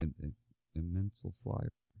Pencil fly.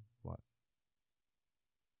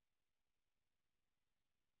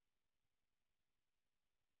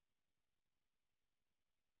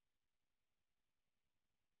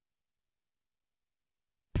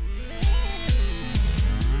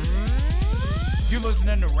 You're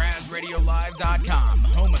listening to RazRadioLive.com,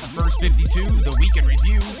 home of the First 52, the Week in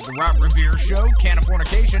Review, the Rob Revere Show,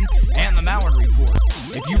 Californication, and the Mallard Report.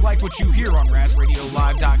 If you like what you hear on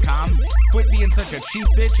RazRadioLive.com, quit being such a cheap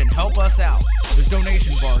bitch and help us out. There's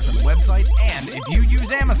donation bars on the website, and if you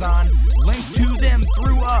use Amazon, link to them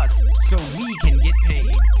through us so we can get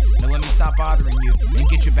paid. Now let me stop bothering you and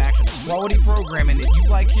get you back to the quality programming that you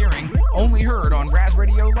like hearing, only heard on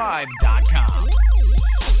RazRadioLive.com.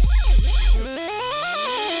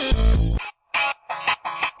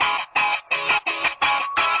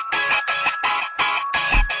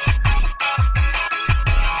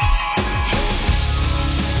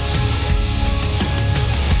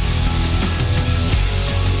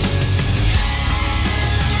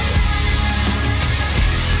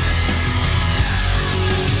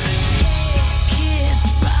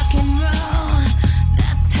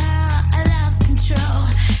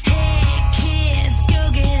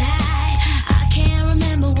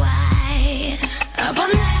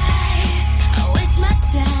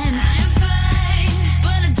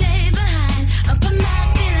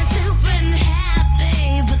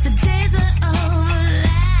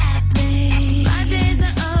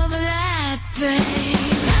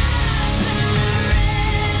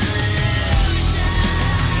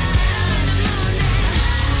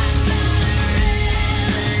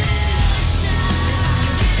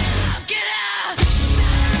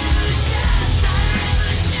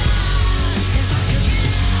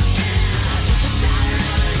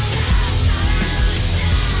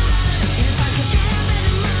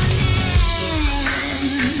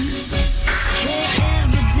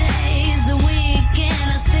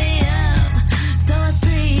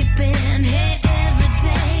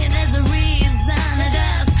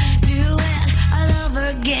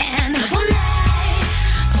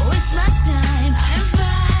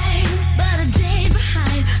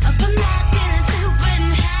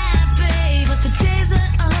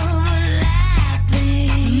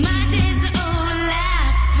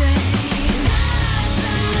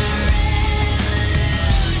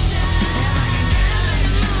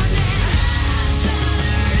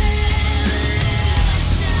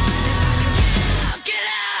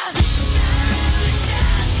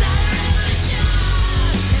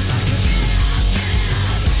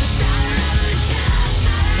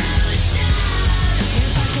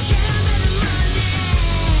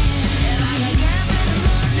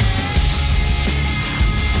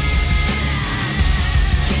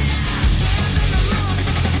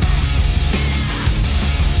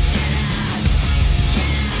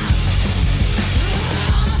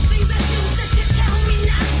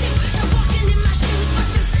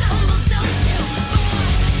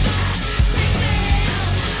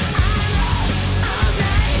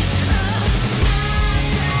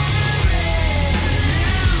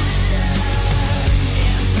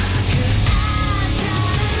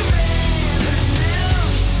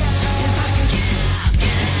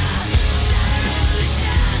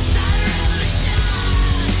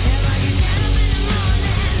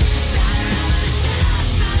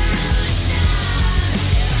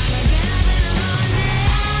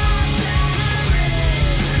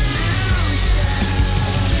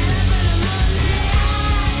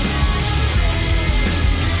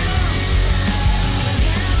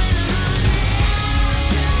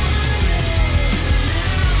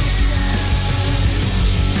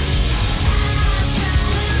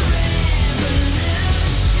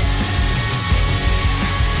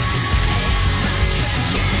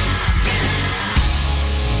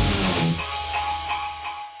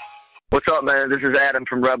 What's up, man? This is Adam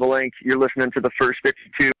from Rebel Inc. You're listening to the First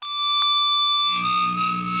 52.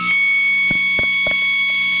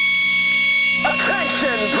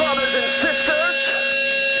 Attention, brothers and sisters.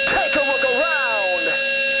 Take a look around.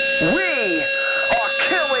 We are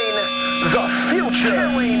killing the future.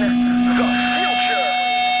 Killing the future.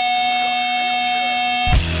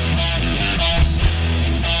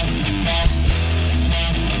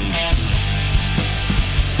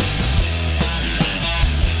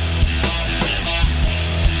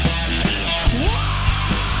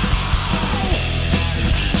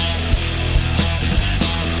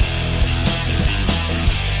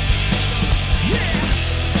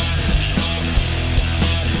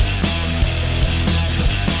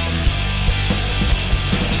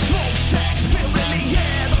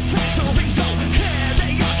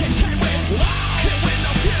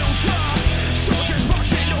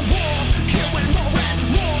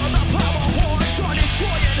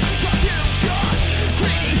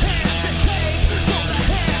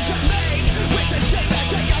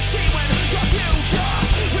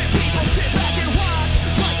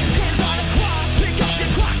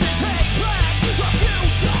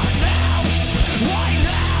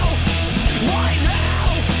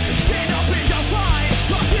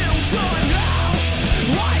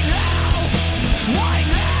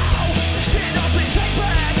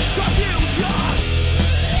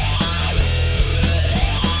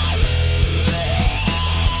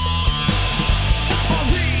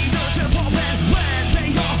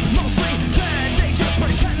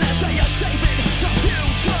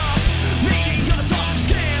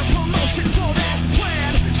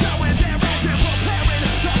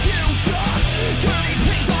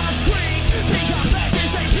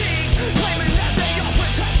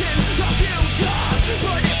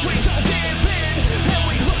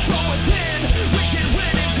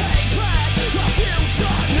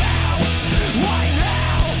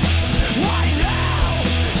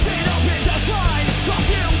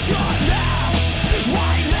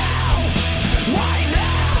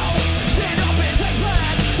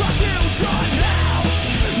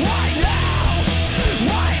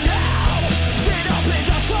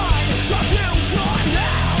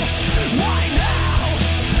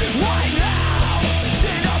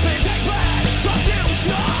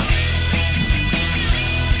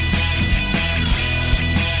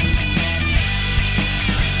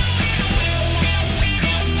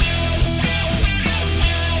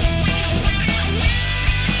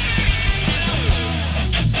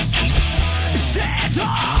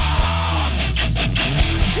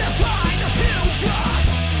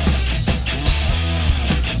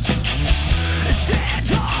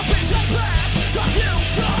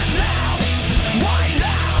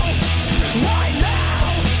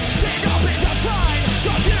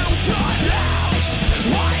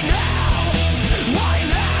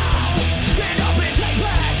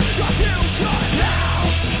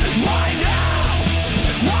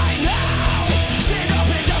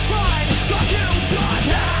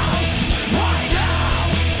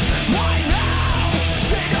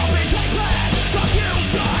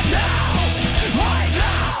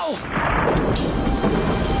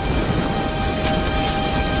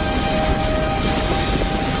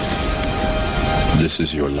 This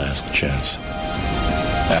is your last chance.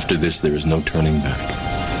 After this, there is no turning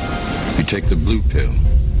back. You take the blue pill,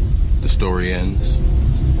 the story ends.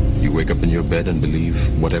 You wake up in your bed and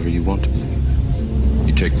believe whatever you want to believe.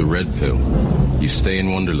 You take the red pill, you stay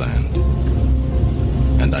in Wonderland,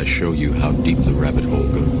 and I show you how deep the rabbit hole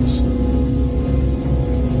goes.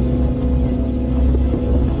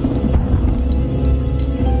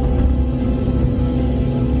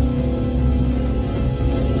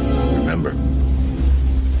 Remember,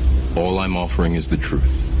 all I'm offering is the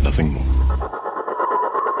truth, nothing more.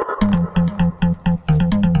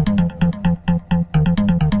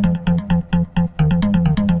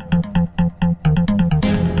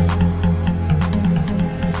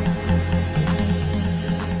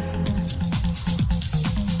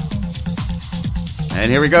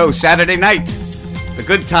 And here we go, Saturday night. The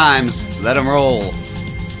good times, let them roll.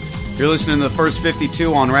 You're listening to the first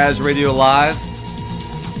 52 on Raz Radio Live.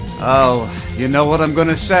 Oh, you know what I'm going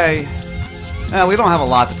to say. We don't have a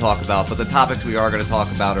lot to talk about, but the topics we are going to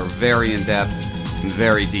talk about are very in-depth and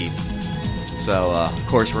very deep. So, of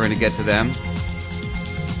course, we're going to get to them.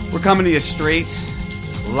 We're coming to you straight,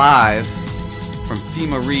 live, from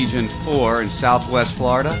FEMA Region 4 in Southwest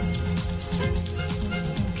Florida.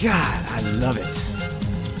 God, I love it.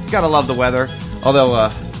 Gotta love the weather. Although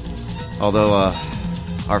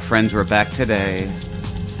our friends were back today.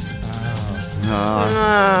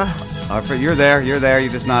 You're there.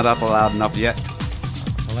 You're just not up loud enough yet.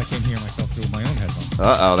 Well, I can't hear myself through my own headphones.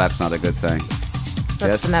 Uh-oh, that's not a good thing.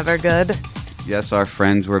 That's never good. Yes, our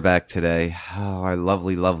friends were back today. Oh, our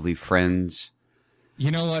lovely, lovely friends.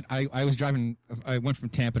 You know what? I was driving. I went from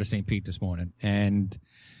Tampa to St. Pete this morning, and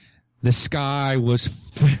the sky was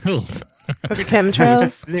filled. With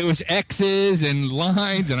chemtrails? There was X's and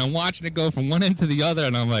lines, and I'm watching it go from one end to the other,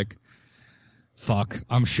 and I'm like, fuck,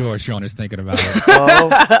 I'm sure Sean is thinking about it.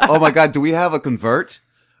 Oh my God, do we have a convert?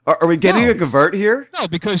 Are we getting a convert here? No,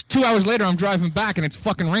 because 2 hours later I'm driving back, and it's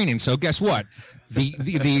fucking raining, so guess what? The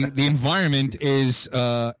environment is,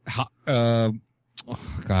 oh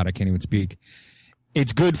God, I can't even speak.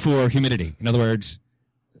 It's good for humidity. In other words,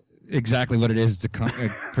 exactly what it is. It's a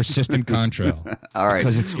persistent contrail. All right.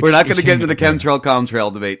 We're not going to get into the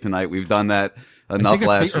chemtrail-contrail debate tonight. We've done that enough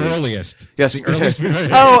last week. Earliest. Yes. The earliest.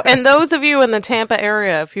 Oh, and those of you in the Tampa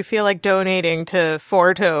area, if you feel like donating to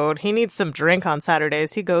Four Toad, he needs some drink on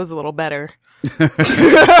Saturdays. He goes a little better.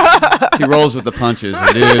 He rolls with the punches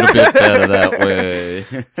a little bit better that way.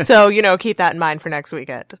 So, keep that in mind for next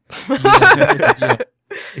weekend.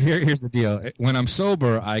 Here's the deal. When I'm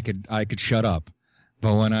sober, I could shut up.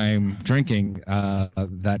 But when I'm drinking,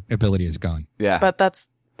 that ability is gone. Yeah. But that's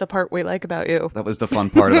the part we like about you. That was the fun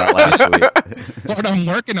part of that last week. That's what I'm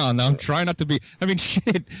working on, though. I'm trying not to be...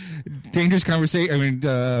 shit. Dangerous conversation.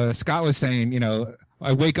 Scott was saying,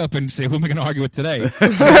 I wake up and say, who am I going to argue with today?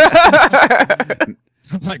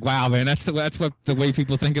 I'm like, wow, man, that's what the way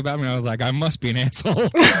people think about me. I was like, I must be an asshole.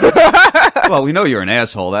 Well, we know you're an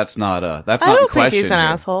asshole. That's not in question. I don't think he's an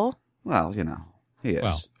asshole. Well, he is.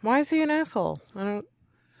 Well, why is he an asshole? I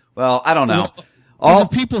don't know. All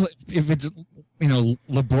people, if it's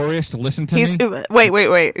laborious to listen to me.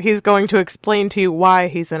 Wait. He's going to explain to you why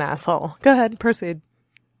he's an asshole. Go ahead, proceed.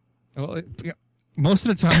 Well, most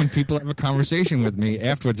of the time when people have a conversation with me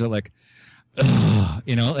afterwards, they're like, ugh,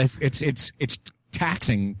 it's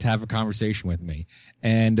taxing to have a conversation with me,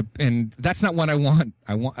 and that's not what I want.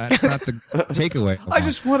 That's not the takeaway. I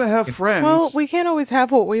just want to have friends. Well, we can't always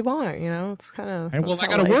have what we want. It's kind of. Well, I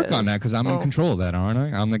got to work on that because I'm in control of that, aren't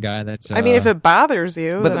I? I'm the guy that's. if it bothers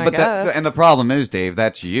you, then I guess. And the problem is, Dave,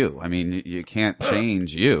 that's you. You can't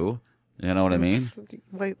change you. You know what I mean?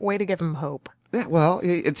 Way to give him hope. Yeah, well,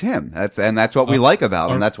 it's him. That's what we like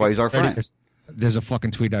about him. That's why he's our friend. There's a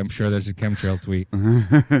fucking tweet. I'm sure there's a chemtrail tweet.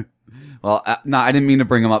 Well, no, I didn't mean to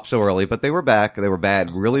bring them up so early, but they were back. They were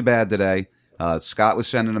bad, really bad today. Scott was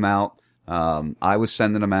sending them out. I was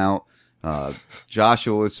sending them out.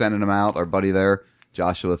 Joshua was sending them out. Our buddy there,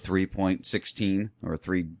 Joshua 3.16 or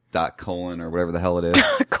 3.: or whatever the hell it is.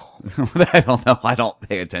 I don't know. I don't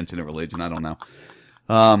pay attention to religion. I don't know.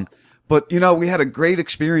 But, we had a great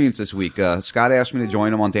experience this week. Scott asked me to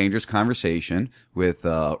join him on Dangerous Conversation with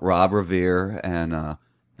Rob Revere and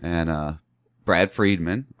Brad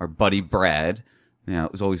Friedman, our buddy Brad.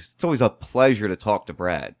 It's always a pleasure to talk to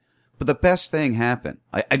Brad. But the best thing happened.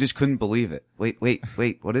 I just couldn't believe it. Wait,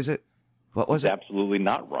 what is it? What was it? He's absolutely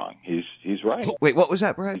not wrong. He's right. Wait, what was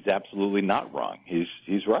that, Brad? He's absolutely not wrong. He's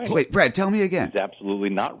right. Wait, Brad, tell me again. He's absolutely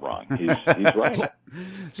not wrong. He's right.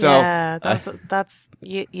 So yeah, that's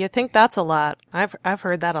you think that's a lot. I've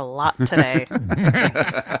heard that a lot today.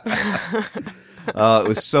 It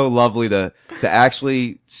was so lovely to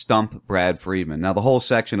actually stump Brad Friedman. Now, the whole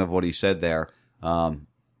section of what he said there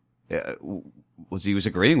was he was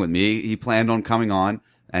agreeing with me. He planned on coming on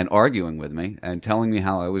and arguing with me and telling me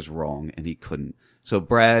how I was wrong, and he couldn't. So,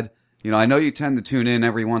 Brad, I know you tend to tune in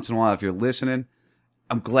every once in a while. If you're listening,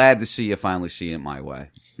 I'm glad to see you finally see it my way.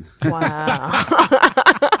 Wow.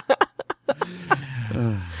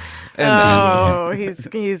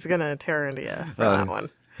 He's gonna tear into you for that one.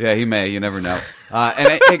 Yeah, he may. You never know.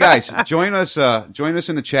 And hey, guys, join us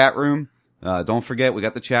in the chat room. Don't forget, we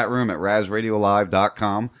got the chat room at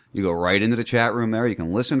razradiolive.com. You go right into the chat room there. You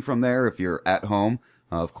can listen from there if you're at home.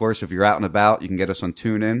 Of course, if you're out and about, you can get us on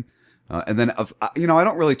TuneIn. And then, I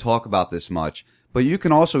don't really talk about this much, but you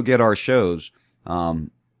can also get our shows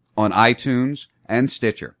on iTunes and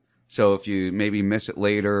Stitcher. So if you maybe miss it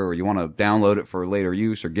later, or you want to download it for later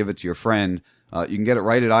use, or give it to your friend, you can get it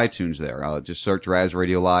right at iTunes there. Just search Raz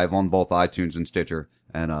Radio Live on both iTunes and Stitcher,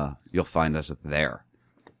 and you'll find us there.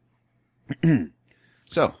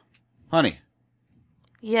 So, honey.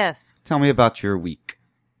 Yes. Tell me about your week.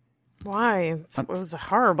 Why? It was a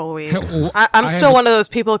horrible week. Well, I'm still one of those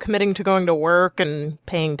people committing to going to work and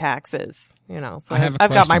paying taxes, so I've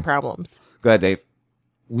got my problems. Go ahead, Dave.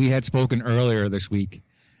 We had spoken earlier this week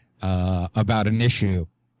about an issue.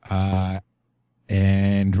 And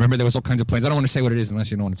remember, there was all kinds of plans. I don't want to say what it is unless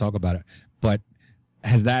you don't want to talk about it. But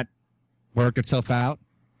has that worked itself out?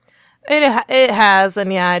 It has,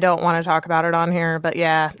 and I don't want to talk about it on here, but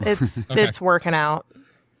yeah, it's Okay. It's working out.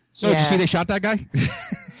 So did you see they shot that guy?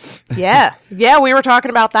 Yeah, we were talking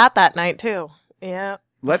about that night too. Yeah.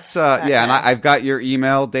 Let's and I've got your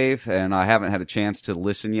email, Dave, and I haven't had a chance to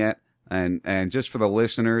listen yet. And just for the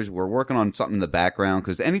listeners, we're working on something in the background,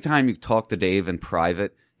 because anytime you talk to Dave in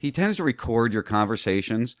private, he tends to record your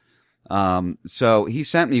conversations. So he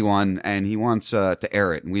sent me one, and he wants to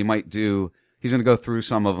air it, and we might do. He's going to go through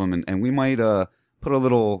some of them, and we might put a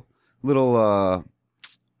little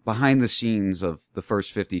behind the scenes of the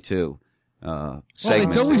first 52 Well,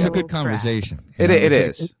 segments. it's always a together. good conversation. It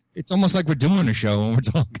is. It's almost like we're doing a show when we're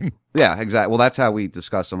talking. Yeah, exactly. Well, that's how we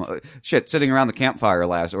discuss them. Sitting around the campfire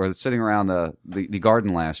sitting around the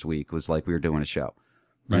garden last week was like we were doing a show.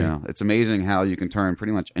 Right. It's amazing how you can turn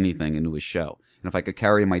pretty much anything into a show. And if I could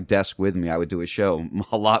carry my desk with me, I would do a show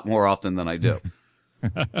a lot more often than I do.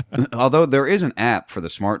 Although there is an app for the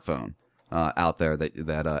smartphone out there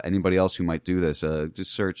that anybody else who might do this,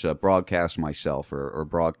 just search Broadcast Myself or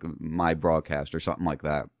My Broadcast or something like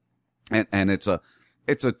that. And it's a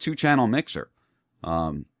 2-channel mixer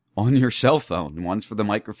on your cell phone. One's for the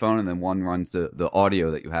microphone, and then one runs the audio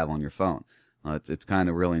that you have on your phone. It's kind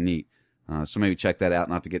of really neat. So maybe check that out.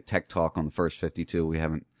 Not to get tech talk on the first 52. We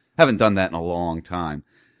haven't done that in a long time.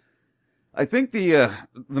 I think the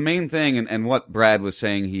main thing, and what Brad was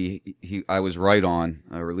saying, I was right on,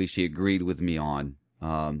 or at least he agreed with me on,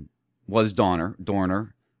 was Dorner.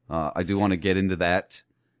 I do want to get into that.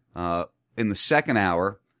 In the second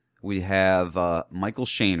hour, we have Michael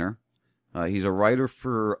Shaner. He's a writer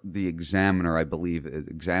for The Examiner, I believe,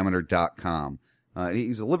 examiner.com.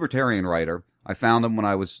 He's a libertarian writer. I found him when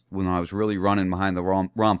I was really running behind the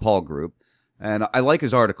Ron Paul group, and I like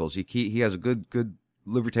his articles. He has a good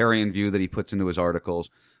libertarian view that he puts into his articles.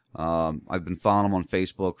 I've been following him on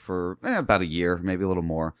Facebook for about a year, maybe a little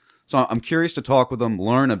more. So I'm curious to talk with him,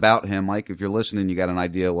 learn about him. Mike, if you're listening, you got an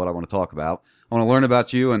idea of what I want to talk about. I want to learn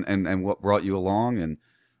about you and what brought you along, and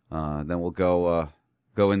then we'll go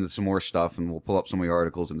into some more stuff, and we'll pull up some of your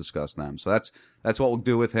articles and discuss them. So that's what we'll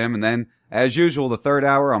do with him. And then, as usual, the third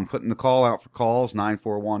hour, I'm putting the call out for calls,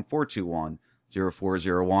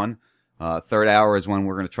 941-421-0401. Third hour is when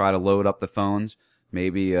we're going to try to load up the phones.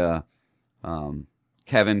 Maybe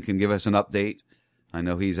Kevin can give us an update. I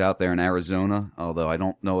know he's out there in Arizona, although I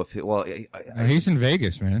don't know if He's in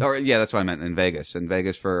Vegas, man. Or, yeah, that's what I meant, in Vegas. In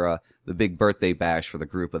Vegas for the big birthday bash for the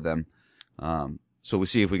group of them. So we'll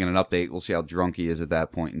see if we get an update. We'll see how drunk he is at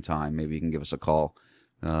that point in time. Maybe he can give us a call.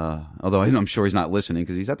 Although I'm sure he's not listening,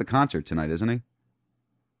 because he's at the concert tonight, isn't he?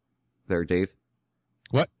 There, Dave?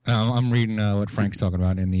 What? I'm reading what Frank's talking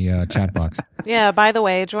about in the chat box. Yeah, by the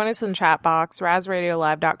way, join us in the chat box,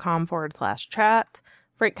 razradiolive.com/chat.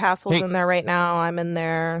 Frank Castle's in there right now. I'm in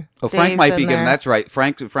there. Oh, Frank Dave's might be in giving, there. that's right.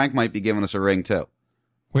 Frank might be giving us a ring, too.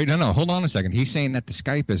 Wait, no. Hold on a second. He's saying that the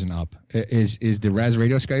Skype isn't up. Is the Raz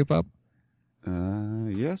Radio Skype up?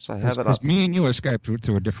 Yes, I have it up. Because me and you are Skyped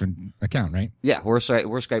through a different account, right? Yeah, we're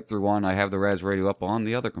Skyped through one. I have the Raz Radio up on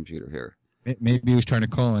the other computer here. Maybe he was trying to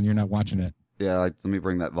call and you're not watching it. Yeah, let me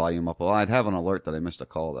bring that volume up. Well, I'd have an alert that I missed a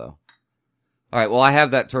call, though. All right, well, I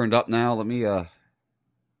have that turned up now. Let me,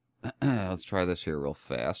 let's try this here real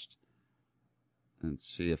fast. and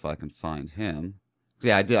see if I can find him.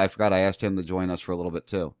 Yeah, I did. I forgot I asked him to join us for a little bit,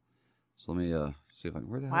 too. So let me see if I can...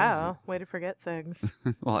 Where the hell is Wow, way to forget things.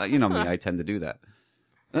 Well, you know me. I tend to do that.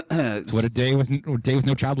 It's what a day with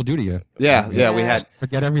no child will do to you. Yeah, we had...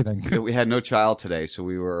 Forget everything. We had no child today, so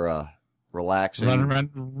we were relaxing.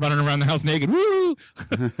 Running around the house naked. Woo!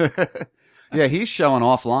 Yeah, he's showing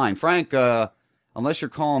offline. Frank, unless you're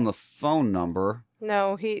calling the phone number...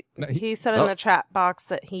 No, he said in the chat box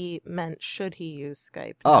that he meant should he use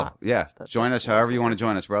Skype. Oh, yeah. Join us however you want to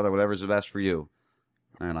join us, brother. Whatever's the best for you.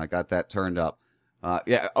 And I got that turned up.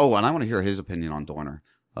 Yeah. Oh, and I want to hear his opinion on Dorner.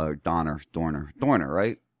 Dorner,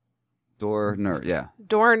 right? Dorner, yeah.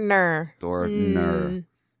 Dorner.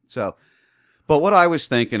 So, but what I was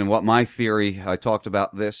thinking and what my theory, I talked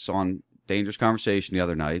about this on Dangerous Conversation the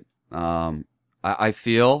other night. I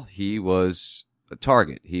feel he was a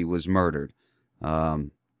target. He was murdered.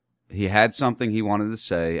 He had something he wanted to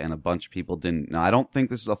say, and a bunch of people didn't. Now, I don't think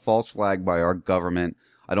this is a false flag by our government.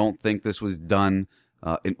 I don't think this was done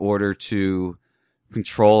in order to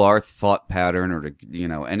control our thought pattern or to,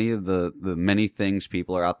 any of the many things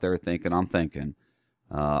people are out there thinking. I'm thinking.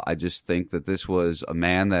 I just think that this was a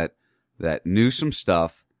man that knew some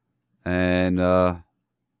stuff, and they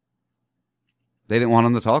didn't want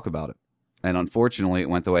him to talk about it. And unfortunately, it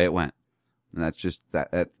went the way it went. And that's just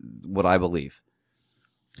that's what I believe.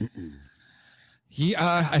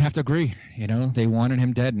 I'd have to agree. They wanted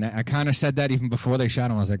him dead, and I kind of said that even before they shot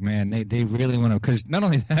him. I was like, man, they really want to, because not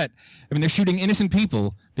only that, I mean, they're shooting innocent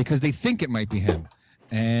people because they think it might be him,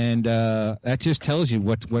 and that just tells you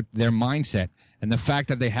what their mindset, and the fact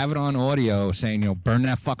that they have it on audio saying, burn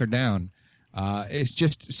that fucker down, it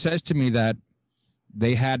just says to me that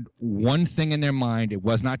they had one thing in their mind. It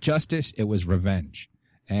was not justice; it was revenge.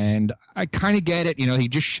 And I kind of get it. He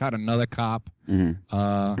just shot another cop,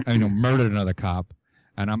 murdered another cop.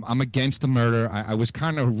 And I'm against the murder. I was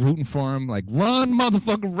kind of rooting for him, like, run,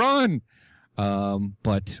 motherfucker, run.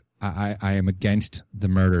 But I am against the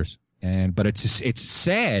murders. But it's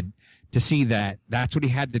sad to see that that's what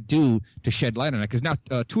he had to do to shed light on it. Because now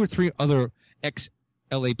 2 or 3 other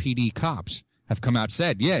ex-LAPD cops have come out and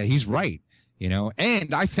said, yeah, he's right.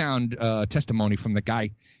 And I found testimony from the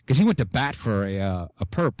guy, because he went to bat for a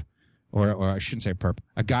perp, or I shouldn't say perp,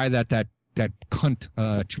 a guy that cunt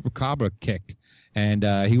Chupacabra kicked, and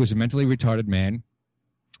he was a mentally retarded man,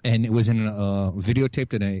 and it was in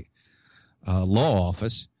videotaped in a law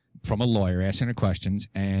office from a lawyer asking her questions,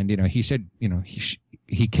 and he said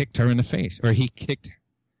he kicked her in the face, or he kicked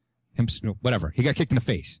him, whatever, he got kicked in the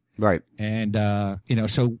face, right? And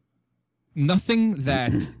so nothing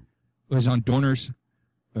that was on Dorner's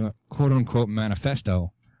quote-unquote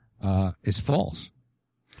manifesto is false.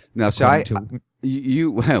 Now, so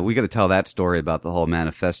we got to tell that story about the whole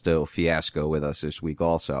manifesto fiasco with us this week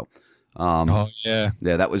also. Yeah,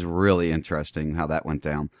 that was really interesting how that went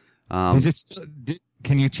down. Is it still,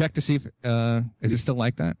 can you check to see if is it still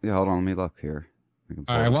like that? Yeah, hold on, let me look here.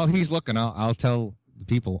 All right, while he's looking, I'll tell the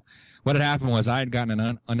people. What had happened was I had gotten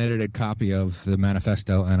an unedited copy of the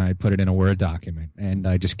manifesto, and I put it in a Word document, and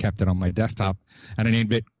I just kept it on my desktop, and I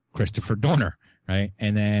named it Christopher Dorner, right?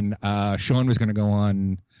 And then Sean was going to go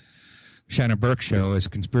on Shannon Burke's show as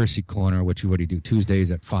Conspiracy Corner, which what do you do, Tuesdays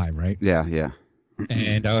at 5, right? Yeah.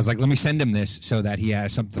 And I was like, let me send him this so that he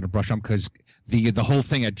has something to brush on, because the whole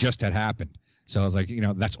thing had happened. So I was like,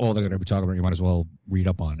 that's all they're going to be talking about. You might as well read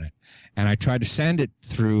up on it. And I tried to send it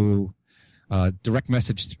through direct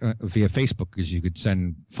message via Facebook, because you could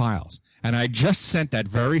send files. And I just sent that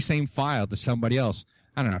very same file to somebody else,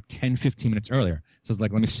 I don't know, 10, 15 minutes earlier. So it's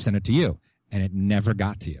like, let me send it to you. And it never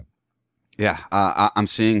got to you. Yeah, I'm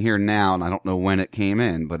seeing here now, and I don't know when it came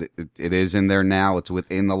in, but it is in there now. It's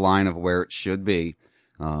within the line of where it should be.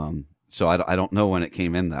 So I don't know when it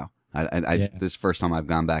came in, though. This is the first time I've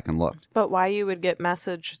gone back and looked. But why you would get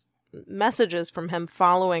messages from him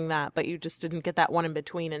following that, but you just didn't get that one in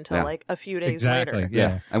between until like a few days later.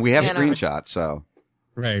 Yeah. And we have screenshots, so.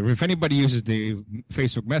 Right. If anybody uses the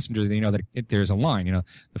Facebook Messenger, they know that there's a line.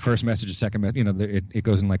 The first message, the second message, it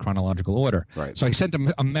goes in like chronological order. Right. So I sent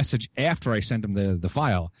him a message after I sent him the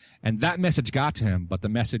file, and that message got to him, but the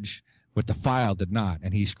message with the file did not.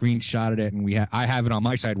 And he screenshotted it, and I have it on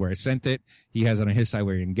my side where I sent it. He has it on his side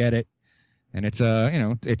where he didn't get it. And it's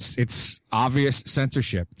it's obvious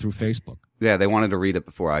censorship through Facebook. Yeah, they wanted to read it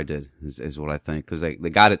before I did, is what I think, because they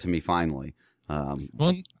got it to me finally.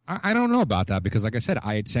 Well, I don't know about that, because like I said,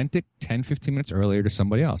 I had sent it 10, 15 minutes earlier to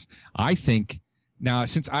somebody else. I think now,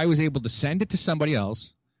 since I was able to send it to somebody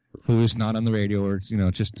else who is not on the radio, or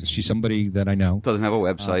just she's somebody that I know, doesn't have a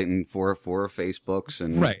website and four Facebooks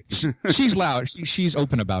and right. She's loud. She's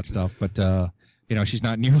open about stuff, but she's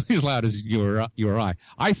not nearly as loud as you or I.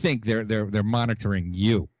 I think they're monitoring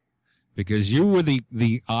you because you were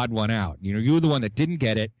the odd one out. You were the one that didn't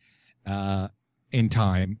get it in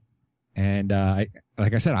time, and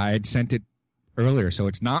like I said, I had sent it earlier, so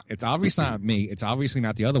it's obviously not me. It's obviously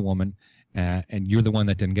not the other woman, and you're the one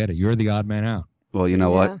that didn't get it. You're the odd man out. Well, you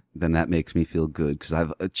know what? Then that makes me feel good because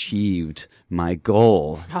I've achieved my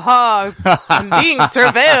goal. Oh, I'm being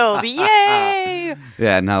surveilled. Yay!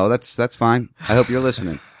 Yeah, no, that's fine. I hope you're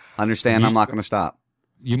listening. Understand I'm not going to stop.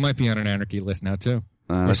 You might be on an anarchy list now, too.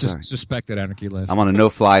 Or suspected anarchy list. I'm on a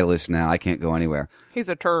no-fly list now. I can't go anywhere. He's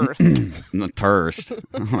a tourist. I'm a tourist.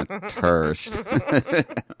 I'm a tourist.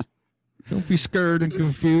 Don't be scared and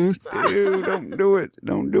confused. Dude, don't do it.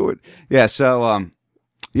 Don't do it. Yeah, so,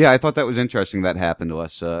 yeah, I thought that was interesting that happened to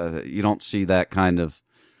us. You don't see that kind of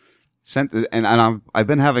and I've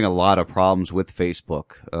been having a lot of problems with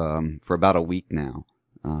Facebook for about a week now.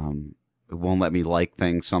 It won't let me like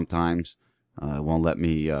things sometimes. It won't let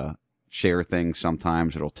me share things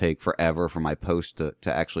sometimes. It'll take forever for my post to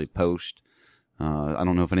actually post. I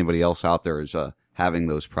don't know if anybody else out there is having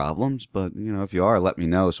those problems, but if you are, let me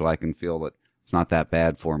know so I can feel that it's not that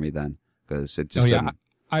bad for me then, because it just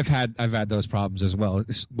I've had those problems as well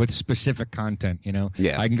with specific content.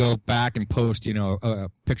 Yeah. I can go back and post a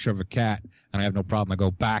picture of a cat, and I have no problem. I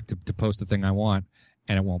go back to post the thing I want,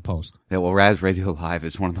 and it won't post. Yeah, well, Raz Radio Live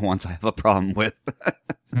is one of the ones I have a problem with.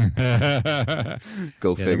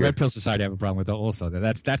 Go figure. The Red Pill Society I have a problem with also.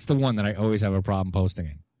 That's the one that I always have a problem posting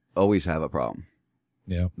in. Always have a problem.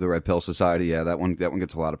 Yeah. The Red Pill Society, yeah, that one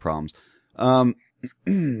gets a lot of problems.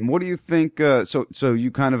 What do you think? So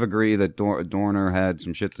you kind of agree that Dorner had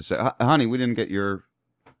some shit to say. Honey, we didn't get your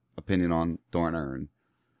opinion on Dorner, and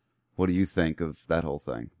what do you think of that whole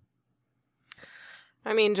thing?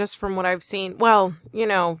 I mean, just from what I've seen, well,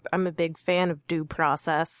 I'm a big fan of due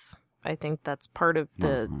process. I think that's part of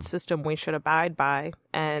the system we should abide by.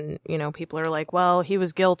 And, people are like, well, he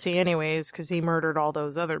was guilty anyways because he murdered all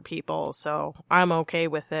those other people, so I'm okay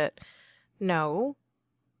with it. No.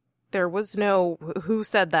 There was no... Who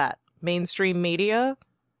said that? Mainstream media?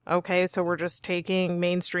 Okay, so we're just taking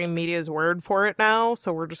mainstream media's word for it now?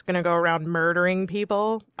 So we're just going to go around murdering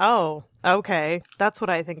people? Oh, okay. That's what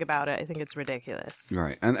I think about it. I think it's ridiculous.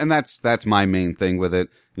 Right. And that's my main thing with it.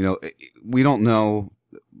 We don't know.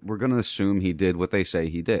 We're going to assume he did what they say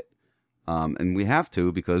he did. And we have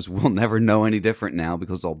to, because we'll never know any different now,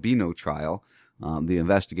 because there'll be no trial. The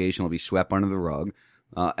investigation will be swept under the rug.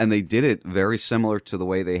 And they did it very similar to the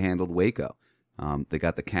way they handled Waco. They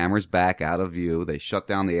got the cameras back out of view. They shut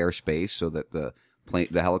down the airspace so that the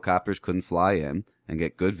helicopters couldn't fly in and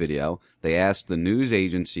get good video. They asked the news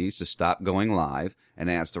agencies to stop going live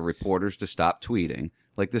and asked the reporters to stop tweeting.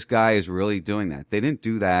 Like, this guy is really doing that. They didn't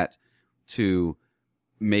do that to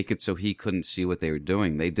make it so he couldn't see what they were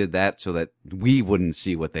doing. They did that so that we wouldn't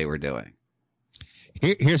see what they were doing.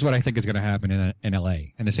 Here's what I think is going to happen in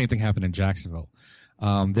L.A., and the same thing happened in Jacksonville.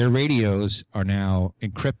 Their radios are now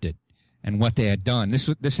encrypted, and what they had done,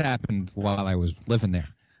 this happened while I was living there.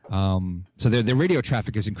 So their radio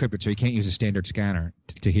traffic is encrypted, so you can't use a standard scanner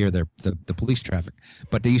to hear the police traffic.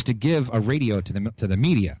 But they used to give a radio to the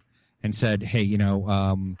media and said, hey,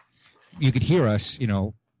 you could hear us,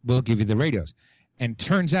 we'll give you the radios. And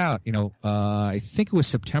turns out, I think it was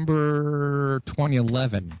September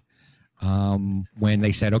 2011. When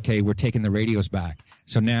they said, okay, we're taking the radios back.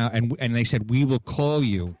 So now, and they said, we will call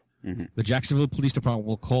you. Mm-hmm. The Jacksonville Police Department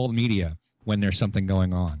will call the media when there's something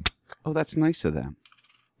going on. Oh, that's nice of them.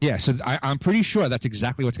 Yeah, so I'm pretty sure that's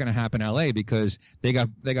exactly what's going to happen in L.A. because they got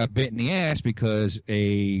bit in the ass because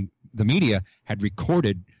the media had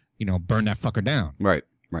recorded, burn that fucker down. Right.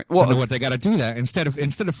 Right. Well, so what they got to do that instead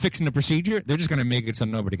of fixing the procedure, they're just going to make it so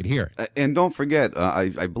nobody could hear it. And don't forget,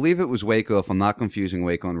 I believe it was Waco. If I'm not confusing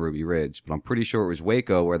Waco and Ruby Ridge, but I'm pretty sure it was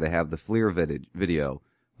Waco where they have the FLIR video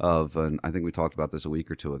of. And I think we talked about this a week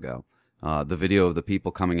or two ago. The video of the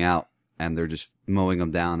people coming out and they're just mowing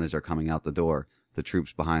them down as they're coming out the door. The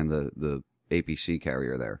troops behind the APC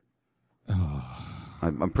carrier there.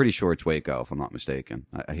 I'm pretty sure it's Waco, if I'm not mistaken.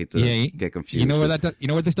 I hate to get confused. You know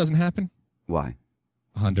where this doesn't happen? Why?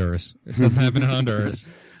 Honduras. It doesn't happen in Honduras.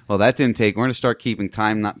 Well, that didn't take. We're going to start keeping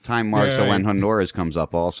time marks so when Honduras comes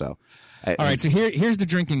up also. All right, so here's the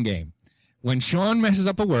drinking game. When Sean messes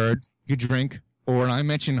up a word, you drink, or when I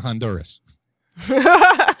mention Honduras.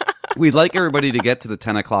 We'd like everybody to get to the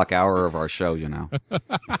 10 o'clock hour of our show, Yeah.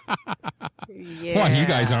 Why, you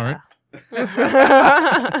guys aren't.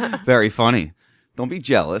 Very funny. Don't be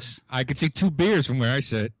jealous. I could see 2 beers from where I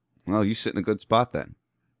sit. Well, you sit in a good spot then.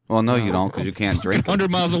 Well, no, you don't, because you can't drink.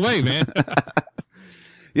 100 miles away, man.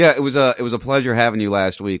 Yeah, it was a pleasure having you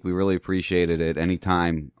last week. We really appreciated it.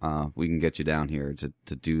 Anytime we can get you down here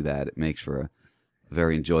to do that, it makes for a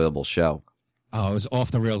very enjoyable show. Oh, it was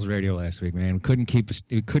off the rails radio last week, man. We couldn't keep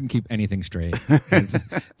anything straight. And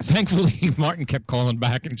thankfully, Martin kept calling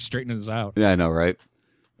back and straightening us out. Yeah, I know, right?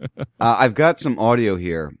 I've got some audio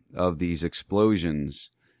here of these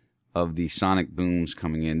explosions of the sonic booms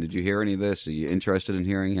coming in. Did you hear any of this? Are you interested in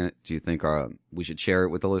hearing it? Do you think we should share it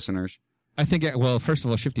with the listeners? I think, well, first of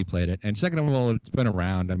all, Shifty played it. And second of all, it's been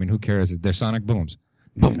around. I mean, who cares? They're sonic booms.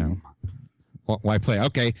 Boom. You know, why play?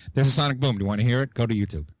 Okay, there's a sonic boom. Do you want to hear it? Go to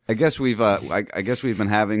YouTube. I guess we've been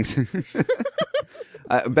having...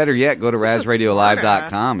 better yet, go to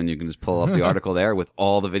RazRadioLive.com and you can just pull up the article there with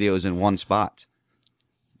all the videos in one spot.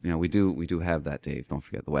 You know, we do have that, Dave. Don't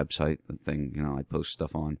forget the website, the thing, you know, I post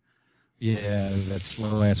stuff on. Yeah, that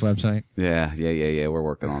slow ass website. Yeah. We're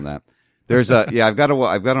working on that. There's I've got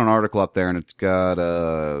an article up there, and it's got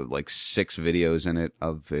like 6 videos in it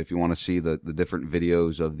of, if you want to see the different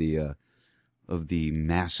videos of the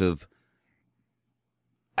massive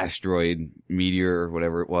asteroid, meteor,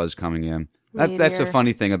 whatever it was coming in. That's the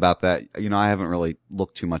funny thing about that. You know, I haven't really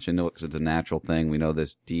looked too much into it because it's a natural thing. We know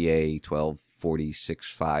this DA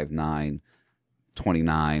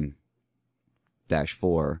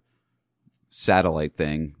 124659-29-4 satellite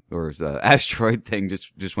thing, or the asteroid thing,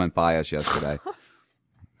 just went by us yesterday.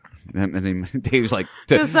 And Dave's like,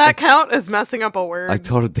 does that count as messing up a word? I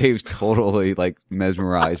told him Dave's totally like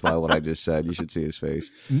mesmerized by what I just said. You should see his face.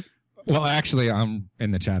 Well, actually, I'm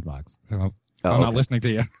in the chat box, so I'm not listening to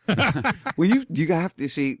you. Well, you have to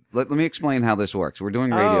see. Let me explain how this works. We're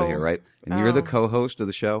doing radio here, right? And you're the co-host of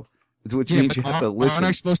the show, which means you have to listen. Aren't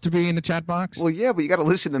I supposed to be in the chat box? Well, yeah, but you got to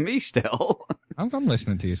listen to me still. I'm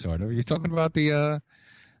listening to you, sort of. You're talking about the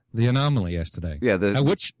anomaly yesterday. Yeah,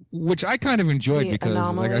 which I kind of enjoyed because,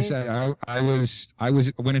 anomaly. Like I said, I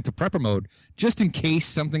went into prepper mode just in case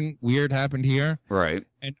something weird happened here. Right.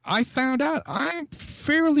 And I found out I'm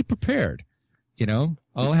fairly prepared. You know,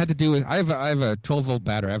 all I had to do is I have a 12-volt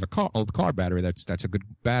battery. I have old car battery. That's a good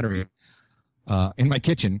battery in my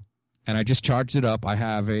kitchen, and I just charged it up. I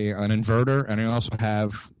have an inverter, and I also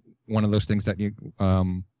have one of those things that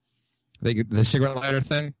the cigarette lighter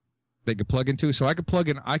thing they could plug into. So I could plug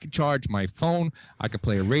in. I could charge my phone. I could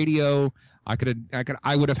play a radio. I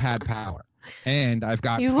would have had power. And I've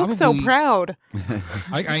got. You look so proud.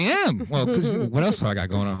 I am. Well, because what else have I got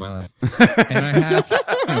going on in my life? And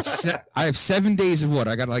I have 7 days of water.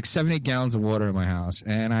 I got like 7-8 gallons of water in my house,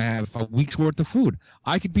 and I have a week's worth of food.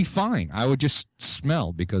 I could be fine. I would just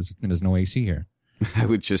smell because there's no AC here. I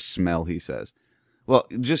would just smell, he says. Well,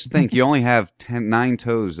 just think, you only have 9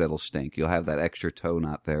 toes that'll stink. You'll have that extra toe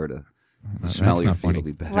not there to smell your feet will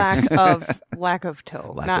be better. Lack of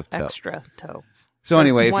toe, not extra toe. So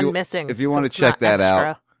anyway, if you want to check that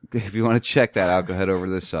out, go ahead over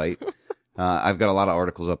to the site. I've got a lot of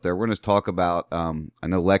articles up there. We're going to talk about, I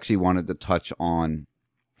know Lexi wanted to touch on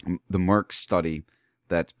the Merck study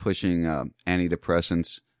that's pushing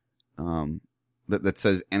antidepressants, that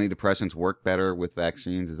says antidepressants work better with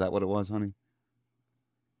vaccines. Is that what it was, honey?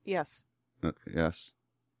 Yes. Yes.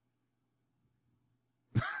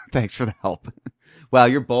 Thanks for the help. Wow,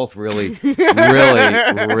 you're both really.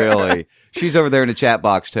 She's over there in the chat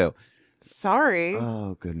box, too. Sorry.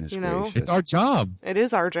 Oh, goodness gracious. It's our job. It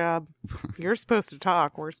is our job. You're supposed to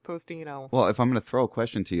talk. We're supposed to, Well, if I'm going to throw a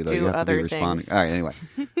question to you, though, you have to be responding. Things. All right, anyway.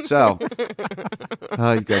 So,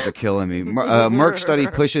 you guys are killing me. Merck study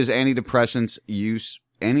pushes antidepressant use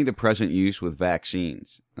with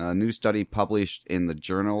vaccines. A new study published in the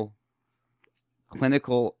journal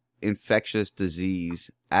Clinical Infectious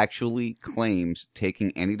Disease actually claims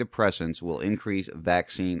taking antidepressants will increase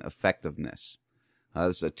vaccine effectiveness.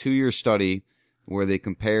 This is a 2-year study where they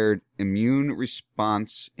compared immune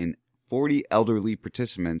response in 40 elderly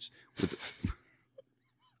participants with...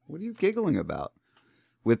 What are you giggling about?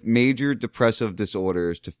 With major depressive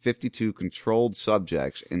disorders to 52 controlled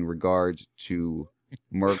subjects in regards to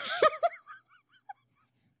Merck's...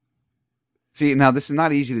 See, now this is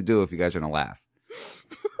not easy to do if you guys are going to laugh.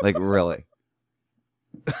 Like, really.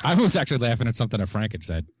 I was actually laughing at something that Frank had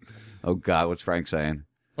said. Oh, God, what's Frank saying?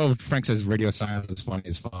 Oh, Frank says radio science is funny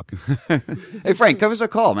as fuck. Hey, Frank, give us a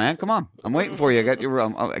call, man. Come on. I'm waiting for you.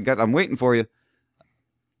 I'm waiting for you.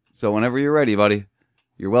 So whenever you're ready, buddy,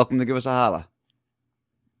 you're welcome to give us a holla.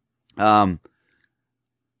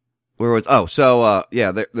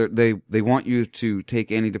 They want you to take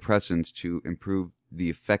antidepressants to improve the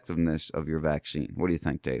effectiveness of your vaccine. What do you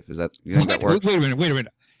think, Dave? You think that works? Wait a minute.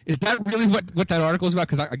 Is that really what that article is about?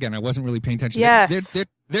 Because again, I wasn't really paying attention. Yes.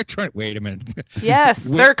 They're trying. Wait a minute. Yes,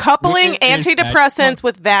 they're coupling antidepressants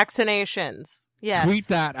with vaccinations. Yes. Tweet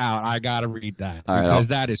that out. I gotta read that All right, because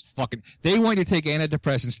that is fucking. They want you to take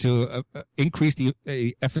antidepressants to increase the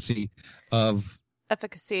efficacy of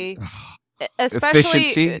efficacy.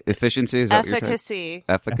 Especially efficiency is that what you're trying- efficacy.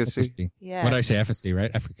 efficacy. Yes. What did I say? Efficacy, right?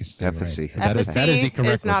 Efficacy. Efficacy. Right. That is the Efficacy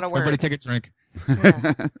correct is not a word. Everybody take a drink.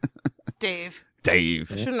 Yeah. Dave.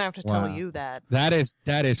 Dave. I shouldn't have to tell you that. That is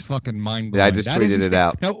fucking mind blowing. Yeah, I just tweeted it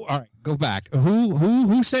out. No, all right, go back.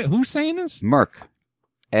 Who's saying this? Merck.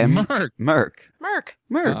 Merck. Merck.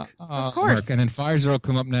 Of course. Merck. And then Pfizer will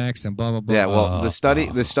come up next, and blah blah blah. Yeah, well,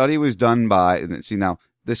 the study was done by. See, now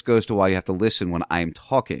this goes to why you have to listen when I'm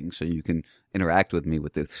talking, so you can interact with me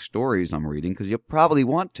with the stories I'm reading, because you probably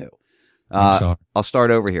want to. I'll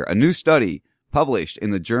start over here. A new study published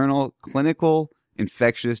in the journal Clinical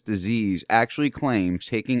Infectious Disease actually claims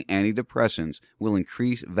taking antidepressants will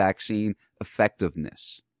increase vaccine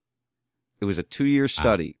effectiveness. It was a 2-year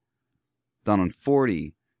study done on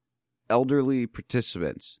 40 elderly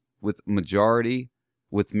participants with major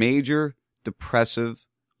depressive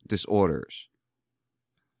disorders.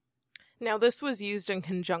 Now, this was used in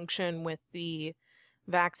conjunction with the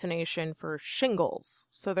vaccination for shingles.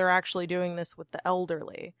 So they're actually doing this with the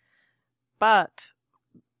elderly. But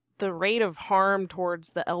the rate of harm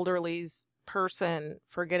towards the elderly's person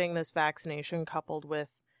for getting this vaccination coupled with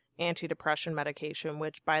antidepressant medication,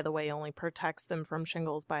 which, by the way, only protects them from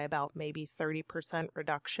shingles by about maybe 30%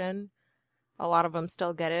 reduction. A lot of them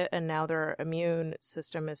still get it, and now their immune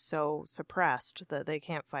system is so suppressed that they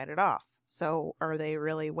can't fight it off. So are they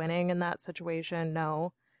really winning in that situation?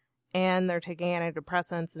 No. And they're taking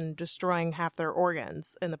antidepressants and destroying half their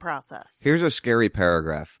organs in the process. Here's a scary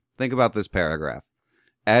paragraph. Think about this paragraph.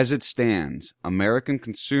 As it stands, American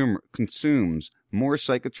consumes more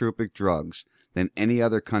psychotropic drugs than any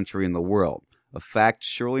other country in the world, a fact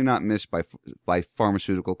surely not missed by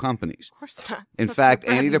pharmaceutical companies. Of course not. In fact,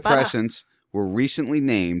 antidepressants were recently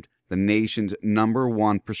named the nation's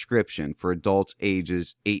 #1 prescription for adults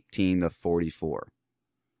ages 18 to 44.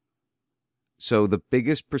 So the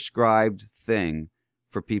biggest prescribed thing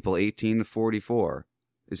for people 18 to 44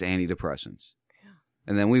 is antidepressants. Yeah.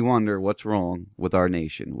 And then we wonder what's wrong with our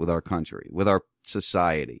nation, with our country, with our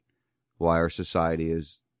society, why our society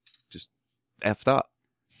is just effed up.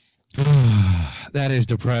 That is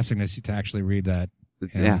depressing to actually read that.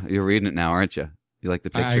 Yeah, you're reading it now, aren't you? You like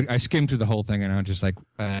the picture? I skimmed through the whole thing, and I'm just like,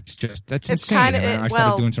 that's it's insane. Kinda, I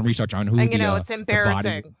started doing some research on who and, it's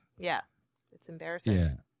embarrassing. Yeah, it's embarrassing.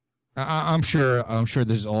 Yeah, I'm sure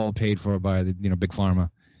this is all paid for by the big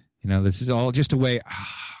pharma. This is all just a way.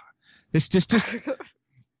 This just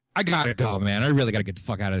I gotta go, man. I really gotta get the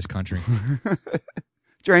fuck out of this country.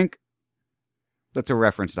 Drink. That's a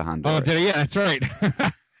reference to Honduras. Oh, yeah, that's right.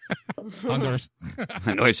 Honduras.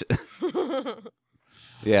 Honduras.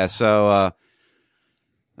 Yeah, so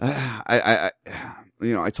I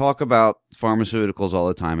talk about pharmaceuticals all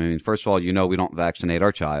the time. I mean, first of all, we don't vaccinate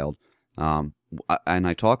our child, and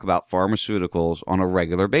I talk about pharmaceuticals on a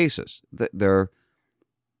regular basis. There's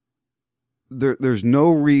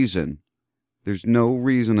no reason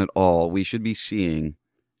at all we should be seeing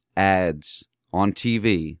ads on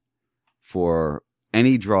TV for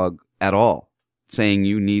any drug at all, saying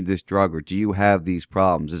you need this drug or do you have these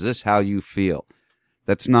problems? Is this how you feel?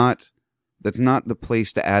 That's not the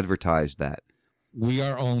place to advertise that. We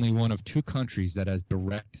are only one of 2 countries that has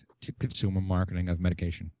direct to consumer marketing of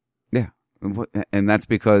medication. Yeah, and that's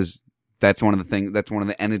because that's one of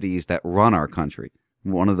the entities that run our country.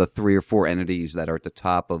 One of the 3 or 4 entities that are at the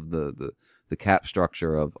top of the cap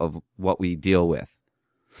structure of what we deal with.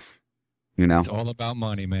 It's all about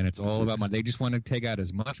money, man. It's all about money. They just want to take out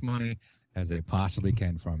as much money as they possibly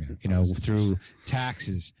can from you. Through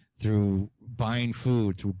taxes, through buying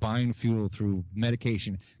food, through buying fuel, through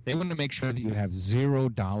medication. They want to make sure that you have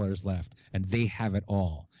 $0 left, and they have it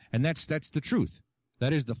all. And that's the truth.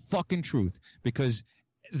 That is the fucking truth, because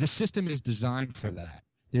the system is designed for that.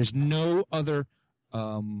 There's no other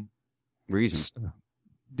reason.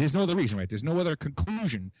 There's no other reason, right? There's no other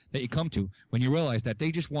conclusion that you come to when you realize that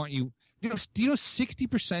they just want you. Do you know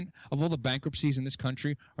 60% of all the bankruptcies in this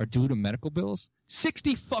country are due to medical bills?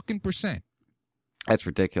 60% That's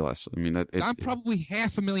ridiculous. I mean, I'm probably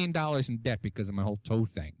 $500,000 in debt because of my whole toe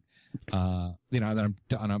thing. That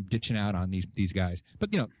I'm ditching out on these guys.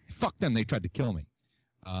 But fuck them. They tried to kill me,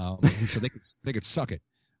 so they could suck it.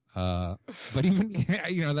 But even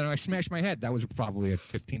then I smashed my head. That was probably a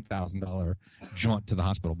 $15,000 jaunt to the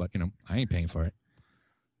hospital. But I ain't paying for it.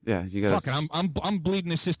 Yeah, you got. Fuck it, I'm bleeding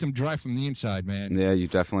the system dry from the inside, man. Yeah, you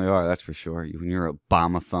definitely are. That's for sure. When your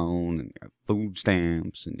Obama phone and your food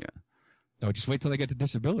stamps and No, just wait till I get to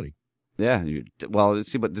disability. yeah, well,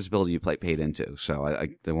 see what disability you paid into. So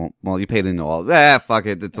they won't. Well, you paid into all. Fuck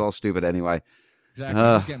it. It's all stupid anyway. Exactly.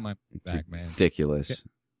 Just get my money back, man. Ridiculous.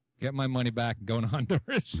 Get my money back and go to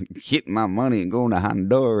Honduras. Get my money and go to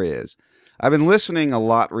Honduras. I've been listening a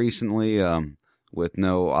lot recently with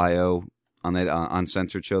no IO on that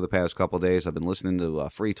uncensored show the past couple of days. I've been listening to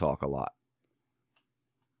Free Talk a lot.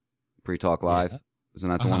 Free Talk Live. Yeah. Isn't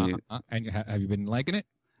that the one you... And have you been liking it?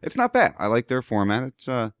 It's not bad. I like their format. It's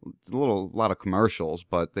a lot of commercials,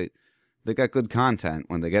 but they got good content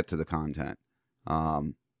when they get to the content.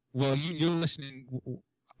 Well, you're listening.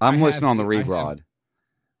 I'm listening on the rebroad.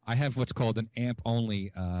 I have what's called an amp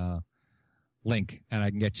only link, and I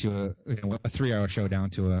can get you a 3-hour show down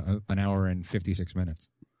to an hour and 56 minutes.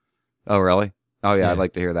 Oh, really? Oh, yeah, I'd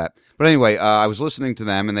like to hear that. But anyway, I was listening to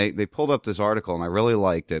them, and they pulled up this article, and I really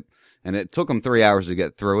liked it. And it took them 3 hours to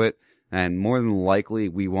get through it, and more than likely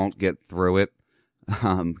we won't get through it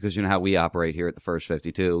because you know how we operate here at the First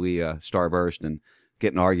 52. We starburst and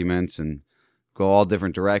get in arguments and go all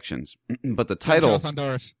different directions. But the title...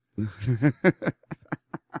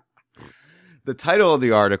 The title of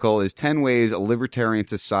the article is 10 Ways a Libertarian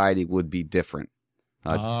Society Would Be Different.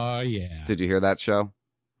 Yeah. Did you hear that show?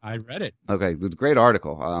 I read it. Okay, it's a great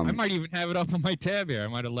article. I might even have it up on my tab here. I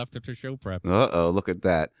might have left it to show prep. Uh-oh, look at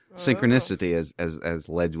that. Synchronicity, as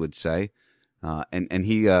Ledge would say. And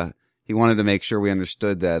he wanted to make sure we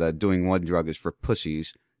understood that doing one drug is for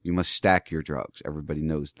pussies. You must stack your drugs. Everybody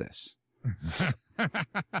knows this.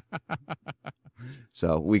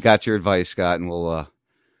 So we got your advice, Scott, and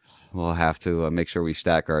we'll have to make sure we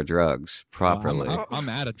stack our drugs properly. I'm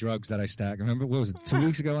out of drugs that I stack. Remember, what was it, 2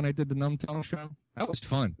 weeks ago when I did the Numb Tunnel show? That was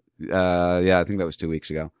fun. Yeah, I think that was 2 weeks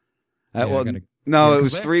ago. Yeah, it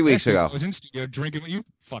was 3 weeks ago. I was in studio drinking with you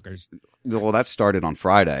fuckers. Well, that started on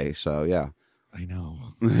Friday, so yeah. I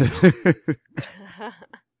know.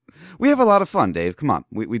 We have a lot of fun, Dave. Come on.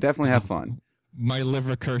 We definitely have fun. My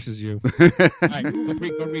liver curses you. All right,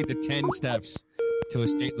 go read the 10 steps to a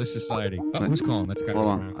stateless society. Oh, who's calling? That's got. Hold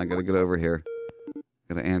on, I gotta get over here.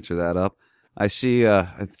 Gotta answer that up. I see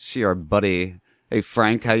our buddy. Hey,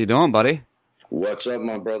 Frank, how you doing, buddy? What's up,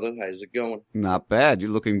 my brother? How's it going? Not bad.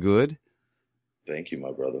 You're looking good. Thank you,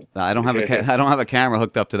 my brother. I don't have I don't have a camera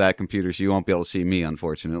hooked up to that computer, so you won't be able to see me,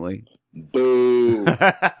 unfortunately. Boo!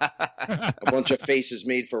 A bunch of faces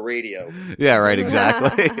made for radio. Yeah, right.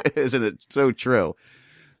 Exactly. Isn't it so true?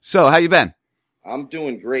 So, how you been? I'm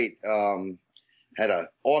doing great. Had an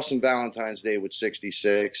awesome Valentine's Day with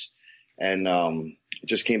 66, and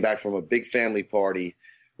just came back from a big family party.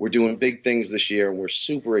 We're doing big things this year, and we're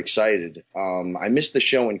super excited. I missed the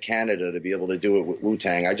show in Canada to be able to do it with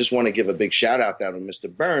Wu-Tang. I just want to give a big shout-out to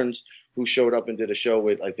Mr. Burns, who showed up and did a show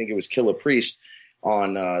with, I think it was Killer Priest,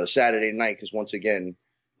 on Saturday night, because once again,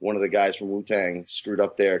 one of the guys from Wu-Tang screwed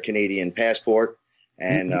up their Canadian passport,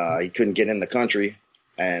 and he couldn't get in the country,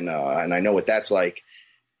 and I know what that's like.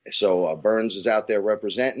 So Burns is out there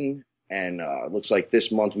representing, and it looks like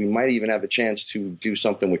this month we might even have a chance to do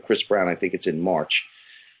something with Chris Brown. I think it's in March.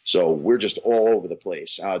 So we're just all over the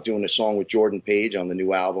place. Doing a song with Jordan Page on the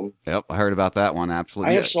new album. Yep, I heard about that one,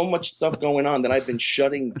 absolutely. I have so much stuff going on that I've been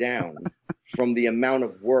shutting down from the amount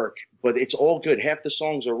of work, but it's all good. Half the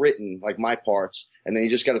songs are written, like my parts, and then you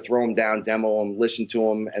just got to throw them down, demo them, listen to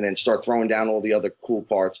them, and then start throwing down all the other cool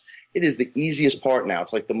parts. It is the easiest part now.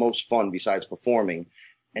 It's like the most fun besides performing.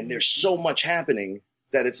 And there's so much happening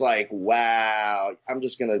that it's like, wow, I'm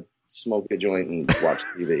just going to smoke a joint and watch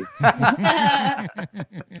TV.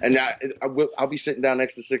 And now I'll be sitting down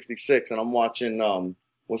next to 66 and I'm watching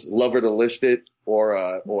Lover to List It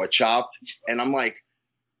or Chopped. And I'm like,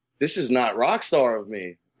 this is not Rockstar of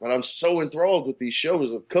me. But I'm so enthralled with these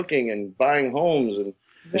shows of cooking and buying homes. And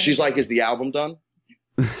she's like, is the album done?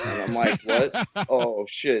 And I'm like, what? Oh,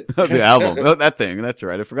 shit. The album. Oh, that thing. That's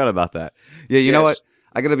right. I forgot about that. Yeah, you know what?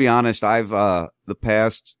 I got to be honest. I've the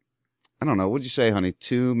past, I don't know, what'd you say, honey?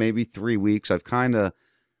 2, maybe 3 weeks. I've kind of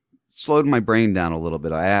slowed my brain down a little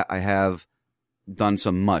bit. I have done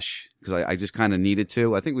some mush because I just kind of needed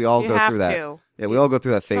to. I think we all go through that. Yeah, we all go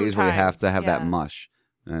through that phase where you have to have that mush.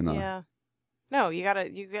 And yeah. No, you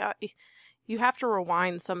have to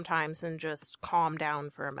rewind sometimes and just calm down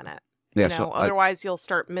for a minute. Yeah, otherwise you'll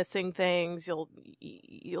start missing things.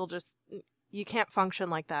 You can't function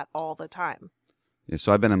like that all the time. Yeah,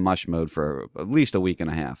 so I've been in mush mode for at least a week and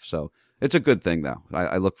a half. So it's a good thing, though.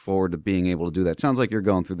 I look forward to being able to do that. Sounds like you're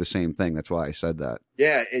going through the same thing. That's why I said that.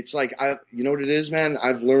 Yeah, it's like, you know what it is, man?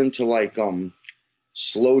 I've learned to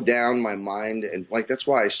slow down my mind. And like, that's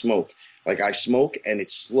why I smoke. Like, I smoke and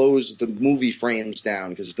it slows the movie frames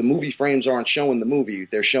down, because the movie frames aren't showing the movie.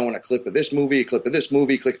 They're showing a clip of this movie, a clip of this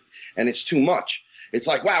movie, and it's too much. It's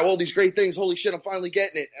like, wow, all these great things. Holy shit, I'm finally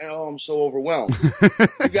getting it. And, oh, I'm so overwhelmed.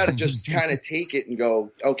 You got to just kind of take it and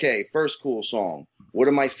go, okay, first cool song. What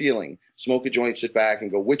am I feeling? Smoke a joint, sit back and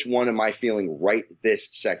go, which one am I feeling right this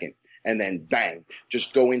second? And then bang,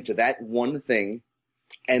 just go into that one thing.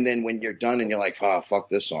 And then when you're done and you're like, oh, fuck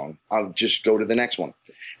this song, I'll just go to the next one.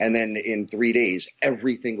 And then in 3 days,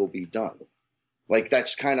 everything will be done. Like,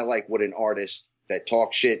 that's kind of like what an artist that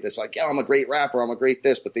talks shit, that's like, yeah, I'm a great rapper, I'm a great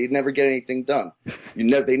this, but they never get anything done.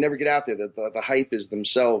 They never get out there. The hype is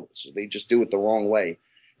themselves. They just do it the wrong way.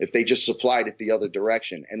 If they just supplied it the other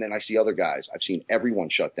direction. And then I see other guys. I've seen everyone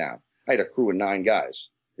shut down. I had a crew of 9 guys.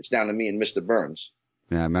 It's down to me and Mr. Burns.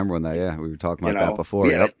 Yeah, I remember when we were talking about that before.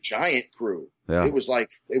 We had a giant crew. Yeah. It was like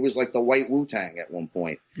the white Wu-Tang at one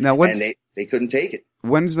point. Now, and they couldn't take it.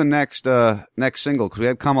 When's the next single? Because we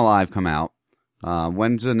had Come Alive come out.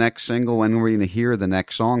 When's the next single? When are we going to hear the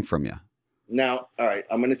next song from you? Now, all right,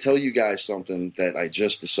 I'm going to tell you guys something that I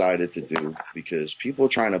just decided to do, because people are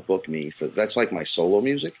trying to book me for, that's like my solo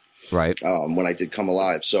music. Right. When I did Come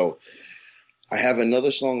Alive. So I have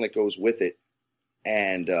another song that goes with it,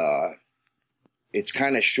 and it's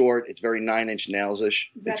kind of short. It's very 9 Inch Nails-ish.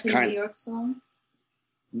 Is that the New York song?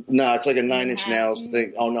 No, it's like a 9 Inch Nails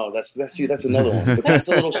thing. Oh no, that's another one. But that's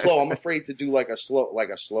a little slow. I'm afraid to do like a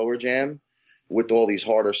slower jam with all these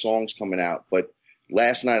harder songs coming out. But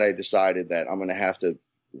last night I decided that I'm gonna have to.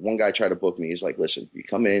 One guy tried to book me. He's like, "Listen, you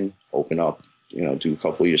come in, open up, do a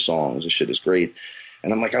couple of your songs. This shit is great."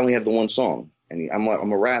 And I'm like, "I only have the one song." And I'm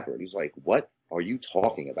a rapper. And he's like, "What are you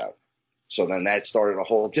talking about?" So then that started a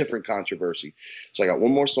whole different controversy. So I got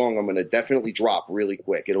one more song I'm going to definitely drop really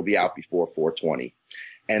quick. It'll be out before 420.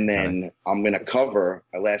 And then I'm going to cover,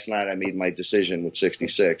 last night I made my decision with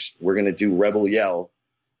 66. We're going to do Rebel Yell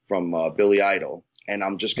from Billy Idol. And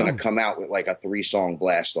I'm just going to come out with like a 3-song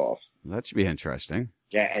blast off. That should be interesting.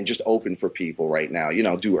 Yeah, and just open for people right now.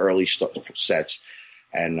 Do early sets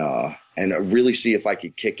and really see if I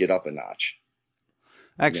could kick it up a notch.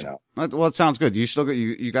 Excellent. Well, it sounds good.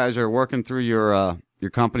 You guys are working through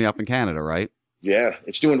your company up in Canada, right? Yeah,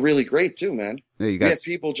 it's doing really great too, man. Yeah, we have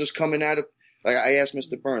people just coming out of. Like, I asked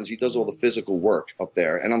Mr. Burns, he does all the physical work up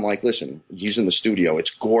there, and I'm like, listen, he's in the studio.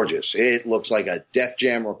 It's gorgeous. It looks like a Def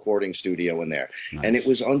Jam recording studio in there, and it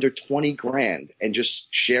was under $20,000. And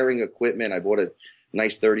just sharing equipment, I bought a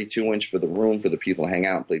nice 32-inch for the room for the people to hang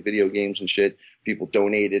out and play video games and shit. People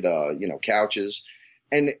donated, couches.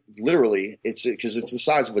 And literally, it's because it's the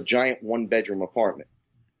size of a giant 1-bedroom apartment.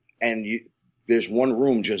 And there's one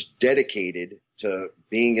room just dedicated to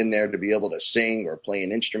being in there to be able to sing or play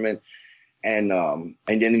an instrument. And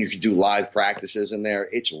then you could do live practices in there.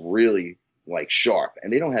 It's really like sharp.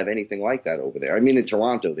 And they don't have anything like that over there. I mean, in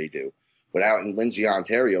Toronto they do. But out in Lindsay,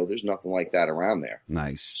 Ontario, there's nothing like that around there.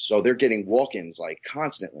 Nice. So they're getting walk-ins like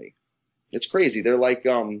constantly. It's crazy. They're like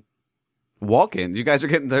walk-in?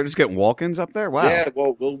 They're just getting walk-ins up there? Wow. Yeah,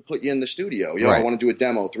 well, we'll put you in the studio. Right. I want to do a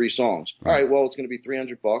demo, 3 songs. Right. All right, well, it's going to be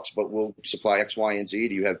 $300, but we'll supply X, Y, and Z.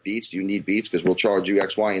 Do you have beats? Do you need beats? Because we'll charge you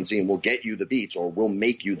X, Y, and Z, and we'll get you the beats, or we'll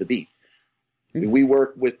make you the beat. Mm-hmm. We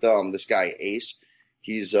work with this guy, Ace.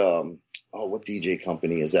 He's, what DJ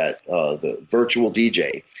company is that? The Virtual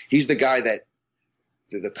DJ. He's the guy that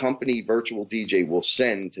the company Virtual DJ will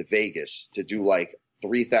send to Vegas to do like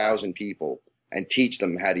 3,000 people and teach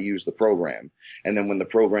them how to use the program. And then when the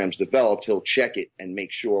program's developed, he'll check it and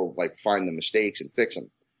make sure, like, find the mistakes and fix them.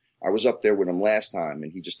 I was up there with him last time,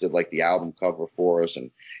 and he just did like the album cover for us.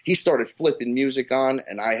 And he started flipping music on,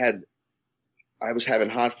 and I was having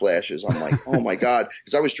hot flashes. I'm like, oh my God.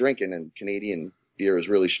 Because I was drinking, and Canadian beer is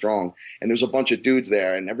really strong. And there's a bunch of dudes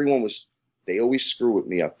there, and they always screw with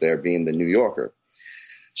me up there being the New Yorker.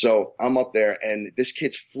 So I'm up there, and this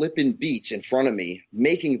kid's flipping beats in front of me,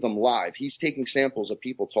 making them live. He's taking samples of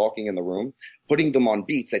people talking in the room, putting them on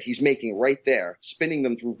beats that he's making right there, spinning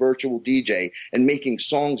them through Virtual DJ, and making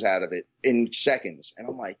songs out of it in seconds. And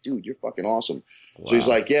I'm like, dude, you're fucking awesome. Wow. So he's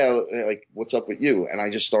like, yeah, like, what's up with you? And I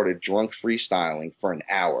just started drunk freestyling for an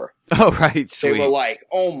hour. Oh, right. Sweet. They were like,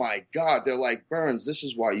 oh my God. They're like, Burns, this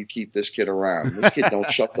is why you keep this kid around. This kid don't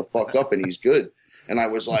shut the fuck up, and he's good. And I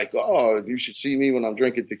was like, oh, you should see me when I'm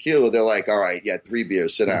drinking tequila. They're like, all right, yeah, 3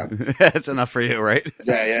 beers, sit down. That's enough for you, right?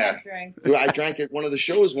 Yeah. I drank at one of the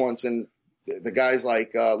shows once, and the guy's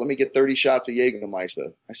like, let me get 30 shots of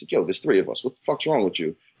Jägermeister. I said, yo, there's 3 of us. What the fuck's wrong with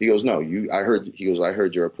you? He goes, no, I heard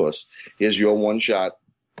you're a puss. Here's your 1 shot.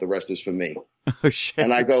 The rest is for me. Oh, shit.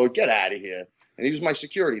 And I go, get out of here. And he was my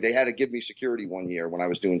security. They had to give me security one year when I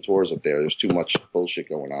was doing tours up there. There's too much bullshit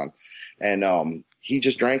going on. And he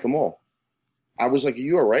just drank them all. I was like, are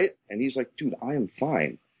you all right? And he's like, dude, I am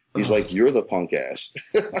fine. He's like, you're the punk ass.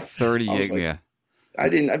 38, like, yeah.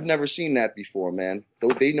 I've never seen that before, man.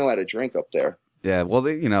 They know how to drink up there. Yeah, well,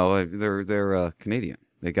 they're Canadian.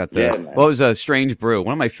 They got man. what was Strange Brew?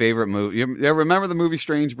 One of my favorite movies. You ever remember the movie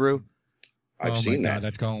Strange Brew? I've seen that.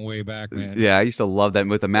 That's going way back, man. Yeah, I used to love that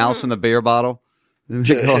with the mouse in the beer bottle.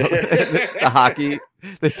 The hockey.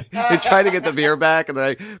 They try to get the beer back, and they're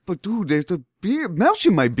like, "But dude, there's a beer mouse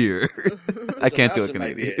in my beer." I can't do it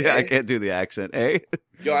Canadian. Yeah, I can't do the accent. Eh?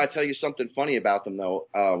 Yo, I tell you something funny about them though.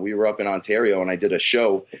 We were up in Ontario, and I did a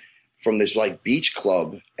show from this like beach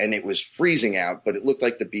club, and it was freezing out, but it looked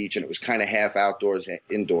like the beach, and it was kind of half outdoors,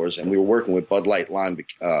 indoors, and we were working with Bud Light Lime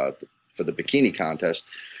for the bikini contest.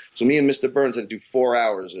 So me and Mr. Burns had to do 4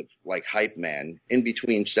 hours of like hype man in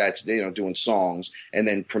between sets, doing songs and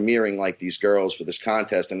then premiering like these girls for this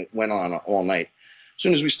contest. And it went on all night. As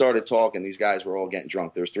soon as we started talking, these guys were all getting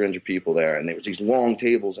drunk. There was 300 people there, and there was these long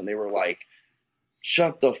tables, and they were like,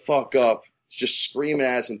 shut the fuck up. Just screaming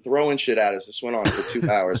at us and throwing shit at us. This went on for 2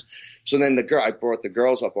 hours. So then I brought the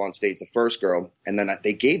girls up on stage, the first girl, and then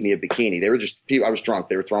they gave me a bikini. They were just people. I was drunk.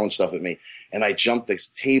 They were throwing stuff at me, and I jumped this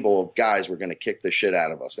table of guys were going to kick the shit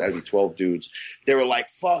out of us. That'd be 12 dudes. They were like,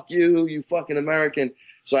 "Fuck you, you fucking American."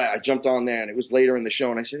 So I jumped on there, and it was later in the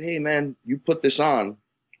show, and I said, "Hey man, you put this on.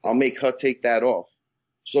 I'll make her take that off."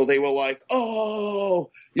 So they were like,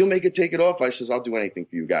 "Oh, you'll make it take it off." I says, "I'll do anything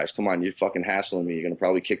for you guys. Come on, you're fucking hassling me. You're going to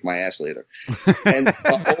probably kick my ass later." And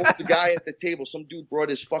the guy at the table, some dude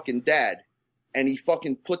brought his fucking dad, and he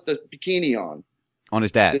fucking put the bikini on. On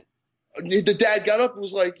his dad? The dad got up and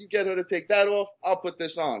was like, "You get her to take that off. I'll put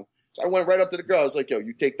this on." So I went right up to the girl. I was like, "Yo,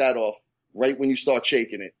 you take that off right when you start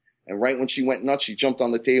shaking it." And right when she went nuts, she jumped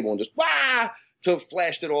on the table and just, wah! Till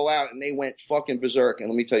flashed it all out, and they went fucking berserk. And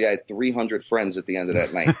let me tell you, I had 300 friends at the end of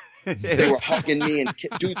that night. They were hugging me, and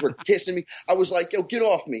dudes were kissing me. I was like, yo, get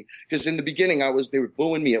off me. Because in the beginning, they were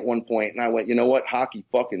booing me at one point, and I went, you know what? Hockey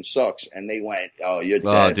fucking sucks. And they went, oh, you're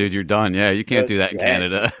dead. Oh, dude, you're done. Yeah, you can't do that in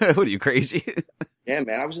Canada. What are you, crazy? Yeah,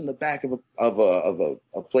 man. I was in the back of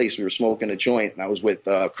a place. We were smoking a joint, and I was with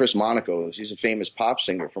Chris Monaco. He's a famous pop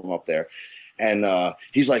singer from up there. And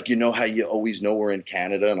he's like, you know how you always know we're in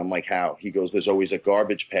Canada? And I'm like, how? He goes, there's always a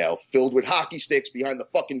garbage pail filled with hockey sticks behind the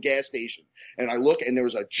fucking gas station. And I look, and there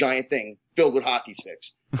was a giant thing filled with hockey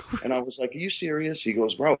sticks. And I was like, are you serious? He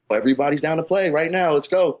goes, bro, everybody's down to play right now. Let's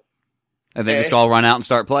go. And they just all run out and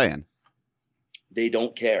start playing. They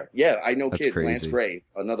don't care. Yeah, I know That's kids. crazy. Lance Gray,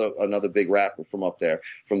 another big rapper from up there,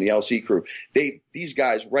 from the LC crew. These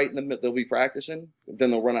guys, right in the middle, they'll be practicing,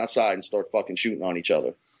 then they'll run outside and start fucking shooting on each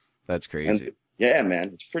other. That's crazy. And, yeah,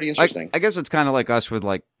 man, it's pretty interesting. I guess it's kind of like us with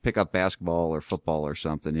like pick up basketball or football or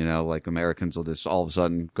something. Like Americans will just all of a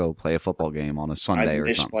sudden go play a football game on a Sunday or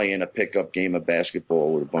something. I miss playing a pickup game of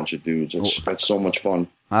basketball with a bunch of dudes. That's so much fun.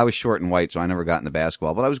 I was short and white, so I never got into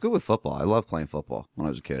basketball, but I was good with football. I loved playing football when I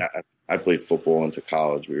was a kid. I played football into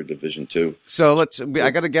college. We were Division II. So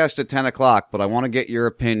I got a guest at 10 o'clock, but I want to get your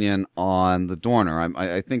opinion on the Dorner.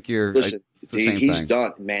 I think you're Listen, the same he's thing.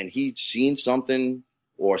 Done, man. He'd seen something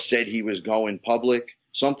or said he was going public.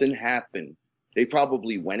 Something happened. They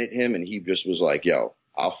probably went at him, and he just was like, yo,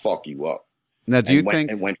 I'll fuck you up. Now, do you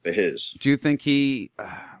think? And went for his. Do you think he?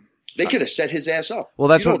 They could have set his ass up. Well,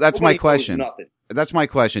 that's my question. Nothing. That's my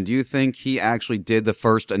question. Do you think he actually did the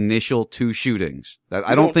first initial 2 shootings?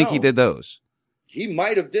 I don't think he did those. He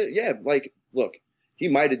might have did. Yeah, like look, he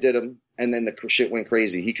might have did them, and then the shit went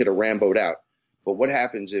crazy. He could have Rambo'd out. But what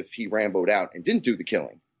happens if he Rambo'd out and didn't do the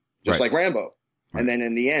killing, just like Rambo? Right. And then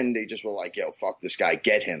in the end, they just were like, "Yo, fuck this guy,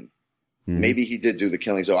 get him." Mm-hmm. Maybe he did do the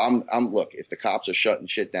killing. So look, if the cops are shutting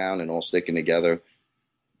shit down and all sticking together,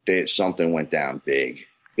 something went down big.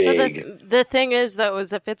 The thing is, though,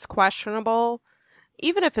 is if it's questionable,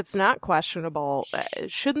 even if it's not questionable,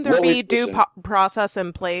 shouldn't there be due process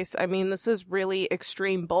in place? I mean, this is really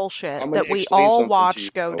extreme bullshit that we all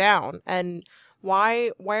watched go down. And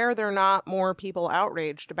why are there not more people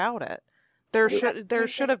outraged about it? There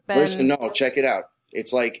should have been. Listen, no, check it out.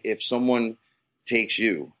 It's like if someone takes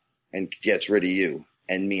you and gets rid of you,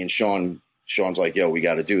 and me and Sean's like, yo, we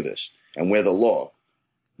got to do this. And we're the law.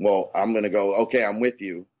 Well, I'm going to go, okay, I'm with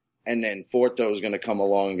you. And then Forto is going to come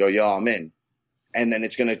along and go, yo, I'm in. And then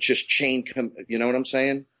it's going to just you know what I'm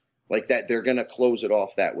saying? Like that, they're going to close it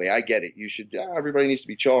off that way. I get it. Everybody needs to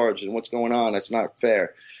be charged, and what's going on? That's not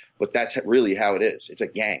fair. But that's really how it is. It's a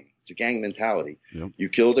gang. It's a gang mentality. Yep. You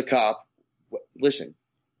killed a cop. Listen,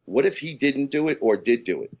 what if he didn't do it or did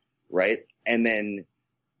do it, right? And then,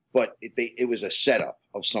 but it was a setup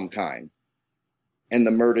of some kind. and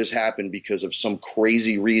the murders happened because of some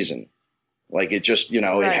crazy reason. Like it just, it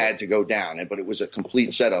had to go down, but it was a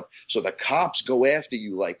complete setup. So the cops go after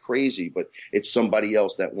you like crazy, but it's somebody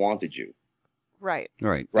else that wanted you. Right.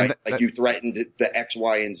 Right. Like you threatened the X,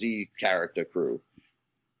 Y, and Z character crew.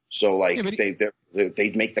 So like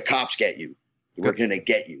they'd make the cops get you. We're going to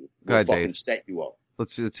get you. We'll fucking Dave. Set you up.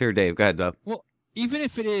 Let's hear Dave. Go ahead, Doug. Well, even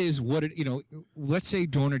if it is what it, let's say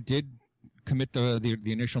Dorner did commit the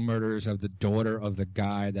initial murders of the daughter of the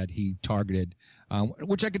guy that he targeted,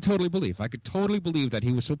 which I could totally believe. I could totally believe that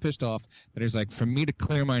he was so pissed off that he's like, for me to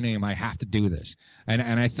clear my name, I have to do this. And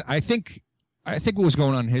I think what was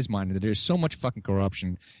going on in his mind is that there's so much fucking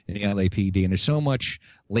corruption in the LAPD and there's so much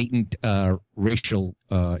latent racial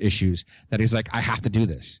issues that he's like, I have to do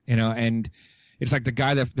this, and it's like the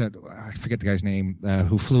guy that I forget the guy's name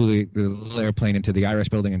who flew the little airplane into the IRS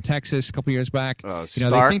building in Texas a couple years back. They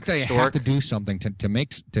think they have to do something to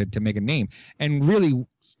make a name, and really.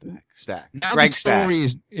 Stack. Now Greg the story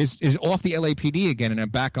is off the LAPD again, and then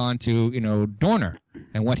back onto Dorner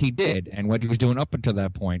and what he did and what he was doing up until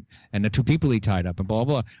that point, and the two people he tied up and blah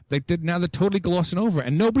blah. Now they're totally glossing over,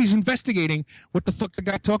 and nobody's investigating what the fuck the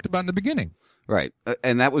guy talked about in the beginning. Right,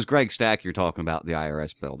 and that was Greg Stack you're talking about, the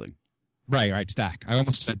IRS building. Right, Stack. I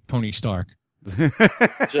almost said Tony Stark.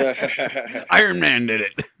 Iron Man did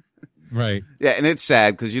it. Right. Yeah, and it's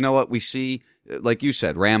sad because you know what we see. Like you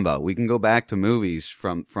said, Rambo. We can go back to movies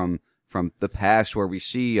from the past where we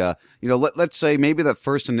see, let's say maybe that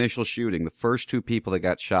first initial shooting, the first two people that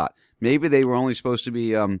got shot, maybe they were only supposed to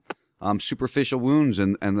be superficial wounds,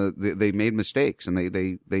 and they made mistakes, and they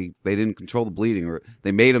didn't control the bleeding, or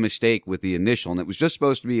they made a mistake with the initial, and it was just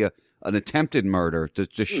supposed to be an attempted murder to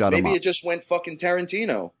just shut him up. Maybe it just went fucking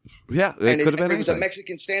Tarantino. Yeah, it could have been. It was a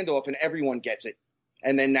Mexican standoff, and everyone gets it,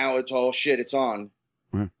 and then now it's all shit. It's on.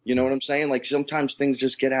 You know what I'm saying? Like sometimes things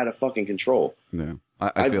just get out of fucking control. Yeah,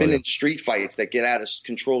 I've been in street fights that get out of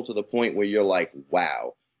control to the point where you're like,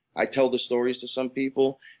 wow. I tell the stories to some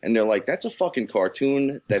people and they're like, that's a fucking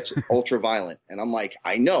cartoon that's ultra violent. And I'm like,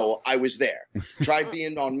 I know, I was there. Try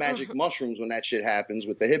being on magic mushrooms when that shit happens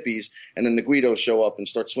with the hippies, and then the Guidos show up and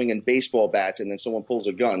start swinging baseball bats, and then someone pulls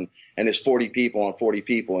a gun and there's 40 people on 40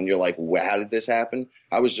 people, and you're like, well, how did this happen?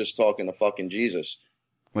 I was just talking to fucking Jesus.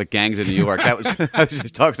 Like gangs in New York. I was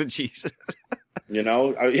just talking to Jesus.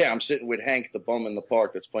 I'm sitting with Hank, the bum in the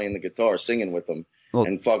park that's playing the guitar, singing with them. Well,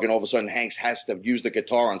 and fucking all of a sudden Hank has to use the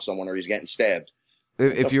guitar on someone or he's getting stabbed.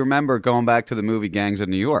 If you remember going back to the movie Gangs of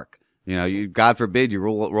New York, God forbid you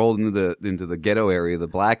rolled into the ghetto area, the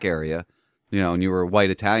black area, and you were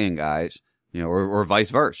white Italian guys. Or vice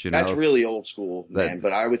versa. That's really old school, man.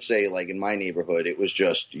 But I would say, like in my neighborhood, it was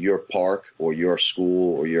just your park or your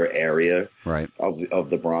school or your area of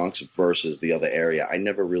the Bronx versus the other area. I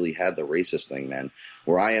never really had the racist thing, man.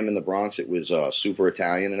 Where I am in the Bronx, it was super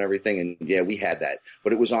Italian and everything, and yeah, we had that. But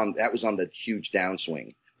that was on the huge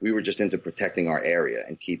downswing. We were just into protecting our area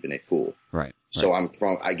and keeping it cool. Right. So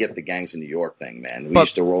I get the Gangs in New York thing, man. We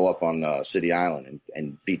used to roll up on City Island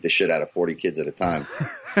and beat the shit out of 40 kids at a time.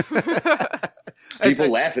 People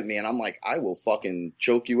laugh at me, and I'm like, I will fucking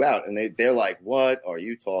choke you out. And they're like, what are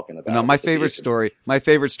you talking about? No, my favorite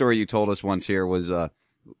story you told us once here was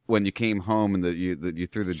when you came home and you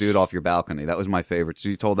threw the dude off your balcony. That was my favorite. So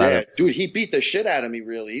you told that. Yeah, dude, he beat the shit out of me,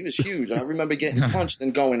 really. He was huge. I remember getting punched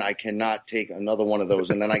and going, I cannot take another one of those.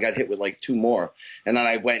 And then I got hit with like 2 more. And then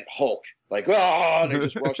I went Hulk. Like, oh, and I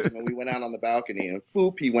just rushed him, and we went out on the balcony, and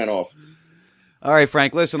foop, he went off. All right,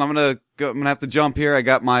 Frank, listen, I'm gonna have to jump here. I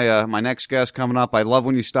got my next guest coming up. I love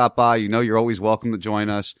when you stop by. You're always welcome to join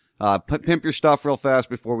us. Pimp your stuff real fast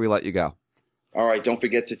before we let you go. All right, don't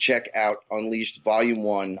forget to check out Unleashed Volume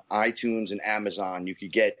 1, iTunes and Amazon. You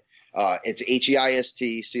could get it's HEIST,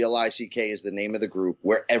 CLICK is the name of the group.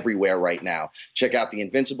 We're everywhere right now. Check out the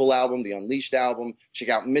Invincible album, the Unleashed album. Check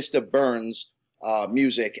out Mr. Burns'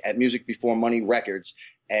 music at Music Before Money Records,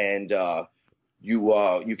 and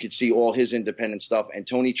you could see all his independent stuff. And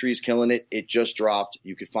Tony Tree's Killing It. It just dropped.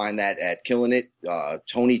 You could find that at Killing It,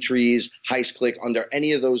 Tony Trees, Heist Click, under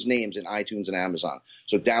any of those names in iTunes and Amazon.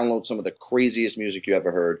 So download some of the craziest music you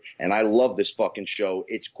ever heard. And I love this fucking show.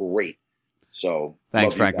 It's great. So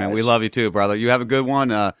thanks, Frank, man. We love you too, brother. You have a good one.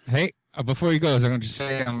 Hey. Before he goes, I'm going to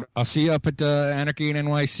say I'll see you up at Anarchy in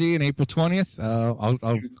NYC on April 20th.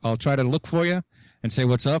 I'll try to look for you and say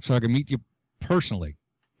what's up so I can meet you personally.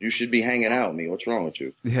 You should be hanging out with me. What's wrong with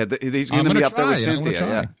you? Yeah, he's going to be up there with Cynthia.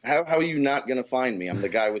 Yeah. How are you not going to find me? I'm the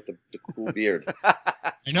guy with the cool beard.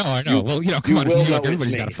 I know. Well, come on, it's New York.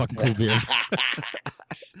 Everybody's got a fucking cool beard.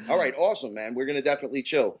 All right, awesome, man. We're going to definitely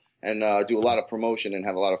chill and do a lot of promotion and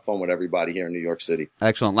have a lot of fun with everybody here in New York City.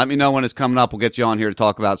 Excellent. Let me know when it's coming up. We'll get you on here to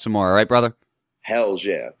talk about some more. All right, brother? Hells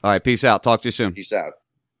yeah. All right, peace out. Talk to you soon. Peace out.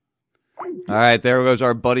 All right, there goes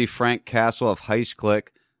our buddy Frank Castle of Heist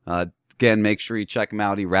Click. Again, make sure you check him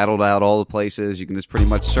out. He rattled out all the places. You can just pretty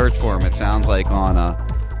much search for him. It sounds like on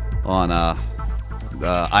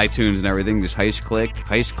iTunes and everything. Just Heist Click,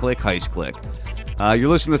 Heist Click, Heist Click. You're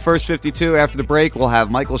listening to the First 52. After the break, we'll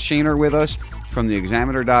have Michael Shaner with us from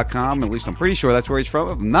theexaminer.com. At least I'm pretty sure that's where he's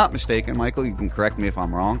from. If I'm not mistaken, Michael, you can correct me if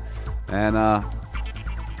I'm wrong. And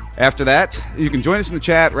after that, you can join us in the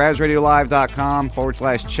chat,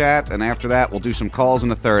 razradiolive.com/chat. And after that, we'll do some calls in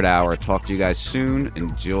the third hour. Talk to you guys soon.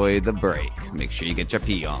 Enjoy the break. Make sure you get your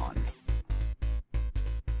pee on.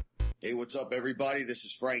 Hey, what's up, everybody? This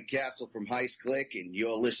is Frank Castle from Heist Click, and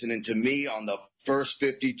you're listening to me on the First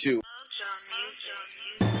 52.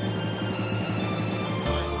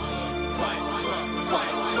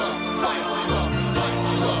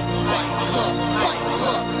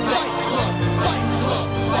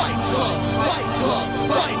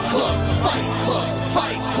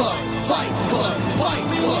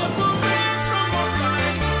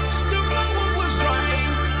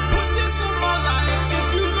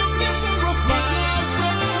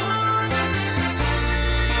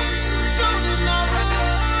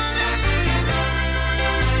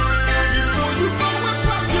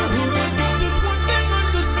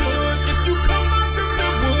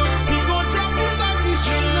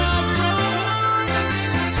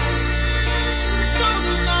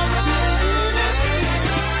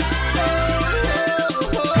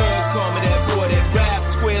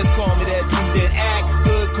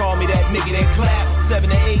 Nigga that clap 7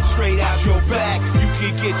 to 8 straight out your back. You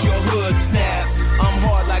could get your hood snapped. I'm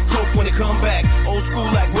hard like coke when it come back. Old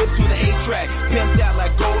school like whips with an 8-track. Pimped out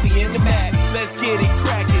like Goldie in the Mac. Let's get it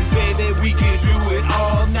crackin', baby. We can do it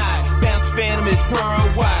all night. Bounce Phantom is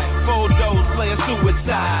pearl white. Photos play a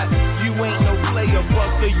suicide. You ain't no player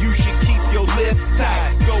buster. You should keep your lips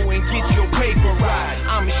tight. Go and get your paper right.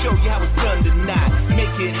 I'ma show you how it's done tonight.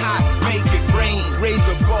 Make it hot, make it rain. Raise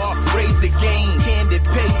the bar, raise the game. Candy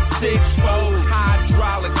paint, 6-fold.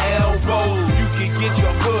 Hydraulics, elbows. You can get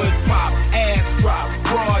your hood pop, ass drop,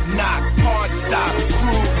 broad knock, hard stop,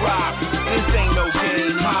 crew rock. This ain't no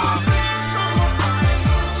game, hop.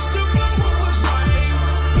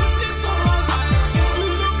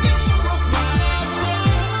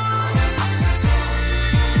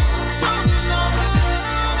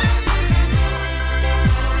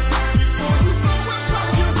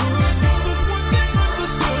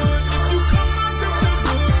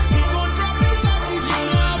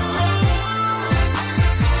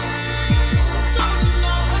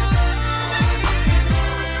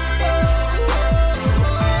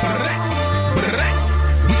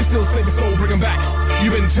 Save the soul, bring 'em back.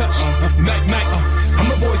 You in touch, night, night. I'm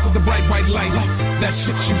the voice of the bright white light. That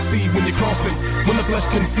shit you see when you're crossing. When the flesh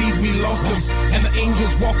concedes, we lost us. And the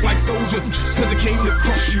angels walk like soldiers. Cause it came to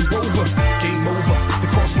crush you over. Game over, the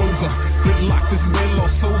crossroads are gridlock. This is where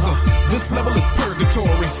lost souls are. This level is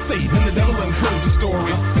purgatory. Saving the devil and heard the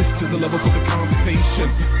story. This is the level for the conversation.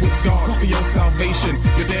 With God for your salvation.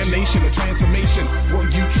 Your damnation, the transformation. Were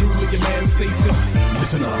you truly your man and Satan?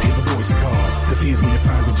 Listen up, hear the voice of God. Cause here's where you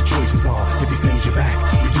find what your choices are. If he sends you back,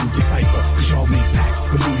 you do your cipher. Cause y'all make pacts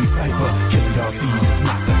with Louis Cypher. Killing our seed is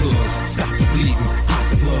not the hood. Stop the bleeding, hide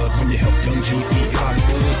the blood. When you help young GC, God is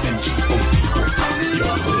good. Then G.O.D. will top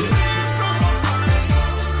your hood.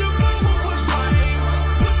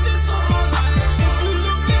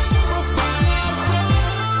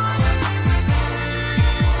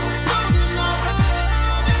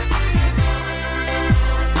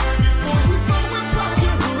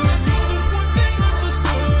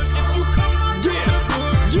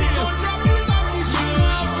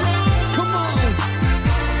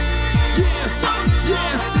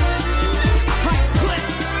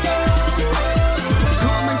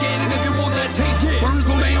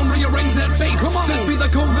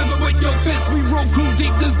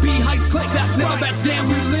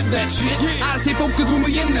 Shit. I stay focused when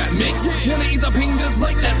we in that mix. Wanna ease the pain just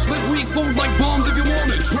like that split. We explode like bombs if you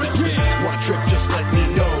wanna trip. One trip, just let me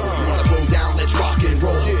know. Wanna throw down, let's rock and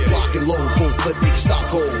roll. Lock and load, full flip, make it stop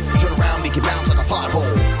cold. Turn around, make it bounce like a pothole.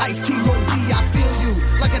 Ice-T, Roll D, I feel you.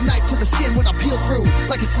 Like a knife to the skin when I peel through.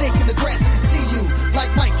 Like a snake in the grass, I can see you.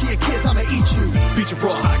 Like Mike to your kids, I'ma eat you. Beat your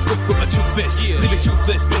raw high quick with my 2 fists. Leave it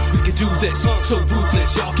toothless, bitch, we can do this. So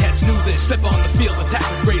ruthless, y'all cats knew this. Step on the field, attack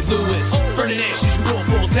with Ray Lewis. Burning ashes, you won't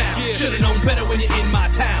fall down. Should've known better when you're in my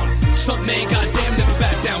town. Stunt man, goddamn, never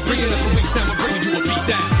back down. Bringing us a weak sound, we're bringing you a beat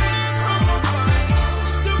down.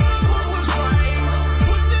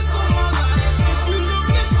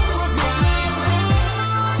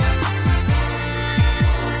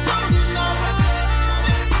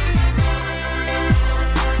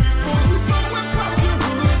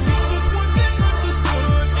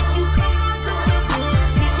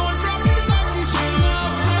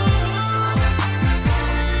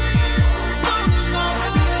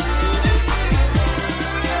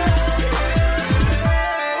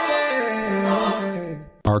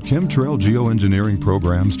 Are chemtrail geoengineering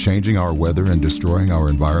programs changing our weather and destroying our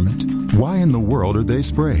environment? Why in the world are they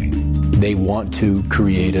spraying? They want to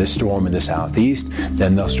create a storm in the southeast,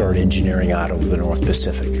 then they'll start engineering out over the North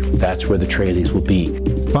Pacific. That's where the trailies will be.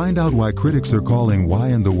 Find out why critics are calling Why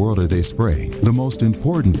in the World Are They Spraying the most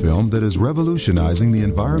important film that is revolutionizing the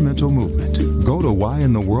environmental movement. Go to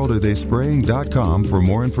whyintheworldaretheyspraying.com for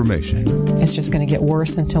more information. It's just going to get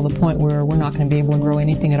worse until the point where we're not going to be able to grow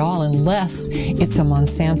anything at all unless it's a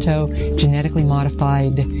Monsanto genetically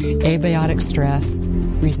modified, abiotic stress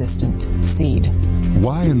resistant seed.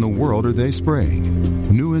 Why in the World Are They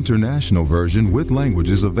Spraying? New international version with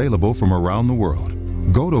languages available from around the world.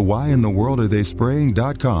 Go to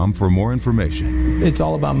whyintheworldaretheyspraying.com for more information. It's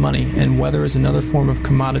all about money, and weather is another form of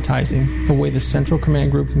commoditizing, a way the Central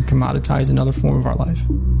Command Group can commoditize another form of our life.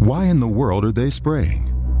 Why in the world are they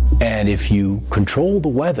spraying? And if you control the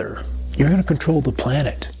weather, you're going to control the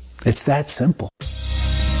planet. It's that simple.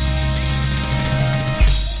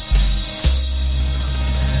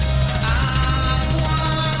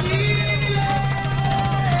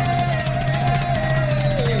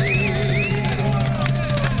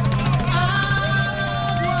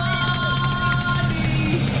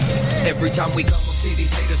 Every time we come up, see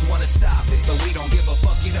these haters wanna stop it, but we don't give a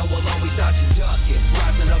fuck, you know we'll always dodge and duck it,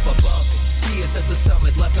 rising up above it. See us at the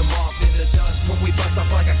summit, left them off in the dust when we bust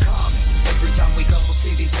off like a comet. Every time we come up,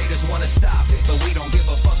 see these haters wanna stop it, but we don't give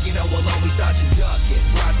a fuck, you know we'll always dodge and duck it,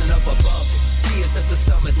 rising up above it. See us at the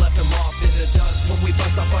summit, left them off in the dust when we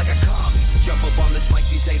bust off like a comet. Jump up on this mic,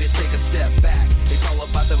 these haters take a step back. It's all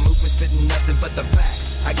about the movement, spitting nothing but the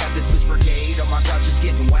facts. I got this bitch brigade on my couch just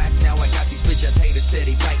getting whacked. Now I got these bitch ass haters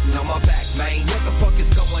steady biting on my back, man. What the fuck is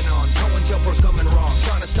going on? COINTELPRO's coming wrong.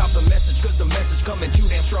 Trying to stop the message, cause the message coming too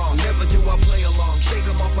damn strong. Never do I play along, shake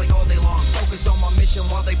them off like all day long. Focus on my mission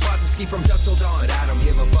while they plot and scheme from dusk till dawn. But I don't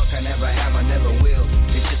give a fuck, I never have, I never will.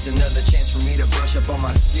 It's just another chance for me to brush up on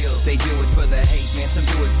my skill. They do it for the hate, man, some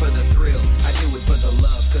do it for the thrill. I do it for the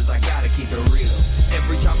love, cause I gotta keep it real.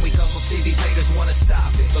 Every time we come up, see these haters wanna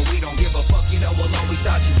stop it, but we don't give a fuck, you know we'll always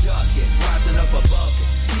dodge and duck it, rising up above it.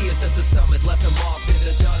 See us at the summit, left them off in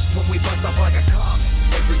the dust when we bust off like a comet.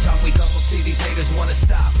 Every time we come up, see these haters wanna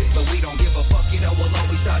stop it, but we don't give a fuck, you know we'll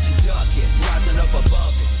always dodge and duck it, rising up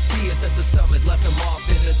above it. See us at the summit, left them off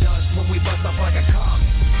in the dust when we bust off like a comet.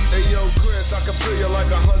 Hey yo, Chris, I can feel you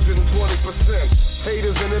like 120%.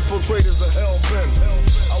 Haters and infiltrators are hell-bent.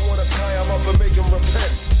 I wanna tie them up and make them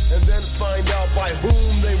repent, and then find out by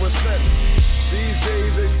whom they were sent. These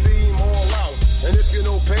days they seem all out, and if you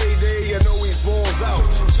know payday, you know he's balls out.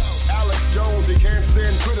 Alex Jones, he can't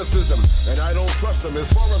stand criticism, and I don't trust him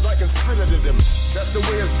as far as I can spit it at him. That's the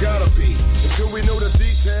way it's gotta be, until we know the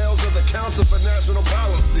details of the Council for National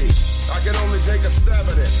Policy. I can only take a stab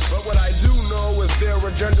at it, but what I do know is their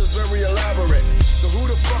agenda's very elaborate. So who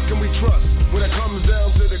the fuck can we trust? When it comes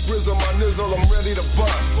down to the grizzle, my nizzle, I'm ready to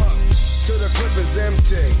bust. Till the clip is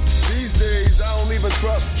empty. These days, I don't even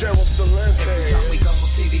trust Gerald Celente. Every time we come,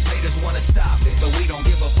 we'll see these haters wanna stop it, but we don't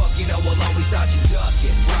give a fuck, you know we'll always dodge and duck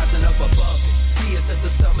it, rising up above it. See us at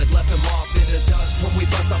the summit, left them off in the dust when we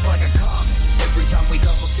bust off like a comet. Every time we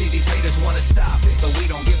come, we'll see these haters wanna stop it, but we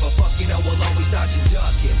don't give a fuck, you know we'll always dodge and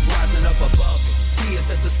duck it, rising up above it. See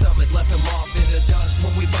us at the summit, left them off in the dust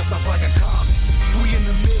when we bust off like a comet. We in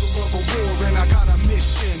the middle of a war and I got a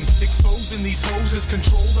mission. Exposing these hoes is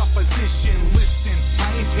controlled opposition. Listen,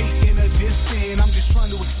 I ain't painting a dissing, I'm just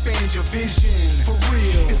trying to expand your vision. For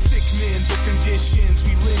real, it's sick men, the conditions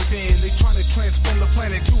we live in. They trying to transform the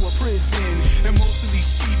planet to a prison. And most of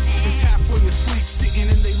these sheep is halfway asleep,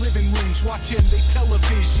 sitting in their living rooms watching their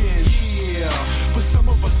television. Yeah, but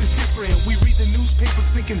some of us is different. We read the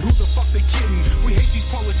newspapers thinking who the fuck they kidding. We hate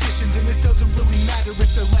these politicians and it doesn't really matter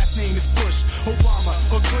if their last name is Bush, Obama,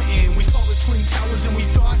 or Clinton. We saw the Twin Towers and we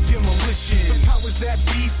thought demolition. The powers that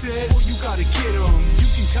be said, well, you gotta get them. You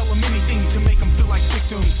can tell them anything to make them feel like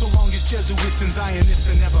victims, so long as Jesuits and Zionists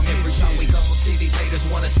are never mentioned. Every time we come, we'll see these haters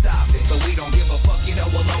wanna stop it, but we don't give a fuck, you know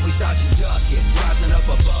we'll always dodge and duck it, rising up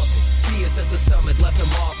above it. See us at the summit, left them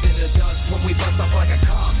off in the dust when we bust off like a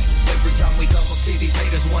comet. Every time we come, we'll see these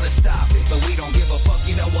haters wanna stop it, but we don't give a fuck,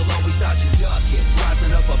 you know we'll always dodge and duck it,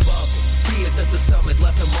 rising up above it. See us at the summit,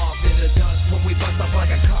 left them off in the dust when we bust off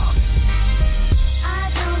like a comet.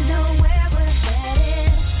 I don't know where we're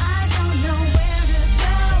headed, I don't know where to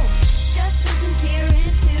go. Just listen to your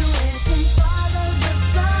intuition, follow the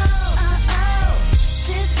flow.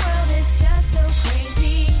 This world is just so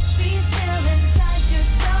crazy, be still inside your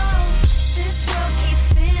soul. This world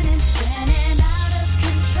keeps spinning, spinning out of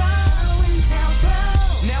control.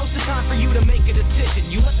 Now's the time for you to make a decision.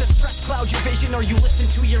 You let the stress cloud your vision, or you listen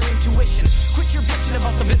to your intuition. Quit your bitching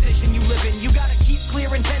about the position you live in. You gotta keep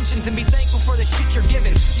clear intentions and be thankful for the shit you're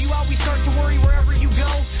given. You always start to worry wherever you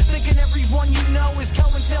go, thinking everyone you know is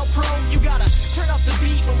COINTELPRO. You gotta turn up the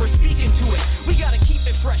beat when we're speaking to it. We gotta keep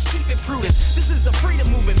it fresh, keep it prudent. This is the freedom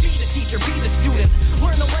movement. Be the teacher, be the student.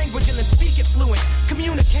 Learn the language and then speak it fluent.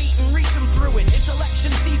 Communicate and reach them through it. It's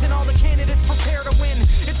election season, all the candidates prepare to win.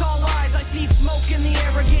 It's all lies, I see smoke in the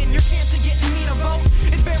air again. Your chance of getting me to vote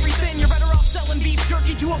is very thin. You're better off selling beef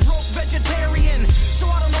jerky to a broke vegetarian. So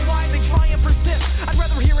I don't know why they try and persist. I'd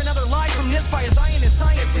rather hear another lie from this by a Zionist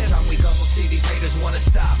scientist. Every time we come, we'll see these haters wanna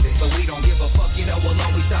stop it, but we don't give a fuck, you know we'll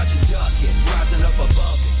always dodge and duck it. Rising up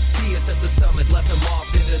above it, see us at the summit, left them off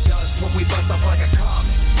in the dust when we bust off like a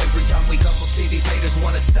comet. Every time we come, we'll see these haters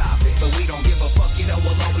wanna stop it, but we don't give a fuck, you know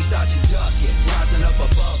we'll always dodge and duck it. Rising up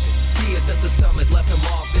above it, see us at the summit, left them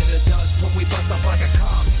off in the dust when we bust off like a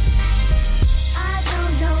comet. I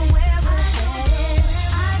don't know where we're headed.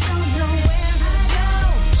 I don't know where to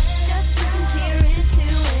go. Just listen to your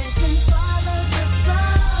intuition. Follow the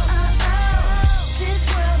flow. This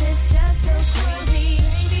world is just so crazy.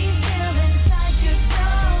 Be still inside your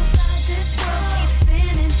soul. This world keeps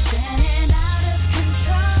spinning, spinning out of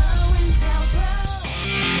control.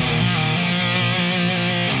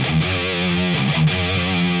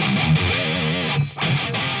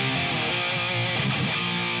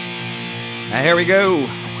 Now here we go,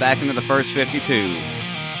 back into the first 52.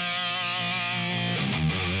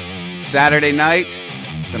 Saturday night,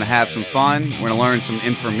 gonna have some fun. We're gonna learn some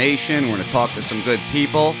information. We're gonna talk to some good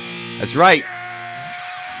people. That's right.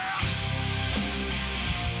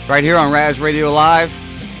 Right here on Raz Radio Live.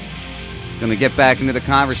 Gonna get back into the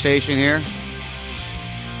conversation here.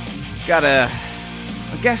 Got a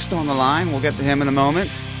guest on the line. We'll get to him in a moment.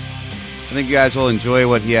 I think you guys will enjoy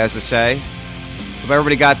what he has to say. If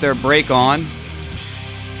everybody got their break on,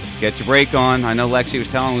 get your break on. I know Lexi was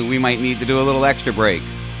telling me we might need to do a little extra break.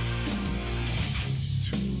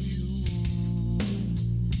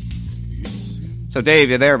 So,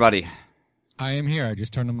 Dave, you there, buddy? I am here. I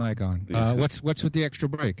just turned the mic on. What's with the extra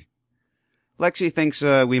break? Lexi thinks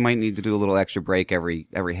we might need to do a little extra break every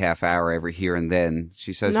half hour, every here and then.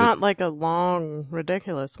 She says not like a long,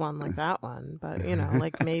 ridiculous one like that one, but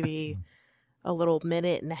like maybe a little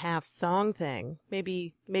minute and a half song thing.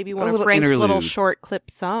 Maybe one of Frank's interlude. little short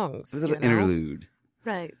clip songs. A little interlude.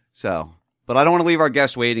 Right. So, but I don't want to leave our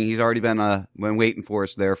guest waiting. He's already been waiting for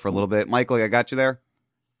us there for a little bit. Michael, I got you there?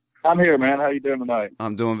 I'm here, man. How you doing tonight?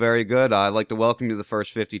 I'm doing very good. I'd like to welcome you to the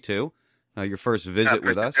first 52. Your first visit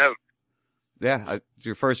with us. Yeah, it's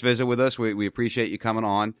your first visit with us. We appreciate you coming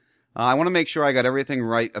on. I want to make sure I got everything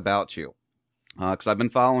right about you, because I've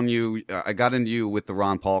been following you. I got into you with the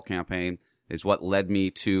Ron Paul campaign, is what led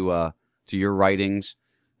me to your writings,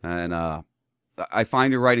 and I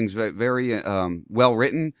find your writings very well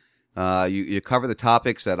written. You cover the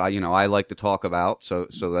topics that I like to talk about, so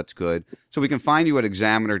that's good. So we can find you at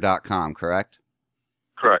examiner.com, correct?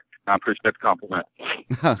 Correct. I appreciate the compliment.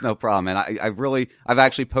 No problem, man. I've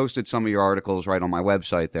actually posted some of your articles right on my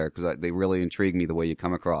website there because they really intrigue me the way you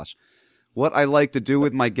come across. What I like to do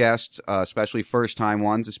with my guests, especially first-time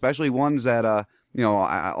ones, especially ones that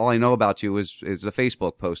all I know about you is the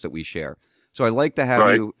Facebook post that we share. So I like to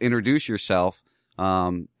have you introduce yourself,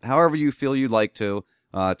 however you feel you'd like to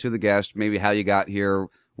the guest, maybe how you got here,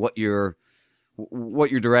 what your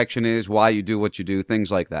direction is, why you do what you do,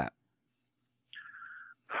 things like that.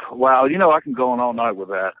 Wow, I can go on all night with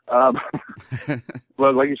that.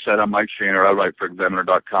 Well, like you said, I'm Mike Shaner. I write for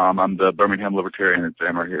Examiner.com. I'm the Birmingham Libertarian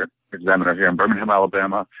Examiner here in Birmingham,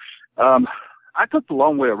 Alabama. I took the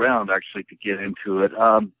long way around, actually, to get into it.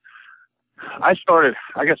 I started,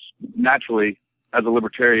 I guess, naturally as a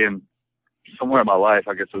libertarian somewhere in my life.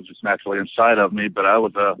 I guess it was just naturally inside of me, but I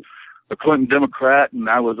was a Clinton Democrat, and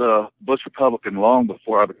I was a Bush Republican long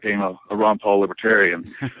before I became a Ron Paul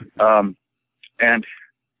Libertarian. And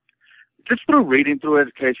just through reading, through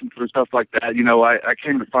education, through stuff like that, I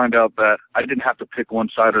came to find out that I didn't have to pick one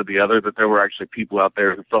side or the other, that there were actually people out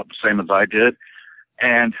there who felt the same as I did.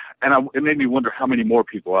 And it made me wonder how many more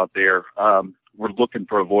people out there were looking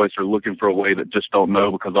for a voice or looking for a way that just don't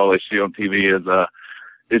know, because all they see on TV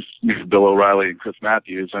is Bill O'Reilly and Chris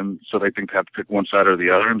Matthews, and so they think they have to pick one side or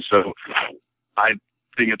the other. And so I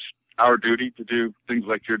think it's our duty to do things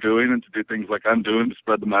like you're doing and to do things like I'm doing to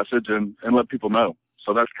spread the message and let people know.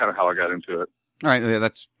 So that's kind of how I got into it. All right, yeah,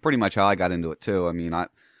 that's pretty much how I got into it too. I mean,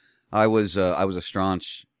 I was a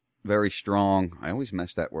staunch, very strong. I always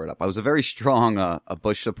mess that word up. I was a very strong a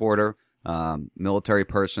Bush supporter, military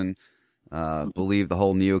person. Believed the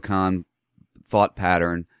whole neocon thought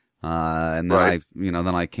pattern. And then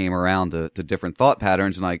then I came around to different thought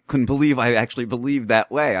patterns, and I couldn't believe I actually believed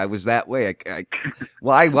that way. I was that way.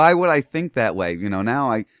 Why would I think that way?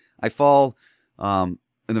 Now I fall, in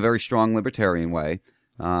a very strong libertarian way.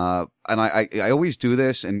 And I always do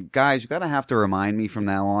this, and guys, you're gonna have to remind me from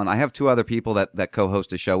now on. I have two other people that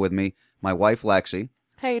co-host a show with me. My wife, Lexi.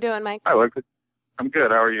 How you doing, Mike? Hi, Lexi. I'm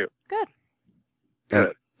good. How are you? Good.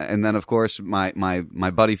 Good. And then, of course, my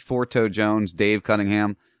buddy Forto Jones, Dave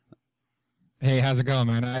Cunningham. Hey, how's it going,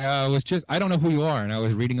 man? I don't know who you are, and I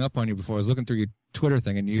was reading up on you before. I was looking through your Twitter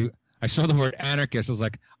thing, and I saw the word anarchist. I was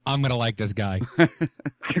like, I'm gonna like this guy.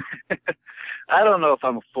 I don't know if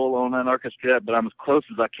I'm a full-on anarchist yet, but I'm as close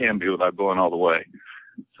as I can be without going all the way.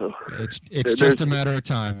 So it's just a matter of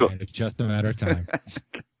time, man. It's just a matter of time.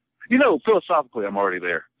 Philosophically, I'm already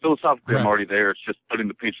there. Right. I'm already there. It's just putting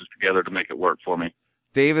the pieces together to make it work for me.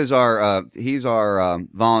 Dave is our he's our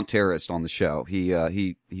volunteerist on the show.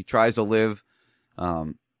 He tries to live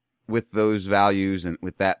with those values and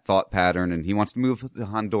with that thought pattern, and he wants to move to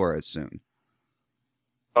Honduras soon.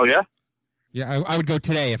 Oh yeah? Yeah, I would go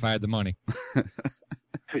today if I had the money.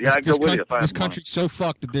 Yeah, I'd go with you if I had This the country's so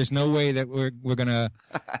fucked that there's no way that we're gonna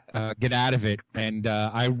get out of it, and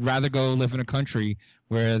I'd rather go live in a country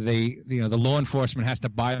where the law enforcement has to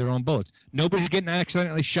buy their own bullets. Nobody's getting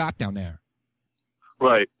accidentally shot down there.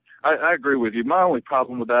 Right. I agree with you. My only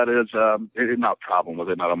problem with that is, not problem with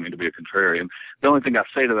it, I don't mean to be a contrarian. The only thing I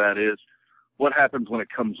say to that is, what happens when it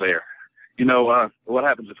comes there? What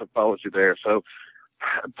happens if it follows you there? So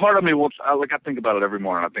part of me I think about it every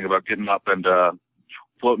morning. I think about getting up and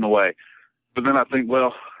floating away. But then I think,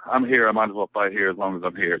 well, I'm here. I might as well fight here as long as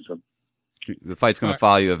I'm here. So the fight's going to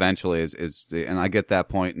follow you eventually, and I get that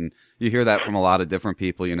point, and you hear that from a lot of different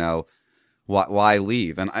people. Why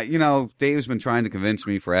leave? And Dave's been trying to convince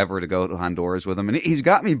me forever to go to Honduras with him, and he's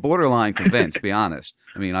got me borderline convinced. To be honest,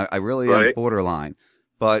 I mean, I really am borderline.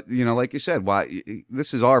 But like you said, why?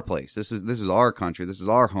 This is our place. This is our country. This is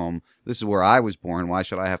our home. This is where I was born. Why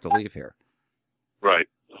should I have to leave here? Right.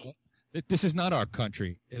 This is not our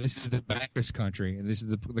country. This is the bankers' country, and this is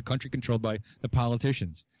the country controlled by the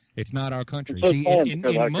politicians. It's not our country. See, in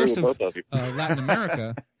most of Latin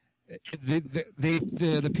America,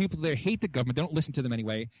 the people there hate the government. They don't listen to them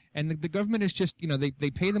anyway, and the government is just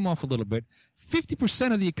they pay them off a little bit.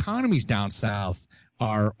 50% of the economies down south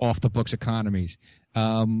are off the books economies.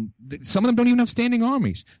 Some of them don't even have standing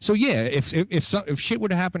armies. So yeah, if shit were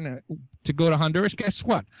to happen to go to Honduras, guess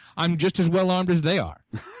what? I'm just as well armed as they are.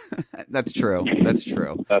 That's true. That's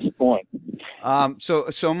true. That's the point.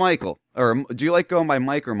 So Michael, or do you like going by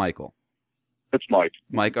Mike or Michael? It's Mike.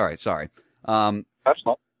 Mike. All right. Sorry. That's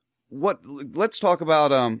not. Let's talk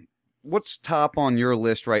about what's top on your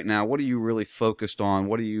list right now. What are you really focused on?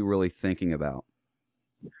 What are you really thinking about?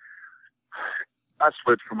 I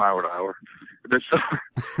switch from hour to hour. There's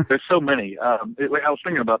so many. I was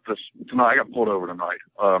thinking about this tonight. I got pulled over tonight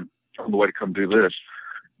on the way to come do this,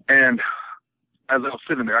 and as I was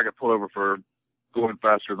sitting there, I got pulled over for going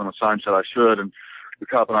faster than a sign said I should, and the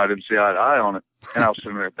cop and I didn't see eye to eye on it. And I was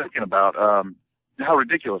sitting there thinking about how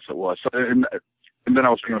ridiculous it was. So, and then I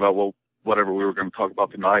was thinking about, well, whatever we were going to talk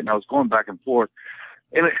about tonight, and I was going back and forth,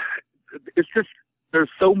 and it's just there's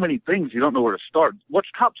so many things you don't know where to start. What's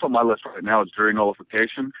tops on my list right now is jury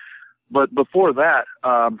nullification, but before that,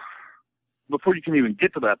 before you can even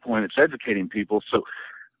get to that point, it's educating people. So,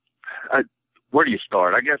 where do you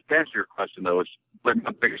start? I guess to answer your question, though, it's like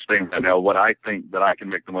my biggest thing right now. What I think that I can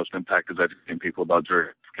make the most impact is educating people about jury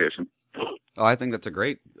nullification. Oh, I think that's a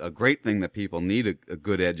great thing that people need a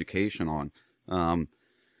good education on.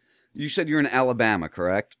 You said you're in Alabama,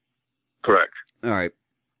 correct? Correct. All right.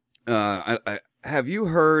 Have you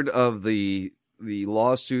heard of the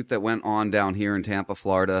lawsuit that went on down here in Tampa,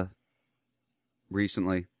 Florida,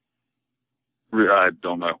 recently? I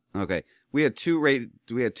don't know. Okay, we had two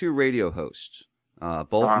radio hosts,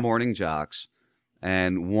 both morning jocks,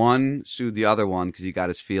 and one sued the other one because he got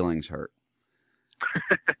his feelings hurt.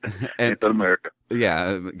 And America.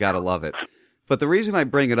 Yeah, gotta love it. But the reason I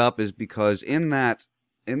bring it up is because in that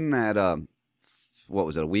what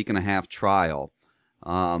was it, a week and a half trial,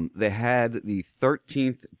 they had the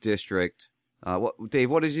 13th district. Dave,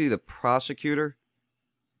 what is he? The prosecutor?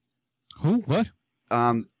 Who? What?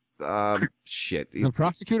 Shit. The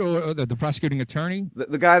prosecutor or the prosecuting attorney?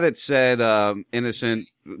 The guy that said innocent.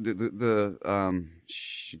 The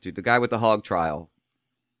guy with the hog trial.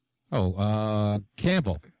 Oh,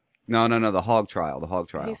 Campbell. No, the hog trial.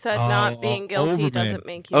 He said not being guilty Oberman. doesn't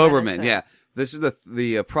make you Oberman, innocent. yeah. This is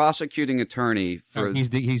the prosecuting attorney for. He's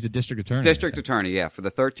the district attorney. District attorney, yeah, for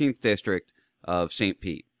the 13th district of St.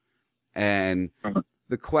 Pete, and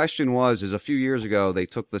the question was, is a few years ago they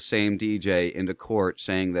took the same DJ into court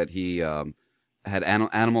saying that he had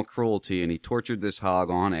animal cruelty and he tortured this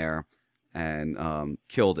hog on air and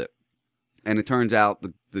killed it. And it turns out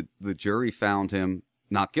the jury found him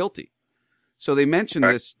not guilty. So they mentioned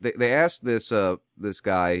this. They asked this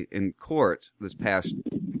guy in court, this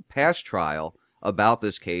past trial, about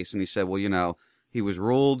this case, and he said, well, he was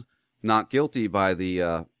ruled not guilty by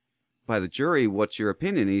the jury. What's your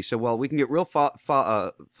opinion? And he said, well, we can get real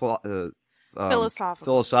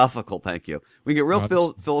philosophical. Thank you. We can get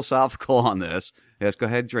real philosophical on this. Yes, go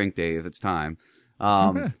ahead, drink, Dave. It's time.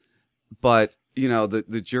 But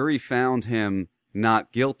the jury found him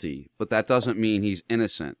not guilty, but that doesn't mean he's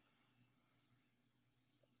innocent.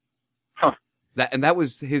 Huh. That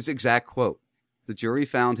was his exact quote. The jury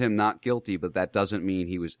found him not guilty, but that doesn't mean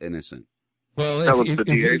he was innocent. Well, that was the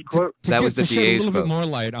DA's quote. That was the to shed a DA's little quote. bit more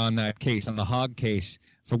light on that case, on the hog case.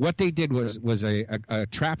 For what they did was a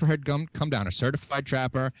trapper had come down, a certified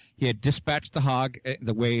trapper. He had dispatched the hog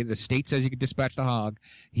the way the state says you could dispatch the hog.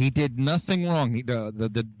 He did nothing wrong.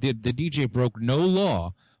 The DJ broke no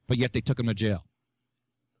law, but yet they took him to jail.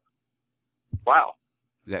 Wow.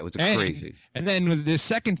 That was crazy. And then with the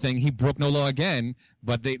second thing, he broke no law again,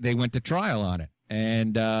 but they went to trial on it.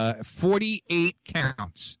 And 48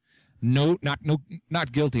 counts. Not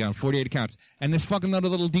guilty on 48 counts. And this fucking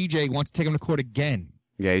little DJ wants to take him to court again.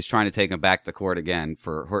 Yeah, he's trying to take him back to court again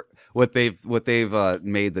for what they've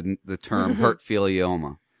made the term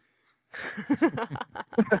hurtphilioma.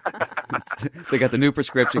 They got the new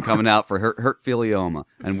prescription coming out for hurtphilioma,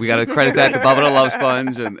 and we got to credit that to Bubba the Love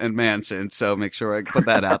Sponge and Manson. So make sure I put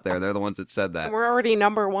that out there. They're the ones that said that. We're already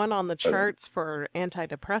 #1 on the charts for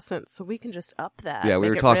antidepressants, so we can just up that. Yeah, we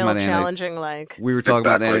were Make it talking real about challenging. we were talking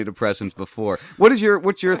about antidepressants before. What's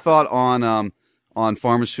your thought on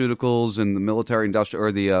pharmaceuticals and the military industrial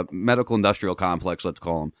or the medical industrial complex? Let's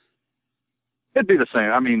call them. It'd be the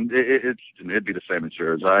same. I mean, it'd be the same as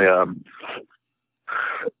yours. Ron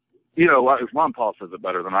Paul says it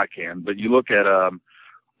better than I can, but you look at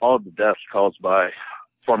all of the deaths caused by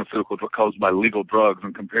pharmaceuticals or caused by legal drugs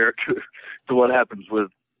and compare it to what happens with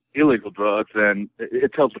illegal drugs, and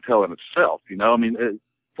it tells the tale in itself.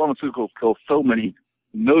 Pharmaceuticals kill so many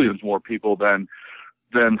millions more people than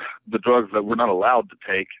the drugs that we're not allowed to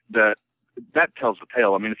take. That tells the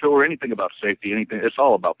tale. I mean, if it were anything about safety, it's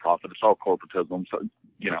all about profit. It's all corporatism.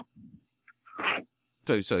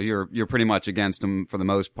 So you're pretty much against them for the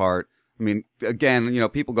most part. I mean, again,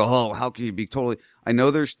 people go, oh, how can you be totally? I know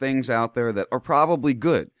there's things out there that are probably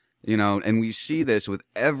good, and we see this with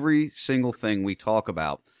every single thing we talk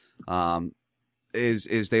about.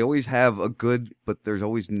 Is they always have a good, but there's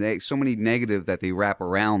always so many negative that they wrap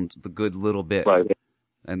around the good little bit, right.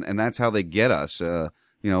 And that's how they get us.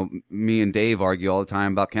 Me and Dave argue all the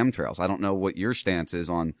time about chemtrails. I don't know what your stance is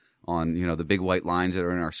on the big white lines that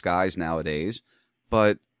are in our skies nowadays,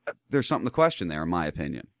 but there's something to question there, in my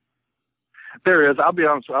opinion. There is. I'll be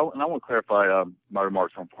honest, and I want to clarify my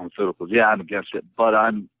remarks on pharmaceuticals. Yeah, I'm against it, but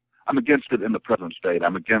I'm against it in the present state.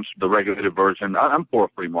 I'm against the regulated version. I'm for a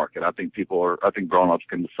free market. I think grown-ups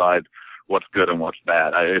can decide what's good and what's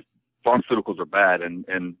bad. If pharmaceuticals are bad and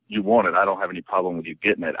you want it, I don't have any problem with you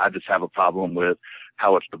getting it. I just have a problem with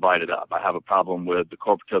how it's divided up. I have a problem with the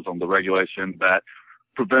corporatism, the regulation that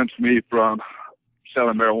prevents me from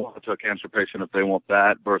selling marijuana to a cancer patient if they want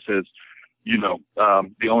that versus,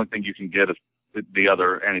 the only thing you can get is the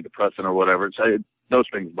other antidepressant or whatever. Those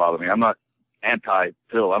things bother me. I'm not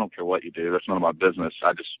anti-pill. I don't care what you do. That's none of my business.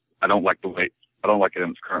 I don't like I don't like it in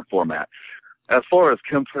its current format. As far as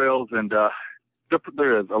chemtrails and,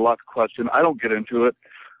 there is a lot to question. I don't get into it.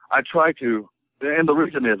 I try to, and the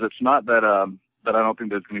reason is it's not that I don't think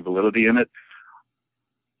there's any validity in it.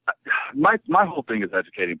 My whole thing is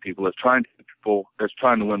educating people. It's trying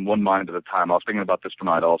to win one mind at a time. I was thinking about this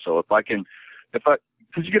tonight also. Because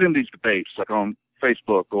you get in these debates like on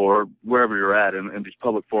Facebook or wherever you're at in these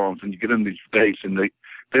public forums, and you get in these debates, and they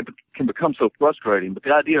can become so frustrating. But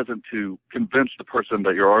the idea isn't to convince the person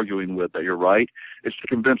that you're arguing with that you're right. It's to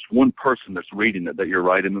convince one person that's reading it that you're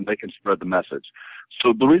right, and then they can spread the message.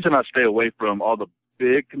 So the reason I stay away from all the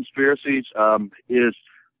big conspiracies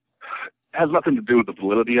has nothing to do with the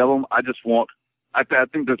validity of them. I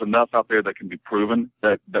think there's enough out there that can be proven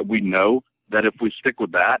that we know that if we stick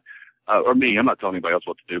with that, or me, I'm not telling anybody else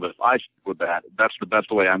what to do, but if I stick with that, that's the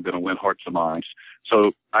best way I'm going to win hearts and minds.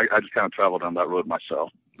 So I just kind of travel down that road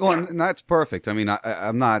myself. Well, and that's perfect. I mean,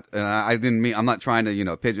 I'm not, and I didn't mean, I'm not trying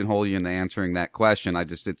to, pigeonhole you into answering that question.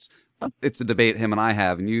 It's a debate him and I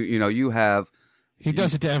have, and you have. He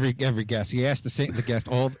does it to every guest. He asks the guest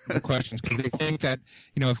all the questions because they think that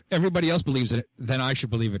if everybody else believes it, then I should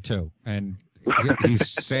believe it too. And He's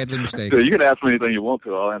sadly So mistaken. you can ask me anything you want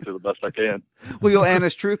to. I'll answer the best I can. Well, you'll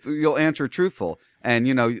answer truthful, and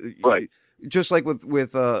right. Just like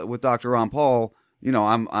with Dr. Ron Paul,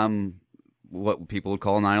 I'm what people would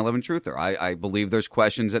call a 9/11 truther. I believe there's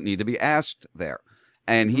questions that need to be asked there,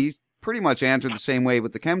 and he pretty much answered the same way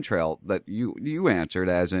with the chemtrail that you answered,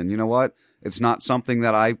 as in, you know what, it's not something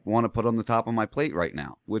that I want to put on the top of my plate right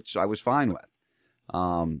now, which I was fine with.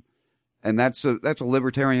 And that's a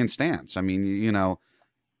libertarian stance. I mean,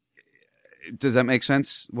 does that make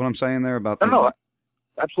sense? What I'm saying there about? No,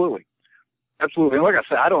 absolutely. And like I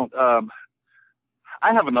said,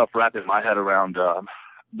 I have enough wrapping my head around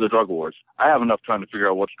the drug wars. I have enough trying to figure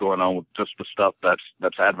out what's going on with just the stuff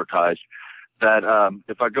that's advertised. That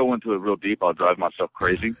if I go into it real deep, I'll drive myself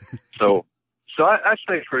crazy. so I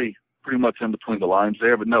stay pretty much in between the lines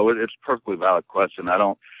there. But no, it's a perfectly valid question. I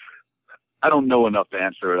don't know enough to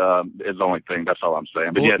answer it. Is the only thing. That's all I'm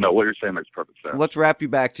saying. But what you're saying makes perfect sense. Let's wrap you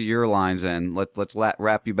back to your lines, and let's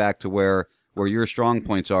wrap you back to where your strong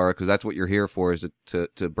points are, because that's what you're here for, is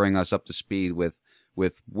to bring us up to speed with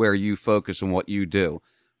where you focus and what you do.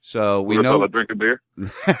 So we know. Drink a beer.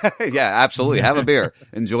 Yeah, absolutely. Have a beer.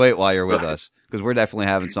 Enjoy it while you're with us, because we're definitely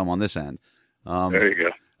having some on this end. There you go.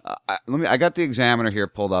 I got the Examiner here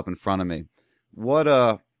pulled up in front of me.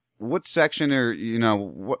 What section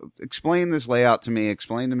explain this layout to me.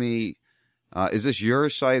 Explain to me, is this your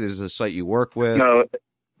site? Is this a site you work with? No,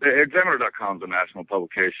 Examiner.com is a national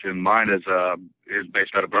publication. Mine is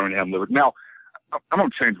based out of Birmingham, Liberty. Now, I'm going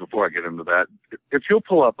to change before I get into that. If you'll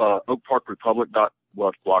pull up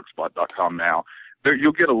oakparkrepublic.blogspot.com now,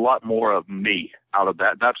 you'll get a lot more of me out of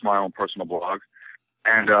that. That's my own personal blog.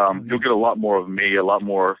 And you'll get a lot more of me, a lot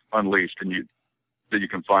more unleashed that you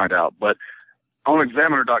can find out. But on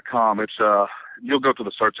Examiner.com, it's you'll go to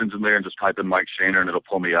the search engine there and just type in Mike Shaner and it'll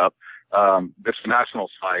pull me up. It's a national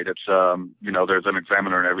site. It's there's an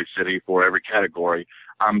examiner in every city for every category.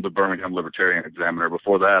 I'm the Birmingham Libertarian Examiner.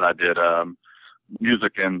 Before that, I did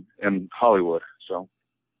music in Hollywood. So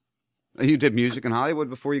you did music in Hollywood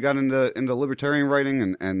before you got into libertarian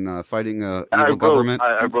writing and fighting evil government.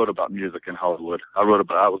 I wrote about music in Hollywood. I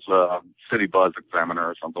was a City Buzz Examiner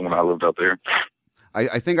or something when I lived out there.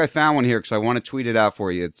 I think I found one here because I want to tweet it out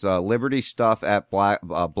for you. It's libertystuff at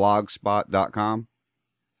blogspot.com.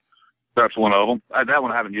 That's one of them. That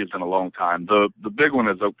one I haven't used in a long time. The big one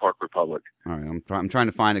is Oak Park Republic. All right, I'm trying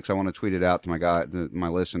to find it because I want to tweet it out to my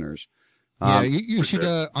listeners. Yeah, you should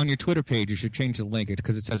on your Twitter page. You should change the link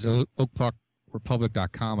because it says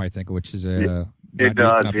oakparkrepublic.com, I think, which is it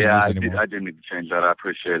does. Yeah, I did need to change that. I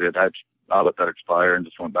appreciate it. I let that expire and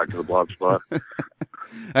just went back to the blog spot.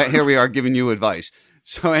 Here we are giving you advice.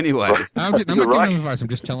 So anyway, I'm not giving him advice. I'm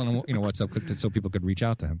just telling him what's up so people could reach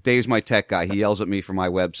out to him. Dave's my tech guy. He yells at me for my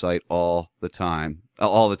website all the time.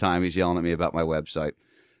 All the time he's yelling at me about my website.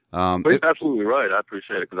 But he's absolutely right. I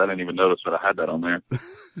appreciate it because I didn't even notice that I had that on there.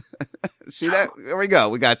 See that? There we go.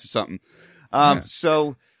 We got you something.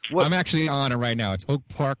 So I'm actually on it right now. It's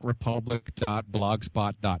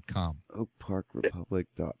oakparkrepublic.blogspot.com.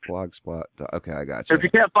 Oakparkrepublic.blogspot. Okay, I got you. If you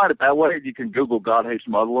can't find it that way, you can Google God Hates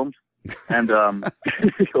Muslims, and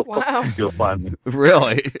you'll find me.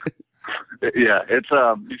 Really? Yeah, it's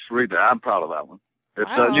you should read that. I'm proud of that one. It's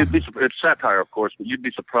it's satire, of course, but you'd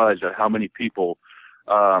be surprised at how many people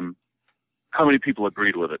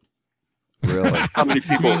agreed with it. Really? How many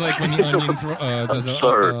people? Like when the Onion does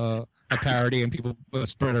a parody and people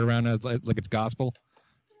spread it around as like it's gospel.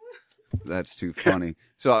 That's too funny.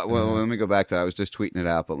 So, let me go back to that. I was just tweeting it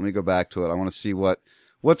out, but let me go back to it. I want to see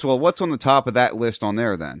what's on the top of that list on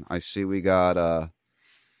there. Then I see we got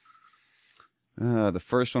the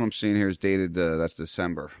first one I'm seeing here is dated. That's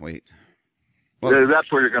December. Wait. Well,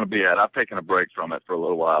 that's where you're going to be at. I've taken a break from it for a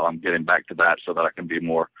little while. I'm getting back to that so that I can be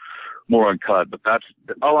more uncut. But that's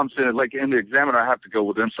all I'm saying. Like in the Examiner, I have to go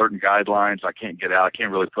within certain guidelines. I can't get out. I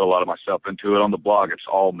can't really put a lot of myself into it. On the blog, it's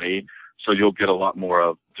all me. So you'll get a lot more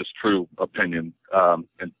of just true opinion, and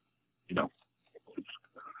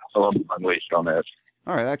so I'm unleashed on that.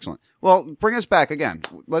 All right, excellent. Well, bring us back again.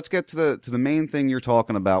 Let's get to the main thing you're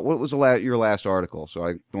talking about. What was your last article? So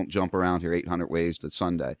I don't jump around here 800 ways to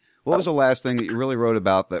Sunday. What was the last thing that you really wrote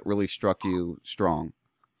about that really struck you strong?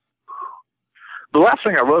 The last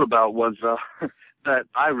thing I wrote about was that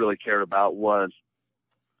I really cared about was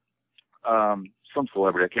some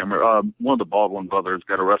celebrity. I can't remember. One of the Baldwin brothers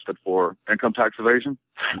got arrested for income tax evasion.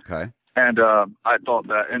 Okay. And I thought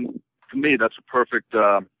that, and to me, that's a perfect,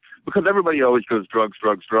 because everybody always goes drugs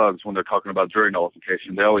when they're talking about jury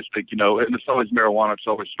nullification. They always think, and it's always marijuana. It's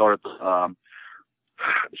always start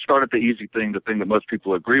at the easy thing, the thing that most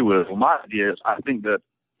people agree with. Well, my idea is I think that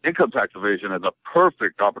income tax evasion is a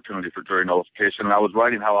perfect opportunity for jury nullification. And I was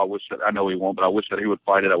writing how I wish that, I know he won't, but I wish that he would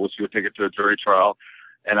fight it. I wish he would take it to a jury trial.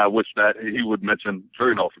 And I wish that he would mention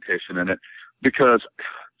jury nullification in it, because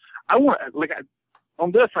I want, like,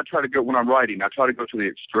 on this, I try to go, when I'm writing, I try to go to the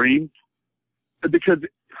extreme, because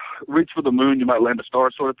reach for the moon, you might land a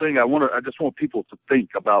star sort of thing. I just want people to think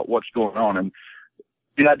about what's going on. And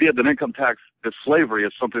the idea that income tax is slavery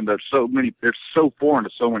is something that's it's so foreign to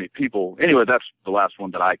so many people. Anyway, that's the last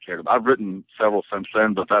one that I cared about. I've written several since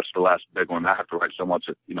then, but that's the last big one. I have to write so much,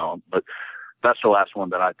 but that's the last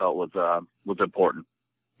one that I thought was important.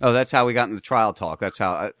 Oh, that's how we got into the trial talk. That's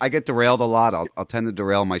how I get derailed a lot. I'll tend to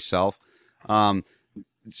derail myself.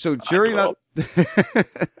 So jury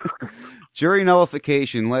jury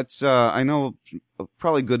nullification. Let's. I know a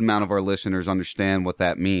probably good amount of our listeners understand what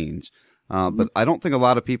that means, but I don't think a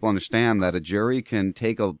lot of people understand that a jury can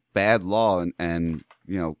take a bad law and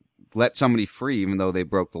let somebody free even though they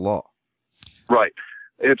broke the law. Right.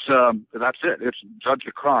 It's that's it. It's judge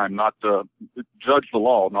the crime, judge the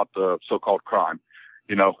law, not the so-called crime.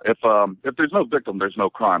 If there's no victim, there's no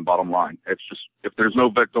crime, bottom line. It's just, if there's no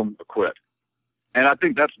victim, acquit. And I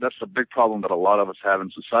think that's a big problem that a lot of us have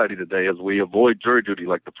in society today, is we avoid jury duty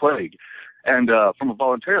like the plague. And from a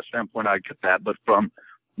volunteer standpoint, I get that. But from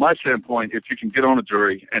my standpoint, if you can get on a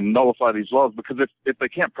jury and nullify these laws, because if they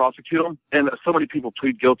can't prosecute them, and so many people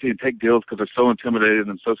plead guilty and take deals because they're so intimidated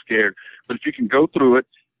and so scared, but if you can go through it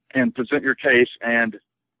and present your case, and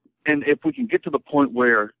if we can get to the point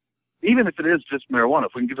where, even if it is just marijuana,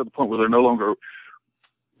 if we can get to the point where they're no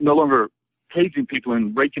longer caging people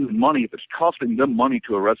and raking in money, if it's costing them money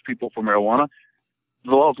to arrest people for marijuana,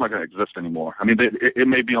 the law's not going to exist anymore. I mean, it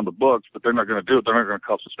may be on the books, but they're not going to do it. They're not going to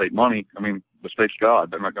cost the state money. I mean, the state's God.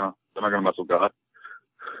 They're not going to mess with God.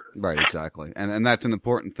 Right, exactly. And that's an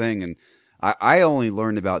important thing. And I only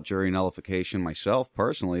learned about jury nullification myself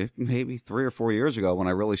personally, maybe 3 or 4 years ago, when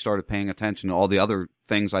I really started paying attention to all the other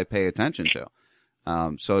things I pay attention to.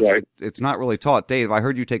 So it's not really taught. Dave, I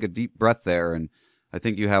heard you take a deep breath there, and I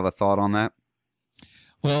think you have a thought on that.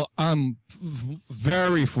 Well, I'm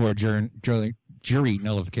very for jury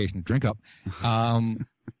nullification. Drink up. And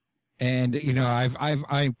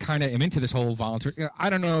I kind of am into this whole volunteer.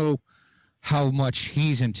 I don't know how much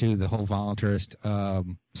he's into the whole voluntarist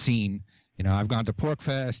scene. I've gone to Pork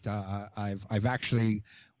Fest. I've actually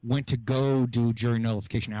went to go do jury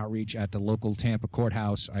nullification outreach at the local Tampa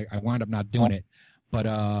courthouse. I wound up not doing it, but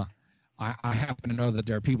I happen to know that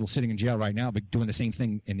there are people sitting in jail right now but doing the same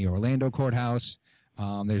thing in the Orlando courthouse.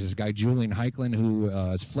 There's this guy, Julian Heiklin, who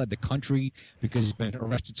has fled the country because he's been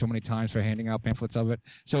arrested so many times for handing out pamphlets of it.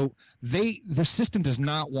 So the system does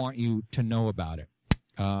not want you to know about it.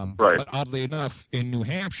 Right. But oddly enough, in New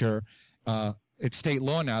Hampshire, it's state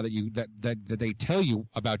law now that they tell you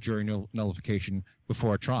about jury nullification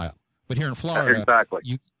before a trial. But here in Florida, exactly,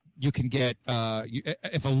 you can get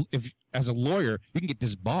if as a lawyer you can get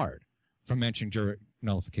disbarred from mentioning jury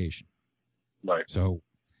nullification. Right. So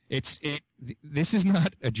this is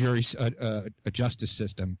not a jury a justice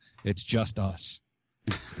system. It's just us.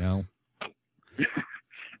 I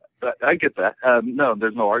get that. No,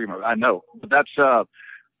 there's no argument. I know, but that's.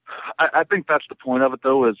 I think that's the point of it,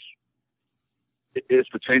 though, is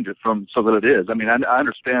to change it from so that it is. I mean, I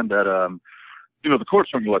understand that. The court's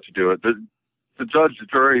not going to let you do it. The judge, the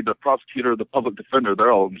jury, the prosecutor, the public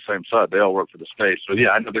defender—they're all on the same side. They all work for the state. So yeah,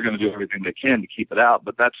 I know they're going to do everything they can to keep it out.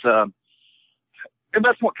 But that's. And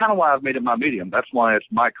that's kind of why I've made it my medium. That's why it's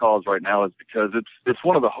my cause right now, is because it's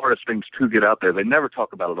one of the hardest things to get out there. They never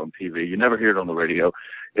talk about it on TV. You never hear it on the radio.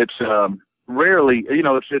 It's rarely,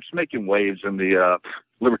 it's making waves in the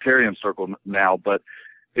libertarian circle now, but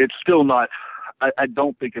it's still not. I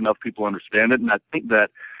don't think enough people understand it, and I think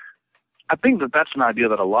that that's an idea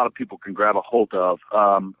that a lot of people can grab a hold of.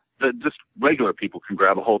 That just regular people can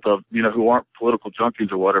grab a hold of, who aren't political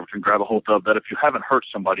junkies or whatever, can grab a hold of, that if you haven't hurt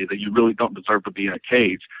somebody, that you really don't deserve to be in a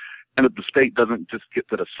cage, and that the state doesn't just get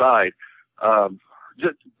to decide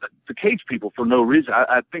just to cage people for no reason.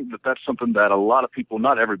 I think that's something that a lot of people,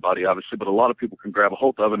 not everybody obviously, but a lot of people can grab a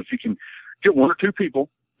hold of, and if you can get 1 or 2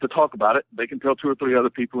 people to talk about it, they can tell 2 or 3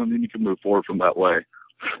 other people, and then you can move forward from that way.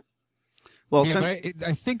 Well,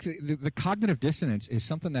 I think the cognitive dissonance is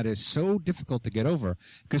something that is so difficult to get over,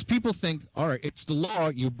 because people think, all right, it's the law.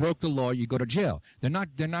 You broke the law. You go to jail. They're not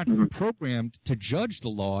programmed to judge the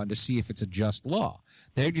law and to see if it's a just law.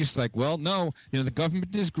 They're just like, well, no, the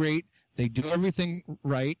government is great. They do everything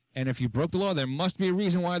right. And if you broke the law, there must be a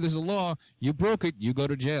reason why there's a law. You broke it. You go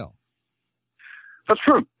to jail. That's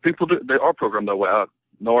true. People they are programmed that way.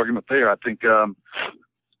 No argument there. I think,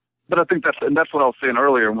 but I think that's what I was saying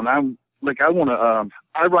earlier. When I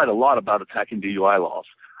write a lot about attacking DUI laws.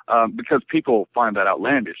 because people find that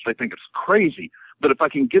outlandish. They think it's crazy. But if I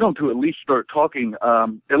can get them to at least start talking,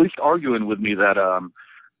 at least arguing with me that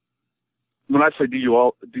when I say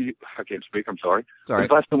I can't speak, I'm sorry. Sorry.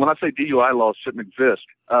 When I say DUI laws shouldn't exist,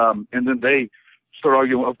 and then they start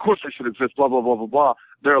arguing, of course they should exist, blah, blah, blah, blah, blah,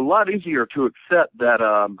 they're a lot easier to accept that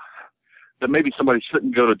that maybe somebody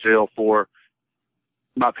shouldn't go to jail for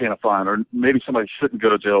not paying a fine, or maybe somebody shouldn't go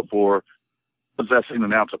to jail for possessing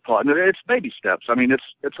an ounce of pot. And it's baby steps. I mean,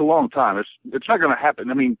 it's a long time. It's not going to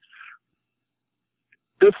happen. I mean,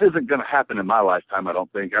 this isn't going to happen in my lifetime, I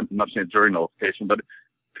don't think. I'm not saying jury nullification, but,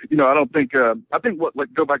 you know, I don't think, I think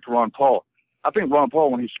go back to Ron Paul. I think Ron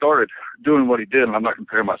Paul, when he started doing what he did, and I'm not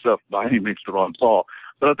comparing myself by any means to Ron Paul,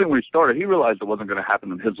 but I think when he started, he realized it wasn't going to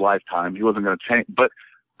happen in his lifetime. He wasn't going to change. But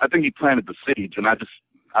I think he planted the seeds, and I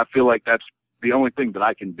feel like that's the only thing that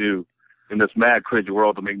I can do in this mad, crazy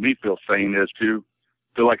world to make me feel sane, is to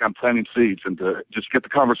feel like I'm planting seeds and to just get the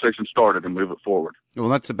conversation started and move it forward. Well,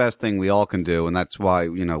 that's the best thing we all can do, and that's why,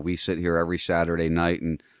 you know, we sit here every Saturday night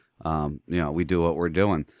and, you know, we do what we're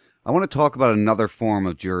doing. I want to talk about another form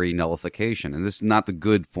of jury nullification, and this is not the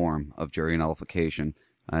good form of jury nullification,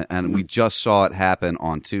 and we just saw it happen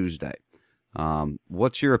on Tuesday.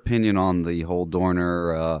 What's your opinion on the whole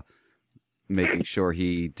Dorner making sure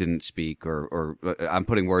he didn't speak, or I'm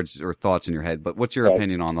putting words or thoughts in your head, but what's your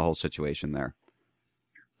opinion on the whole situation there?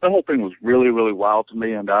 The whole thing was really, really wild to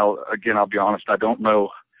me, and I'll be honest, I don't know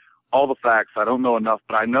all the facts. I don't know enough,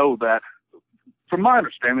 but I know that, from my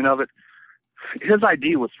understanding of it, his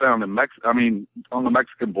ID was found in on the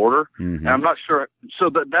Mexican border, and I'm not sure. So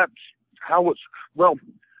that's how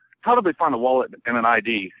how did they find a wallet and an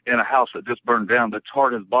ID in a house that just burned down that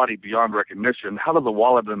tarred his body beyond recognition? How did the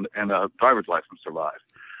wallet and a driver's license survive?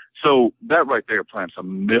 So that right there plants a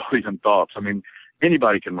million thoughts. I mean,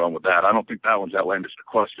 anybody can run with that. I don't think that one's outlandish to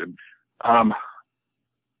question.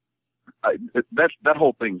 That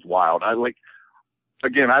whole thing's wild. I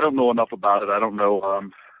don't know enough about it. I don't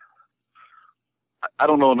know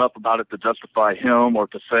enough about it to justify him or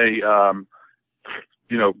to say,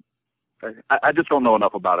 you know, I just don't know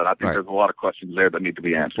enough about it. I think there's a lot of questions there that need to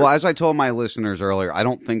be answered. Well, as I told my listeners earlier, I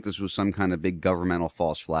don't think this was some kind of big governmental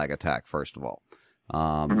false flag attack, first of all.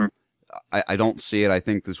 I don't see it. I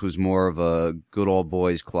think this was more of a good old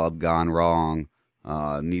boys club gone wrong,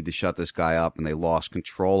 need to shut this guy up, and they lost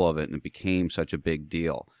control of it, and it became such a big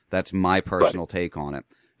deal. That's my personal take on it.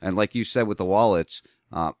 And like you said with the wallets,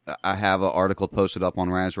 I have an article posted up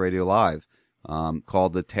on Raz Radio Live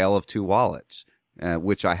called The Tale of Two Wallets,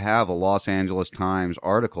 which I have a Los Angeles Times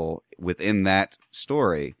article within that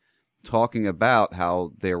story talking about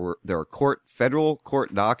how there are federal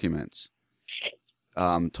court documents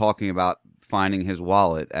talking about finding his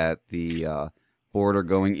wallet at the border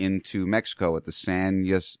going into Mexico at the San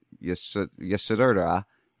Ysidro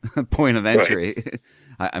point of entry.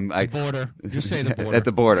 The border. Just say the border. At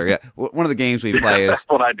the border, yeah. One of the games we play is... That's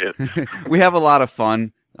what I did. We have a lot of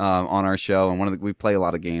fun on our show, and we play a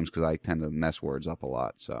lot of games because I tend to mess words up a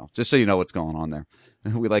lot. So just so you know what's going on there.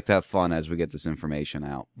 We like to have fun as we get this information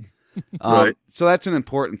out. Right. So that's an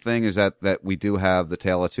important thing, is that we do have the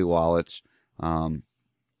Tale of Two Wallets,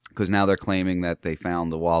 because now they're claiming that they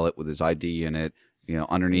found the wallet with his ID in it, you know,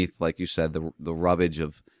 underneath, like you said, the rubbish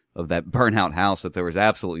of that burnout house, that there was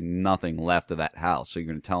absolutely nothing left of that house. So you're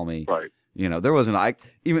going to tell me, you know, there wasn't,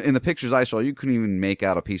 even in the pictures I saw, you couldn't even make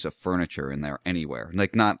out a piece of furniture in there anywhere,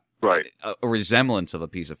 like not a resemblance of a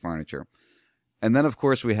piece of furniture. And then, of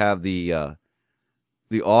course, we have the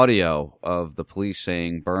audio of the police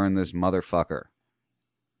saying, "Burn this motherfucker."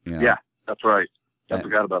 You know? Yeah, that's right. I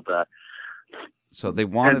forgot about that. So they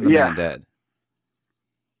wanted the man dead.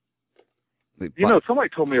 You know, somebody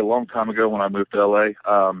told me a long time ago when I moved to LA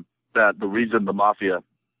that the reason the mafia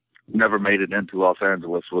never made it into Los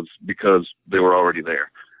Angeles was because they were already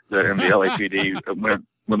there. And the LAPD,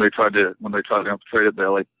 when they tried to infiltrate it, the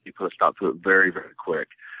LAPD put a stop to it very, very quick.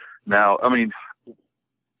 Now, I mean,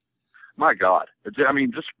 my God, I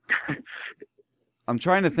mean, just. I'm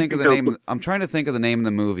trying to think of the name. I'm trying to think of the name of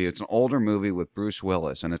the movie. It's an older movie with Bruce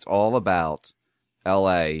Willis, and it's all about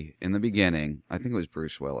L.A. in the beginning. I think it was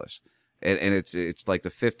Bruce Willis. And it's like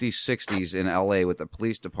the 50s, 60s in L.A. with the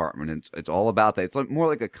police department. It's all about that. It's like more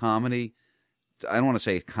like a comedy. I don't want to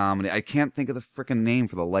say comedy. I can't think of the freaking name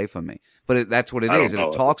for the life of me. But that's what it is. And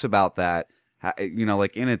it talks about that. You know,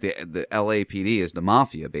 like in it, the LAPD is the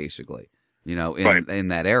mafia, basically. You know, in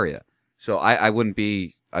that area. So I wouldn't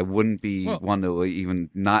be one to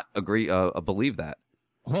even not agree, believe that.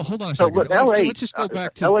 Well, hold on a second. Let's just go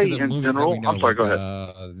back to the movies that we know. I'm sorry, go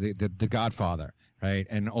ahead. The Godfather. right,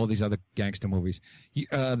 and all these other gangster movies.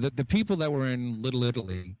 The people that were in Little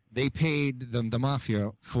Italy, they paid the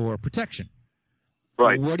mafia for protection.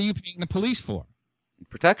 Right. What are you paying the police for?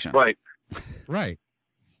 Protection. Right. Right.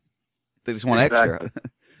 They just want extra.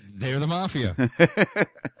 They're the mafia.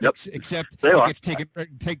 Yep. Except They it are. gets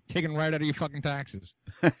taken right out of your fucking taxes.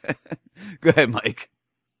 Go ahead, Mike.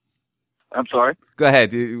 I'm sorry? Go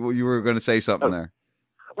ahead. You were going to say something there.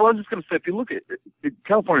 Well, I was just going to say, if you look at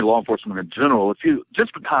California law enforcement in general,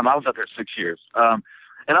 just the time I was out there 6 years, and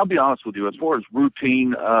I'll be honest with you, as far as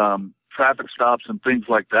routine traffic stops and things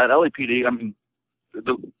like that, LAPD, I mean,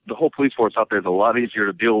 the whole police force out there is a lot easier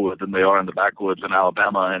to deal with than they are in the backwoods in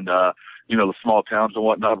Alabama and the small towns and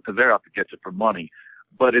whatnot, because they're out to get you for money.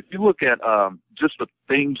 But if you look at just the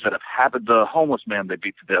things that have happened, the homeless man they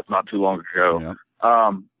beat to death not too long ago,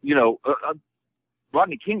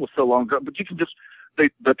 Rodney King was so long ago, but you can just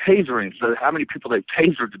the taserings, how many people they've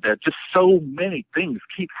tasered to death, just so many things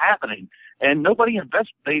keep happening, and nobody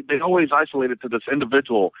invests. They always isolate it to this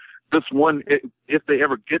individual. This one, if they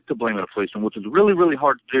ever get to blaming a policeman, which is really, really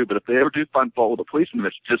hard to do, but if they ever do find fault with a policeman,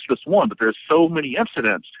 it's just this one. But there's so many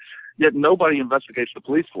incidents, yet nobody investigates the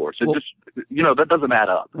police force. That doesn't add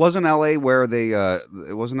up. Wasn't L.A. where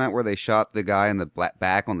wasn't that where they shot the guy in the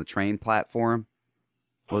back on the train platform?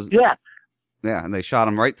 Yeah. Yeah, and they shot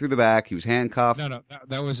him right through the back. He was handcuffed. No,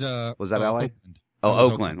 that was that L.A.?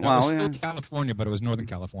 Oakland. Oakland. Well, it was still California, but it was Northern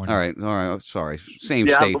California. All right. Sorry, same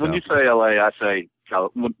yeah, state. But when though. you say L.A., I say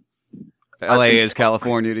L.A. is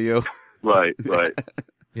California to you. Right.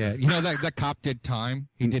 Yeah, that cop did time.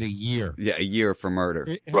 He did a year. Yeah, a year for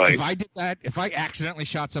murder. Right. If I did that, if I accidentally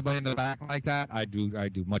shot somebody in the back like that, I'd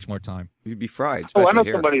do much more time. You'd be fried. I know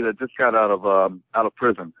here. somebody that just got out of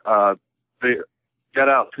prison. They got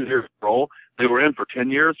out 2 years parole. They were in for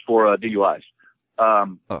 10 years for DUIs.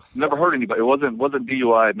 Never heard anybody. It wasn't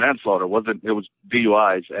DUI manslaughter. It was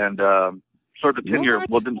DUIs, and served a 10-year.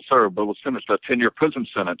 Well, didn't serve, but was sentenced to a 10-year prison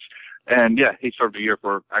sentence. And yeah, he served a year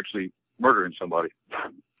for actually murdering somebody.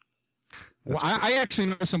 Well, I actually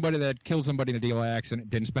know somebody that killed somebody in a DUI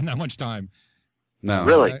accident. Didn't spend that much time. No,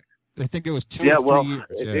 really. I think it was 2 or 3 years.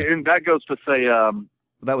 Yeah. And that goes to say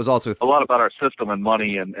that was also a lot about our system and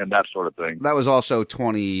money and that sort of thing. That was also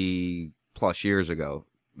 20 plus years ago.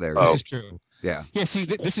 This is true. Yeah. Yeah. See,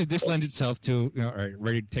 this lends itself to all right,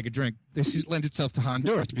 ready to take a drink. Lends itself to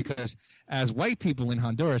Honduras because as white people in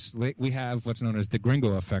Honduras, we have what's known as the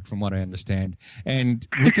gringo effect, from what I understand, and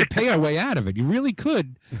we could pay our way out of it. You really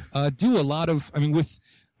could do a lot of. I mean, with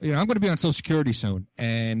I'm going to be on Social Security soon,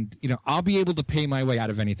 and I'll be able to pay my way out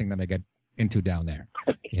of anything that I get into down there.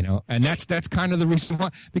 And that's kind of the reason why,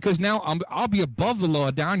 because now I'll be above the law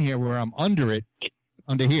down here where I'm under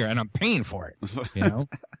here, and I'm paying for it.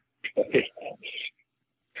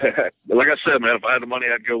 Like I said, man, if I had the money,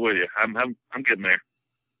 I'd go with you. I'm getting there.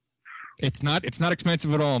 It's not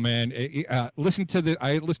expensive at all, man. I listened to this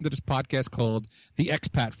podcast called The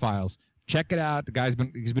Expat Files. Check it out. The guy's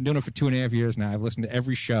been doing it for 2.5 years now. I've listened to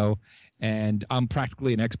every show, and I'm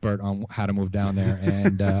practically an expert on how to move down there,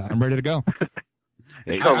 and I'm ready to go.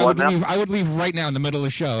 I would leave right now in the middle of the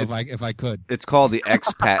show if I could. It's called the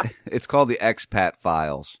Expat. It's called the Expat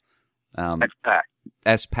Files. Expat.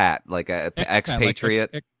 Expat, like a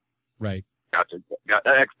expatriate. Like right. Gotcha.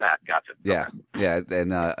 Expat. Gotcha. Yeah. Okay. Yeah.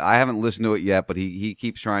 And I haven't listened to it yet, but he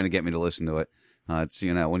keeps trying to get me to listen to it. It's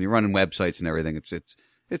when you're running websites and everything,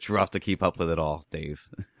 it's rough to keep up with it all, Dave.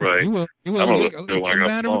 Right. You will. It's a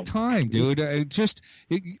matter of time, dude. Just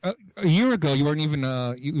a year ago, you weren't even.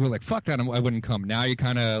 You were like, "Fuck that! I wouldn't come." Now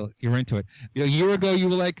you're into it. A year ago, you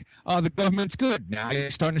were like, "Oh, the government's good." Now you're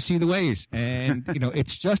starting to see the ways, and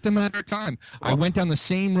it's just a matter of time. I went down the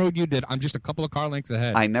same road you did. I'm just a couple of car lengths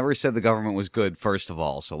ahead. I never said the government was good. First of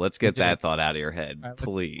all, so let's get that thought out of your head,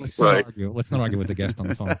 please. Let's not argue with the guest on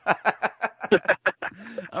the phone.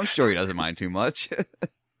 I'm sure he doesn't mind too much.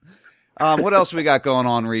 What else we got going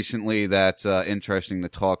on recently that's interesting to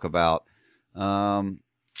talk about? What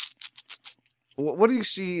do you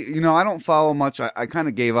see? I don't follow much. I kind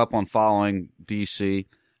of gave up on following DC.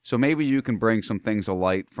 So maybe you can bring some things to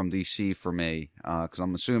light from DC for me, because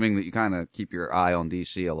I'm assuming that you kind of keep your eye on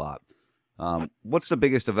DC a lot. What's the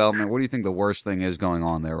biggest development? What do you think the worst thing is going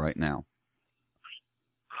on there right now?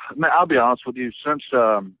 Man, I'll be honest with you.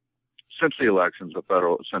 Since the elections,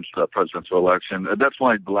 since the presidential election, that's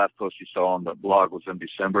why the last post you saw on the blog was in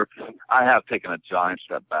December. I have taken a giant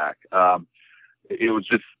step back. It was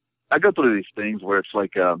just, I go through these things where it's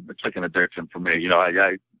like an addiction for me.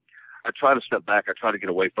 I try to step back. I try to get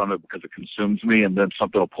away from it because it consumes me, and then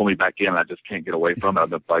something will pull me back in. And I just can't get away from it.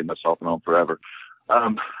 I've been fighting myself on forever.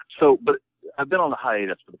 But I've been on a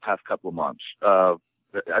hiatus for the past couple of months.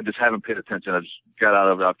 I just haven't paid attention. I just got out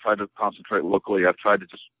of it. I've tried to concentrate locally. I've tried to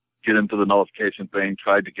just get into the nullification thing,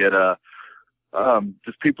 tried to get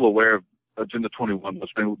just people aware of Agenda 21,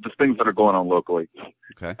 the things that are going on locally.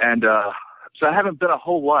 Okay. And so I haven't been a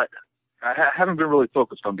whole lot. I haven't been really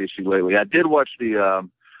focused on the issue lately. I did watch the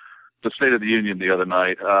State of the Union the other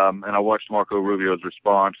night, and I watched Marco Rubio's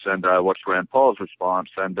response, and I watched Rand Paul's response,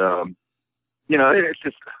 and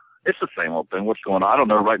it's the same old thing. What's going on? I don't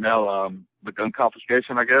know right now. The gun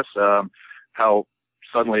confiscation, I guess. How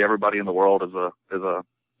suddenly everybody in the world is a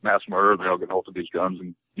mass murderer. They all get hold of these guns,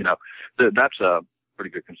 and that's a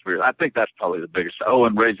pretty good conspiracy. I think that's probably the biggest. Oh,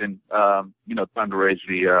 and raising, trying to raise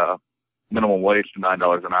the minimum wage to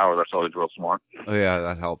 $9 an hour. That's always real smart. Oh yeah,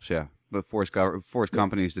 that helps. Yeah, but force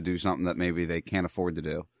companies to do something that maybe they can't afford to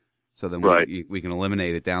do. So then we can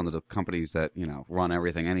eliminate it down to the companies that run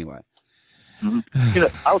everything anyway.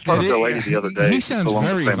 Mm-hmm. I was talking to a lady the other day. He sounds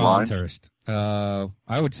very voluntarist.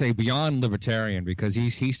 I would say beyond libertarian, because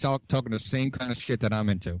he's talking the same kind of shit that I'm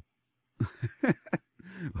into.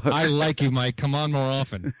 I like you, Mike. Come on more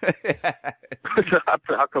often.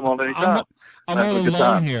 I'll come on anytime. I'm all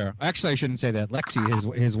alone here. Actually, I shouldn't say that.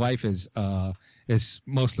 Lexi, his wife, is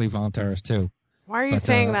mostly voluntarist too. Why are you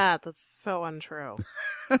saying that? That's so untrue.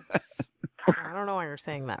 I don't know why you're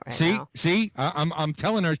saying that right now. See, I'm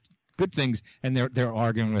telling her good things, and they're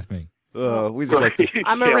arguing with me. We just like to...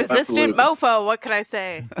 I'm a resistant mofo. What can I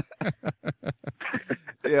say?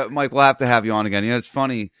 Yeah, Mike, we'll have to have you on again. It's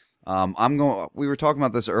funny. We were talking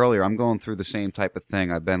about this earlier. I'm going through the same type of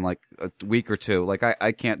thing. I've been like a week or two. Like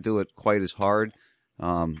I can't do it quite as hard.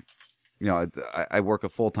 I work a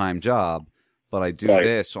full-time job, but I do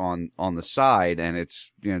this on the side, and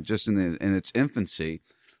it's just in its infancy.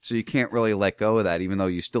 So you can't really let go of that, even though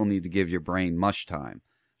you still need to give your brain mush time.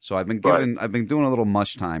 So I've been doing a little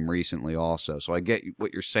mush time recently also. So I get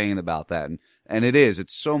what you're saying about that. And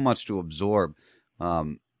it's so much to absorb.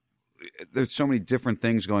 There's so many different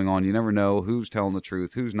things going on. You never know who's telling the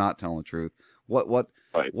truth, who's not telling the truth.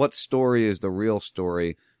 What story is the real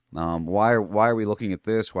story? Why are we looking at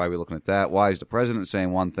this? Why are we looking at that? Why is the president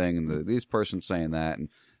saying one thing and this person saying that? And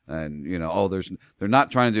they're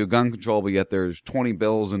not trying to do gun control, but yet there's 20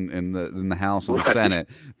 bills in the House and the Senate.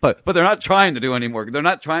 But they're not trying to do any more. They're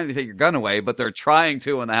not trying to take your gun away, but they're trying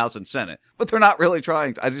to in the House and Senate. But they're not really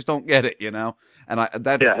trying to. I just don't get it, And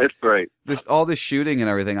it's great. All this shooting and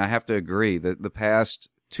everything, I have to agree that the past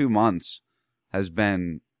 2 months has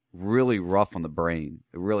been really rough on the brain.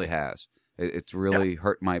 It really has. It's really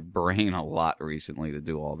hurt my brain a lot recently to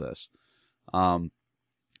do all this.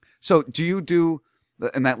 So do you do?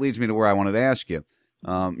 And that leads me to where I wanted to ask you.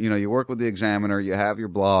 You work with the Examiner, you have your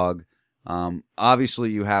blog. Obviously,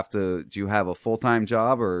 you have to. Do you have a full-time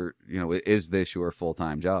job, or is this your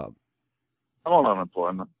full-time job? I'm on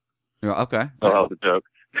unemployment. Okay. Oh, that was a joke.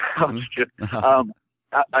 I'm just kidding.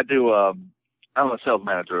 I do. I'm a sales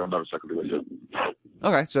manager. I'm not a secretary.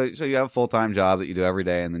 Okay, so you have a full-time job that you do every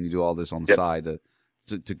day, and then you do all this on the side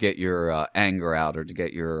to get your anger out, or to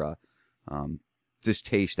get your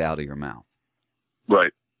distaste out of your mouth.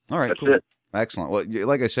 Right. All right. That's cool. it. Excellent. Well,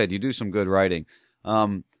 like I said, you do some good writing.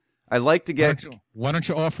 I'd like to get. Why don't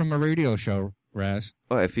you offer him a radio show, Raz?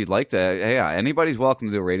 Well, if you'd like to, anybody's welcome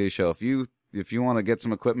to do a radio show. If you want to get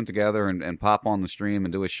some equipment together and pop on the stream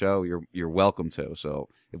and do a show, you're welcome to. So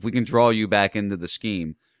if we can draw you back into the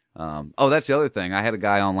scheme. That's the other thing. I had a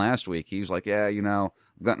guy on last week. He was like, I've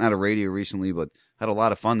gotten out of radio recently, but had a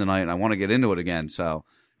lot of fun tonight, and I want to get into it again. So.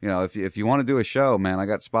 If you want to do a show, man, I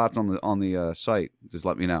got spots on the site. Just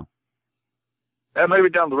let me know. Yeah, maybe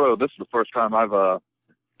down the road. This is the first time I've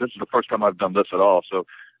done this at all. So,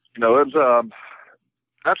 it's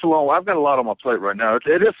that's a long. I've got a lot on my plate right now.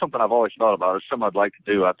 It is something I've always thought about. It's something I'd like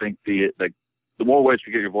to do. I think the more ways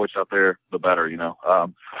to get your voice out there, the better.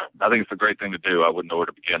 I think it's a great thing to do. I wouldn't know where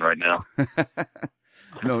to begin right now.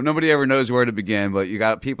 No, nobody ever knows where to begin, but you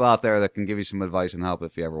got people out there that can give you some advice and help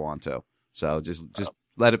if you ever want to. So just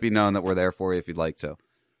let it be known that we're there for you if you'd like to.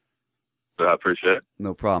 I appreciate it.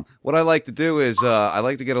 No problem. What I like to do is I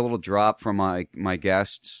like to get a little drop from my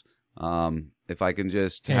guests. If I can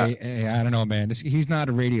just... Hey, I don't know, man. He's not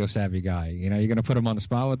a radio savvy guy. You're going to put him on the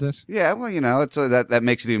spot with this? Yeah, well, it's that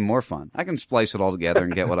makes it even more fun. I can splice it all together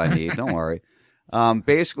and get what I need. Don't worry.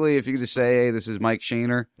 Basically, if you just say, hey, this is Mike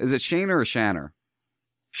Shaner. Is it Shaner or Shanner?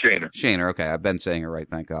 Shaner, okay. I've been saying it right,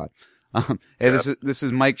 thank God. This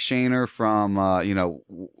is Mike Shaner from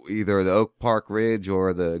either the Oak Park Ridge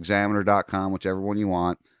or the Examiner.com, whichever one you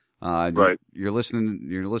want. Right. You're listening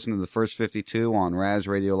to the First 52 on Raz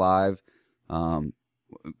Radio Live.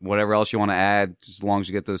 Whatever else you want to add, as long as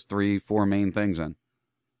you get those 3-4 main things in.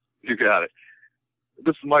 You got it.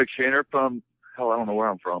 This is Mike Shaner from hell, I don't know where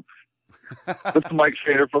I'm from. This is Mike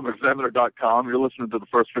Shaner from Examiner.com. You're listening to the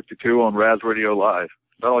First 52 on Raz Radio Live.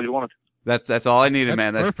 Is that all you wanted? That's all I needed,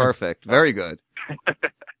 man. That's perfect. Very good.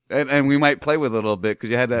 And we might play with it a little bit because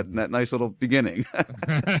you had that nice little beginning.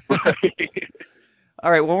 All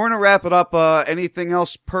right, well, we're going to wrap it up. Anything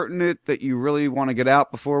else pertinent that you really want to get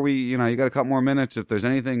out before we, you got a couple more minutes. If there's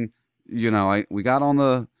anything, we got on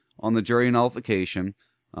the jury nullification.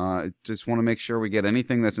 Just want to make sure we get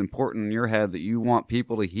anything that's important in your head that you want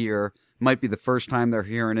people to hear. Might be the first time they're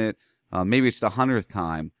hearing it. Maybe it's the 100th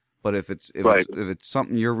time. But if it's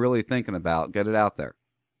something you're really thinking about, get it out there.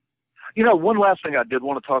 One last thing I did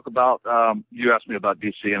want to talk about. You asked me about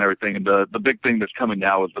D.C. and everything, and the big thing that's coming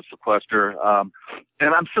now is the sequester.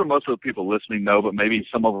 And I'm sure most of the people listening know, but maybe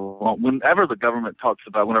some of them won't. Whenever the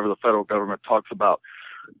federal government talks about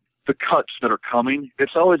the cuts that are coming,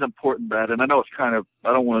 it's always important that, and I know it's I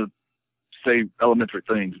don't want to say elementary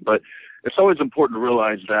things, but it's always important to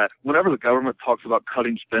realize that whenever the government talks about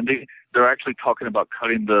cutting spending, they're actually talking about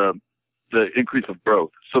cutting the increase of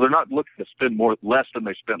growth. So they're not looking to spend less than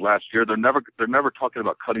they spent last year. They're never talking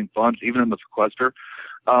about cutting funds, even in the sequester.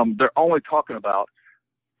 They're only talking about.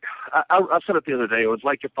 I said it the other day. It was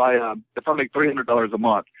like if I make $300 a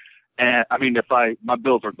month, and if my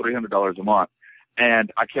bills are $300 a month,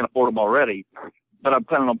 and I can't afford them already, but I'm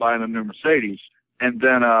planning on buying a new Mercedes, and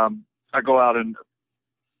then I go out and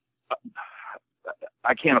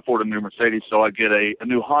I can't afford a new Mercedes, so I get a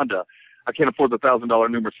new Honda. I can't afford the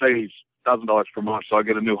 $1,000 new Mercedes, $1,000 per month, so I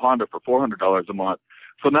get a new Honda for $400 a month.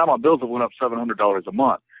 So now my bills have went up $700 a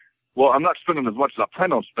month. Well, I'm not spending as much as I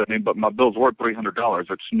plan on spending, but my bills were $300.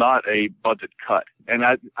 It's not a budget cut. And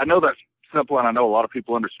I know that's simple, and I know a lot of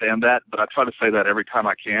people understand that, but I try to say that every time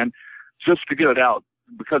I can, just to get it out,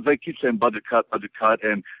 because they keep saying budget cut,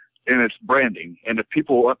 and it's branding. And if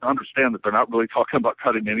people understand that they're not really talking about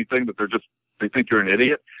cutting anything, that they think you're an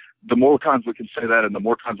idiot, the more times we can say that and the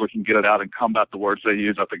more times we can get it out and combat the words they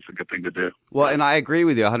use, I think it's a good thing to do. Well, and I agree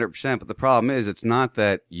with you 100%, but the problem is it's not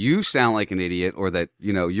that you sound like an idiot or that,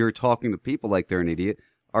 you're talking to people like they're an idiot.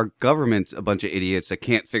 Our government's a bunch of idiots that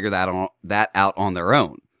can't figure that out on their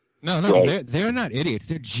own. No, right. They're not idiots.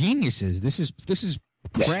 They're geniuses. This is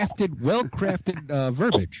well-crafted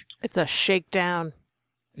verbiage. It's a shakedown.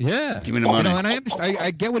 Yeah. Give me the money. And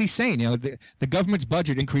I get what he's saying. The government's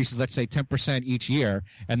budget increases, let's say 10% each year,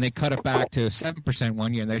 and they cut it back to 7%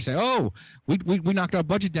 one year, and they say, "Oh, we knocked our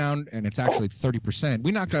budget down," and it's actually 30%.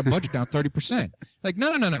 We knocked our budget down 30%. Like,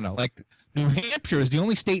 no. Like, New Hampshire is the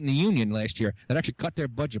only state in the union last year that actually cut their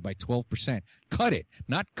budget by 12%. Cut it,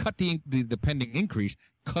 not cut the pending increase.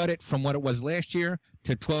 Cut it from what it was last year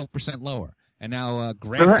to 12% lower. And now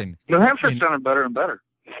Grafton. New Hampshire's done better and better.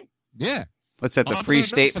 Yeah. What's that? The Free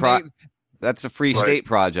State That's the Free State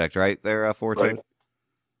Project, right? There, Forte. Right.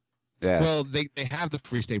 Yeah. Well, they have the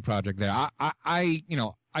Free State Project there. I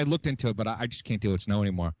looked into it, but I just can't deal with snow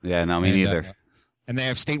anymore. Yeah, no, me neither. And they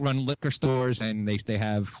have state-run liquor stores, and they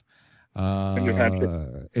have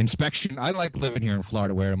inspection. I like living here in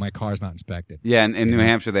Florida where my car's not inspected. Yeah, in New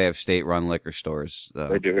Hampshire they have state-run liquor stores.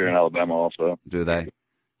 They do here in Alabama also. Do they?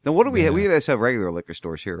 Then what do we have? We just have regular liquor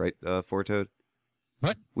stores here, right, Fort Toad?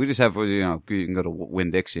 What? We just have, you can go to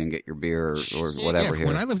Winn-Dixie and get your beer or whatever here.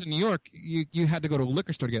 When I lived in New York, you had to go to a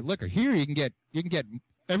liquor store to get liquor. Here you can get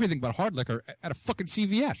everything but hard liquor at a fucking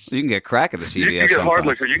CVS. You can get crack at a CVS. You can get hard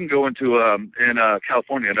liquor. You can go into in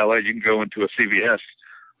California, in LA, you can go into a CVS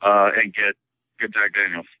and get Jack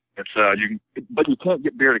Daniels. It's but you can't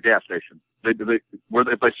get beer at a gas station.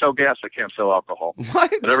 If they sell gas, they can't sell alcohol.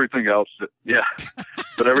 What? But everything else,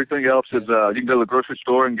 but everything else is you can go to the grocery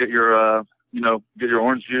store and get your get your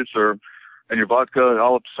orange juice and your vodka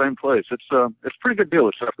all at the same place. It's a pretty good deal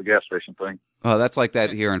except the gas station thing. Oh, that's like that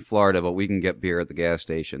here in Florida, but we can get beer at the gas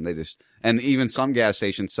station. And even some gas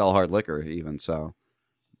stations sell hard liquor even, so.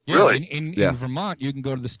 Yeah, really? In Vermont, you can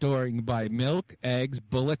go to the store and you can buy milk, eggs,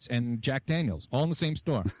 bullets, and Jack Daniels, all in the same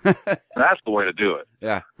store. That's the way to do it.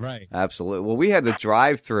 Yeah. Right. Absolutely. Well, we had a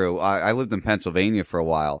drive-through. I lived in Pennsylvania for a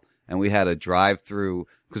while, and we had a drive-through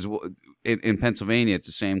because in Pennsylvania, it's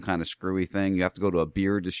the same kind of screwy thing. You have to go to a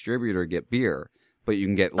beer distributor to get beer, but you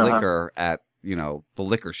can get liquor at, the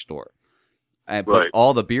liquor store. But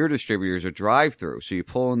all the beer distributors are drive-through. So you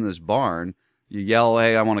pull in this barn, you yell,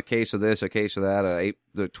 "Hey, I want a case of this, a case of that,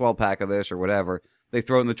 the 12-pack of this, or whatever." They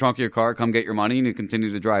throw it in the trunk of your car, come get your money, and you continue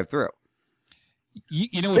to drive through.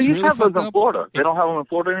 You know, they used to have those in Florida. They don't have them in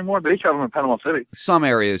Florida anymore. They used to have them in Panama City. Some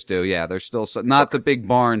areas do, yeah. There's still not the big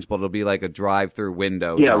barns, but it'll be like a drive-through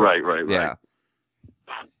window. Yeah, right. Yeah.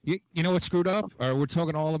 You know what's screwed up? We're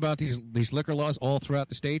talking all about these liquor laws all throughout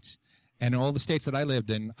the states, And in all the states that I lived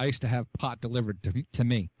in, I used to have pot delivered to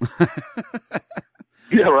me.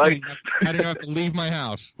 Yeah, right. I didn't have to leave my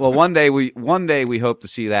house. Well, one day we hope to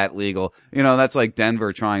see that legal. You know, that's like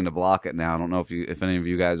Denver trying to block it now. I don't know if any of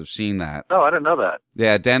you guys have seen that. No, I didn't know that.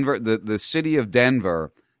 Yeah, Denver, the city of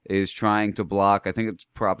Denver is trying to block. I think it's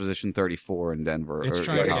Proposition 34 in Denver. It's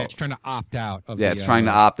trying to opt out of. It's trying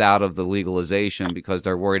to opt out of the legalization because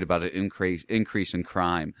they're worried about an increase in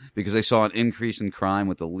crime, because they saw an increase in crime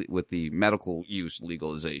with the medical use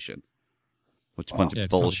legalization. Which is a bunch of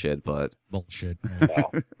bullshit, but bullshit.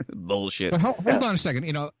 Bullshit. But hold on a second.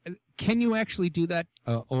 You know, can you actually do that,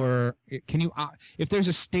 or can you? If there's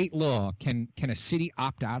a state law, can a city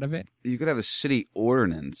opt out of it? You could have a city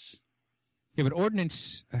ordinance. Yeah, but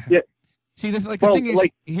ordinance. Yeah. See, the thing is,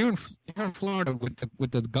 here in Florida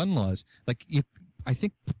with the gun laws, I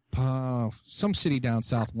think some city down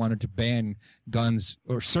south wanted to ban guns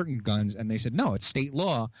or certain guns, and they said no, it's state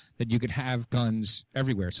law that you could have guns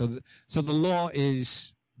everywhere. So the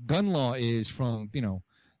gun law is from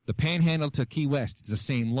the Panhandle to Key West. It's the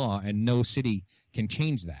same law, and no city can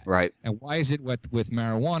change that. Right. And why is it with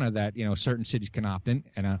marijuana that certain cities can opt in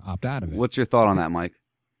and opt out of it? What's your thought on that, Mike?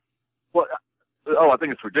 Well, I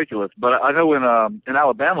think it's ridiculous. But I know in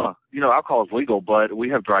Alabama, alcohol is legal, but we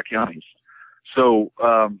have dry counties. So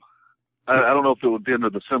I don't know if it would be under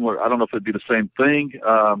the similar. I don't know if it'd be the same thing.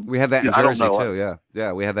 We had that in Jersey too.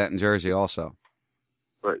 Yeah, we had that in Jersey also.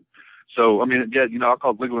 Right. So I mean, yeah,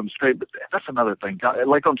 alcohol is legal in the state, but that's another thing.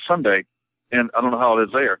 Like on Sunday, and I don't know how it is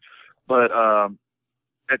there, but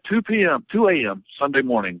at 2 a.m. Sunday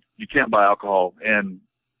morning, you can't buy alcohol, and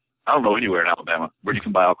I don't know anywhere in Alabama where you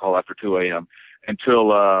can buy alcohol after 2 a.m. until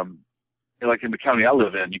like in the county I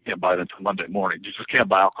live in, you can't buy it until Monday morning. You just can't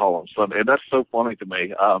buy alcohol on Sunday. And that's so funny to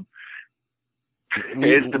me.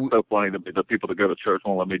 It's just so funny to me that people that go to church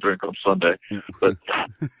won't let me drink on Sunday. But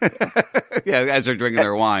yeah, as they're drinking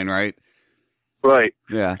their wine, right? Right.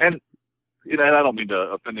 Yeah. And and I don't mean to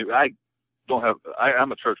offend you.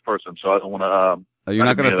 I'm a church person, so I don't want to. You're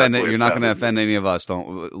not going to offend. You're not going to offend any of us.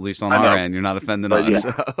 Don't, at least on our end, you're not offending us. Yeah.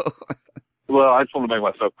 So. Well, I just want to make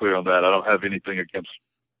myself clear on that. I don't have anything against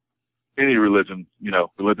any religion.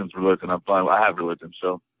 Religion's religion. I'm fine. I have religion,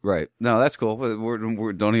 so. Right. No, that's cool.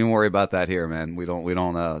 We don't even worry about that here, man. We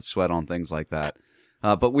don't sweat on things like that.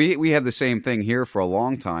 But we had the same thing here for a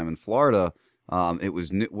long time in Florida. It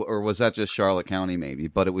was or was that just Charlotte County maybe?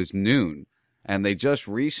 But it was noon, and they just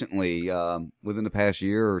recently, within the past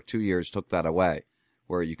year or 2 years, took that away,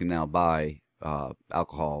 where you can now buy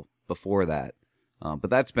alcohol before that. But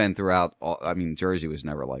that's been throughout. Jersey was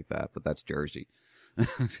never like that, but that's Jersey.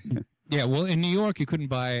 Yeah, well, in New York, you couldn't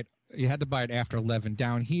buy it. You had to buy it after 11.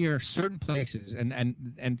 Down here, certain places,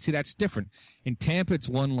 and see, that's different. In Tampa, it's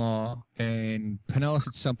one law, and Pinellas,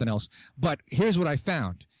 it's something else. But here's what I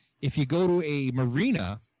found. If you go to a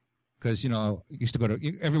marina, because, used to go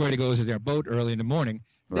to, everybody goes to their boat early in the morning,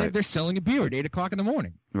 right. They're selling a beer at 8 o'clock in the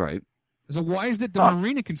morning. Right. So why is it the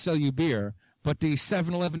marina can sell you beer, but the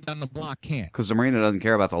 7-Eleven down the block can't? Because the marina doesn't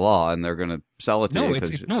care about the law, and they're going to sell it to you.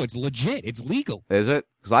 It's legit. It's legal. Is it?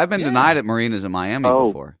 Because I've been denied at marinas in Miami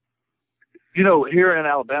before. Here in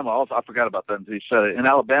Alabama, also, I forgot about that until you said it. In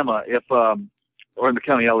Alabama, or in the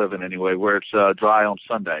county I live in anyway, where it's dry on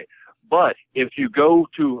Sunday. But if you go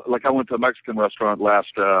to, like I went to a Mexican restaurant last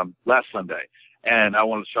Sunday, and I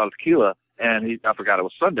wanted a shot of tequila, and I forgot it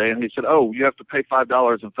was Sunday, and he said, "Oh, you have to pay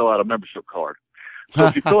 $5 and fill out a membership card." So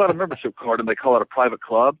if you fill out a membership card and they call it a private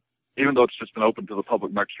club, even though it's just been open to the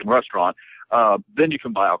public Mexican restaurant, then you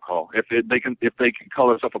can buy alcohol. If they can call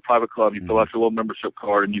themselves a private club, you fill out your little membership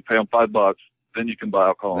card and you pay them $5, then you can buy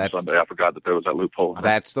alcohol on Sunday. I forgot that there was that loophole.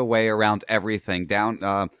 That's the way around everything.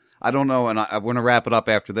 I don't know, and I want to wrap it up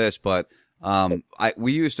after this, but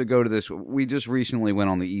we used to go to this. We just recently went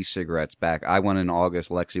on the e-cigarettes back. I went in August.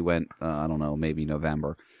 Lexi went, I don't know, maybe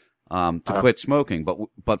November. To quit smoking.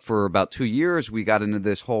 But for about 2 years, we got into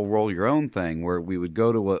this whole roll your own thing where we would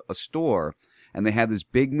go to a store and they had this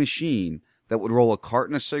big machine that would roll a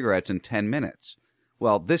carton of cigarettes in 10 minutes.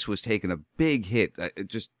 Well, this was taking a big hit,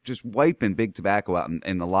 just wiping big tobacco out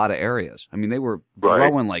in a lot of areas. I mean, they were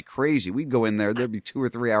growing like crazy. We'd go in there, there'd be 2 or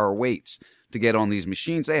 3 hour waits to get on these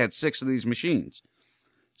machines. They had 6 of these machines.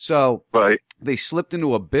 So they slipped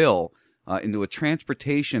into a bill, into a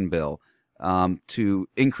transportation bill, to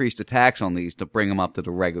increase the tax on these to bring them up to the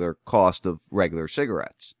regular cost of regular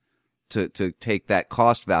cigarettes, to take that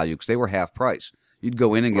cost value, because they were half price. You'd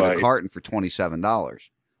go in and get a carton for $27,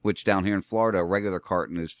 which down here in Florida, a regular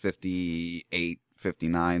carton is $58,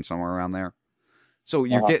 $59, somewhere around there. So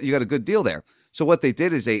you got a good deal there. So what they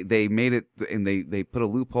did is they made it, and they put a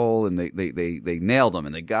loophole, and they nailed them,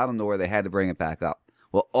 and they got them to where they had to bring it back up.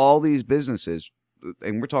 Well, all these businesses,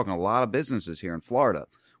 and we're talking a lot of businesses here in Florida,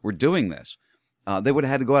 were doing this. They would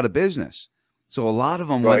have had to go out of business. So a lot of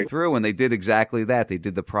them went through and they did exactly that. They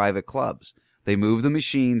did the private clubs. They moved the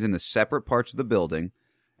machines into separate parts of the building,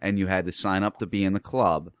 and you had to sign up to be in the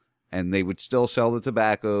club. And they would still sell the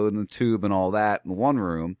tobacco and the tube and all that in one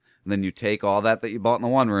room. And then you take all that you bought in the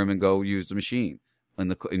one room and go use the machine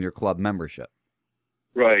in your club membership.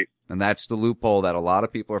 Right. And that's the loophole that a lot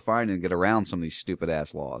of people are finding to get around some of these stupid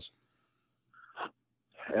ass laws.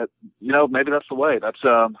 Maybe that's the way. That's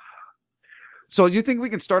So do you think we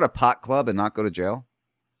can start a pot club and not go to jail?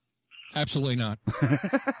 Absolutely not.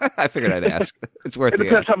 I figured I'd ask. It's worth it. The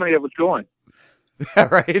depends ask. how many of us join.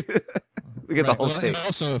 Right. We get the whole state. And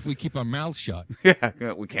also, if we keep our mouths shut.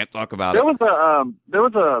 Yeah, we can't talk about it. There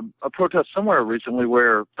was a protest somewhere recently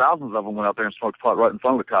where thousands of them went out there and smoked pot right in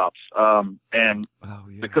front of the cops. And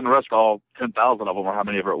they couldn't arrest all 10,000 of them or how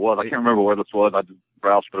many ever it was. I can't remember where this was. I just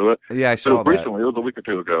browsed through it. Yeah, I saw that. Recently, it was a week or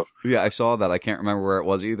two ago. Yeah, I saw that. I can't remember where it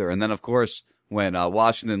was either. And then, of course, when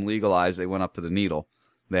Washington legalized, they went up to the Needle.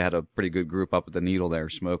 They had a pretty good group up at the Needle there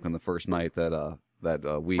smoking the first night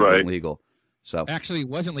that weed went legal. So actually, it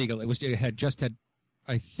wasn't legal. I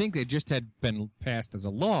think it just had been passed as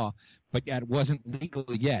a law, but it wasn't legal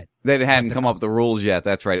yet. They hadn't come up with the rules yet.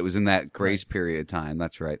 That's right. It was in that grace period time.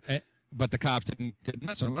 That's right. But the cops didn't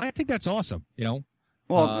mess with them. I think that's awesome.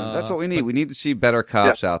 Well, that's what we need. We need to see better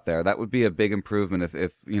cops out there. That would be a big improvement.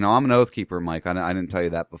 If I'm an oath keeper, Mike. I didn't tell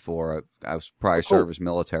you that before. I was prior service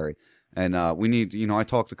military, and we need. I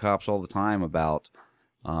talk to cops all the time about.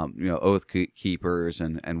 Oath keepers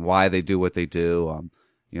and why they do what they do.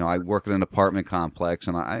 I work in an apartment complex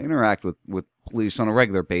and I interact with police on a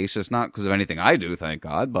regular basis, not because of anything I do, thank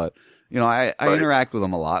God, but, I interact with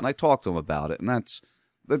them a lot and I talk to them about it. And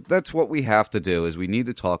that's what we have to do is we need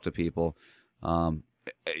to talk to people.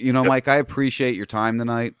 Mike, I appreciate your time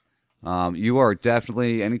tonight. You are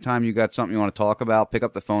definitely, anytime you got something you want to talk about, pick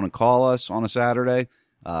up the phone and call us on a Saturday.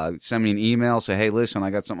 Send me an email, say, hey, listen,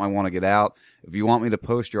 I got something I want to get out. If you want me to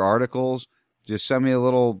post your articles, just send me a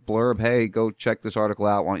little blurb. Hey, go check this article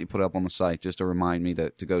out. Why don't you put it up on the site just to remind me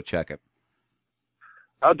to go check it?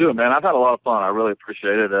 I'll do it, man. I've had a lot of fun. I really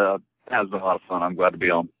appreciate it. It has been a lot of fun. I'm glad to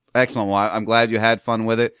be on. Excellent. Well, I'm glad you had fun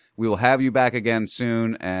with it. We will have you back again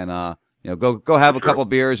soon, and go have a couple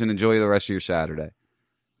beers and enjoy the rest of your Saturday.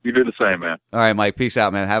 You do the same, man. All right, Mike. Peace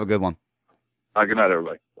out, man. Have a good one. Good night,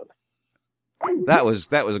 everybody. That was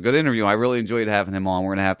a good interview. I really enjoyed having him on.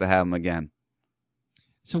 We're gonna have to have him again.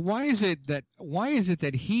 So why is it that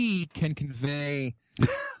he can convey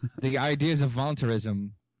the ideas of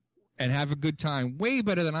voluntarism and have a good time way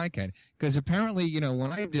better than I can? Because apparently,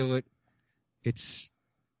 when I do it, it's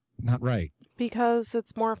not right. Because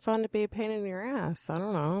it's more fun to be a pain in your ass. I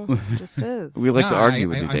don't know. It just is. We like to argue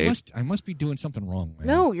with you, Dave. I must be doing something wrong, man.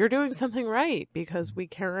 No, you're doing something right because we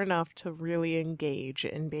care enough to really engage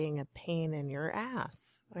in being a pain in your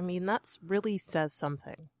ass. I mean, that's really says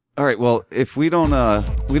something. All right. Well, if we don't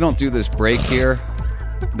do this break here,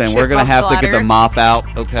 then we're gonna have to get the mop out.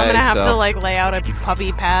 Okay. I'm gonna have to lay out a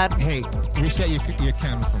puppy pad. Hey, reset your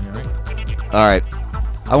camera for me, right? All right.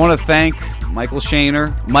 I want to thank Mike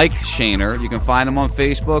Shaner. You can find him on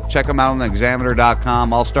Facebook. Check him out on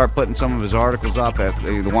examiner.com. I'll start putting some of his articles up,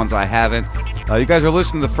 the ones I haven't. You guys are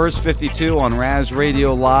listening to the First 52 on Raz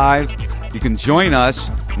Radio Live. You can join us,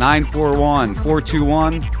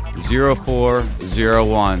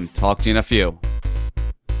 941-421-0401. Talk to you in a few.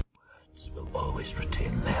 Words will always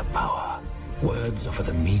retain their power. Words offer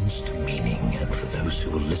the means to meaning, and for those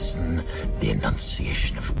who will listen, the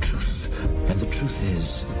enunciation of truth. And the truth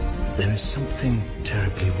is, there is something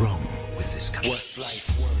terribly wrong with this country. What's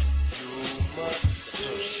life worth? You must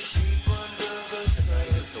keep under the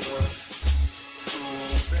tonight is the worst.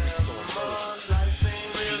 Life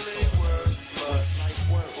ain't really worth. What's life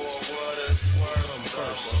worth? For what it's worth. Come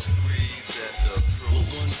first.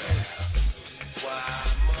 Why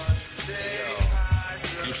must they hide?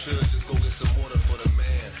 You should just go get some water for the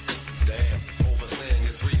man. Damn, overstaying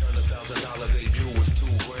a $300,000 debut was $2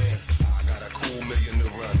 grand. I got a cool million to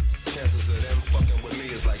run. Chances of them fucking with me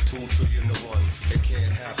is like 2 trillion to 1. It can't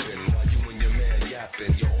happen while you and your man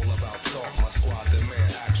yapping. You're all about talk, my squad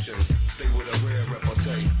demand action. Stay with a rare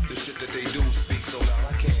repartee. The shit that they do speak so loud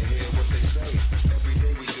I can't hear what they say. Every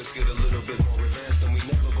day we just get a little bit more advanced, and we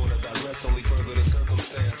never gonna digress, only further the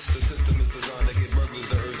circumstance. The system is designed to get burglars,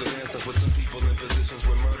 the urge of answer, put some people in positions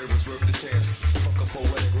where murder is worth the chance.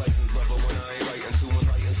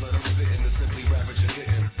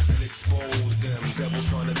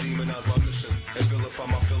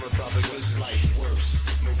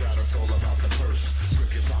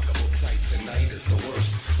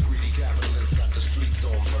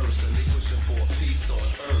 wishing for peace on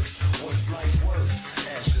earth. What's life worth?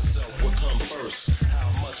 Ask yourself what come first.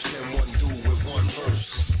 How much can one do with one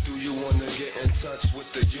verse? Do you want to get in touch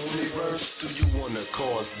with the universe? Do you want to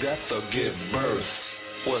cause death or give birth?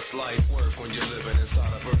 What's life worth when you're living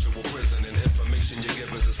inside a virtual prison and information you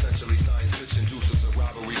give is essentially science fiction? Juices a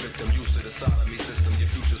robbery victim used to the sodomy system. Your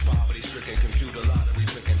future's poverty stricken, computer lottery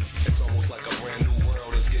picking. It's almost like a brand new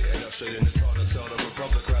world is getting ushered in. It's hard to tell the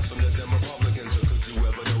Republicans from the Republicans. Or could you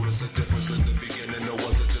ever notice a difference in the beginning? Or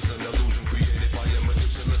was it just an illusion created by a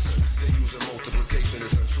magician? Listen, they're using multiplication,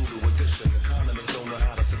 it's untrue to addition. Economists don't know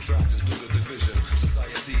how to subtract, just do the division.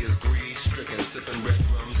 Society is greed stricken, sipping red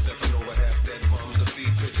rum, stepping over half dead mums to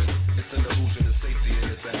feed pigeons. It's an illusion of safety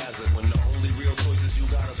and it's a hazard when the only real choices you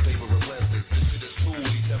got is paper and plastic. This shit is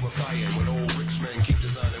truly terrifying when old rich men keep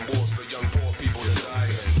designing wars for young poor people to die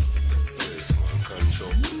in. This one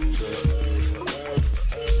control the earth,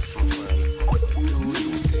 my friend. Do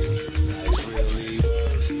you think life's really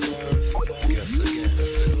worth? Guess again,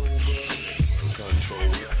 control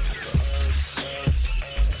the earth,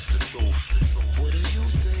 that's the truth. What do you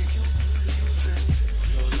think?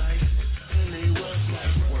 Your life really worth?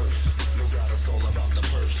 Life worth? No doubt it's all about the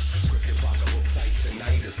purse. Grip your pocketbook tight,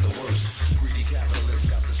 tonight is the worst. Greedy capitalists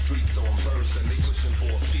got the streets on burst and they pushing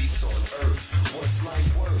for peace on earth. What's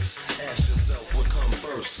life worth? Ask yourself what come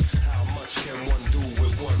first. How much can one do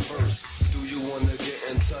with one verse? Do you want to get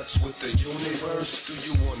in touch with the universe? Do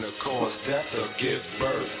you want to cause death or give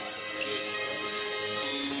birth?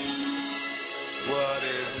 What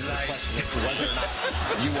is life? Question as to whether or not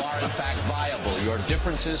you are in fact viable. Your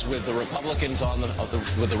differences with the Republicans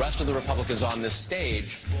with the rest of the Republicans on this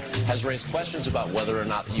stage has raised questions about whether or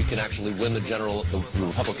not you can actually win the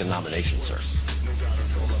Republican nomination, sir.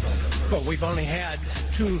 Well, we've only had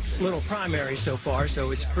 2 little primaries so far,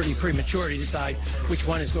 so it's pretty premature to decide which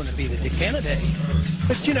one is going to be the candidate.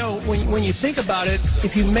 But, you know, when you think about it,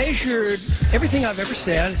 if you measured everything I've ever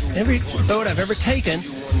said, every vote I've ever taken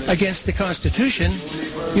against the Constitution,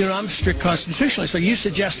 you know, I'm a strict constitutionalist. Are you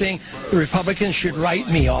suggesting the Republicans should write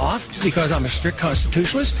me off because I'm a strict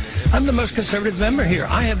constitutionalist? I'm the most conservative member here.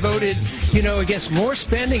 I have voted, you know, against more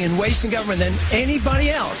spending and waste in government than anybody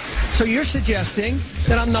else. So you're suggesting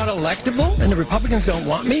that I'm not electable and the Republicans don't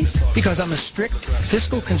want me because I'm a strict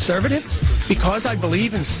fiscal conservative, because I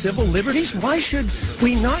believe in civil liberties? Why should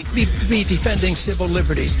we not be defending civil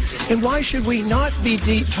liberties? And why should we not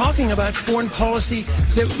be talking about foreign policy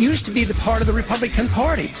that used to be the part of the Republican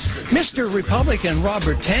Party? Mr. Republican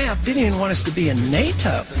Robert Taft didn't even want us to be in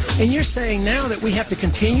NATO. And you're saying now that we have to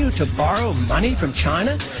continue to borrow money from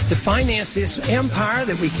China to finance this empire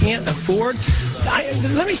that we can't afford?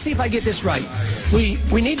 Let me see if I get this right.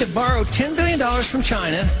 We need to borrow $10 billion from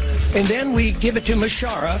China, and then we give it to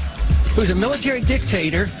Musharraf, who's a military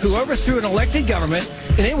dictator who overthrew an elected government,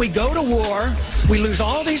 and then we go to war, we lose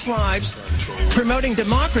all these lives promoting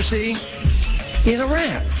democracy in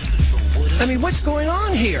Iraq. I mean, what's going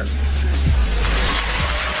on here?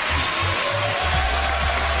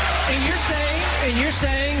 And you're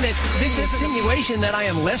saying that this is an insinuation that I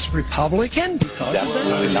am less Republican because That's of that?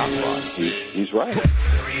 really not wrong. He's right.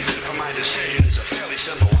 The reason for my decision is a fairly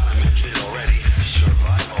simple one. I mentioned it already.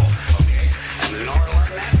 Survival. Okay. And in order to learn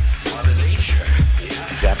that, Mother Nature. Yeah.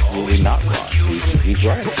 That's really not wrong. He's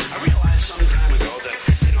right. I realized some time ago that,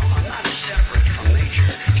 you know, I'm not separate from nature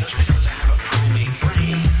just because I have a primate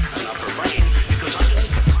brain, an upper brain, because underneath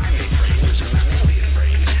the primate brain is a mammalian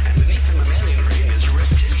brain, and beneath the mammalian brain is a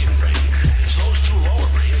reptilian brain. It's those 2 lower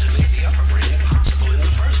brains that made the upper brain possible in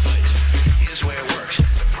the first place. Here's the way it works.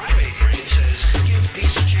 The primate brain says, give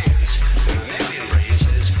peace a chance. The mammalian brain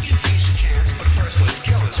says, give peace a chance, but first let's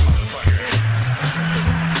kill this motherfucker.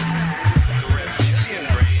 The reptilian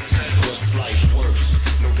brain says, What's life worth?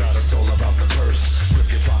 No doubt it's all about the purse. Grip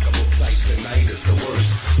your pocketbook tight, tonight is the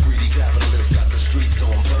worst. Greedy capitalists got the streets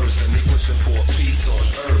on burst and they pushing for peace on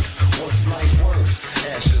earth. What's life worth?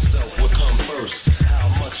 Ask yourself what come first. How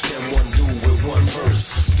much can one do with one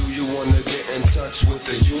verse? Do you want to get in touch with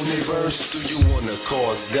the universe? Do you want to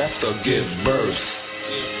cause death or give birth?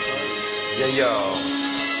 Yeah, yo.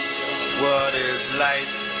 What is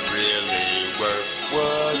life really worth?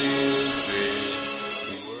 What is it?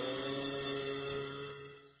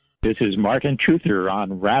 This is Martin Truther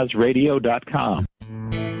on RazRadio.com.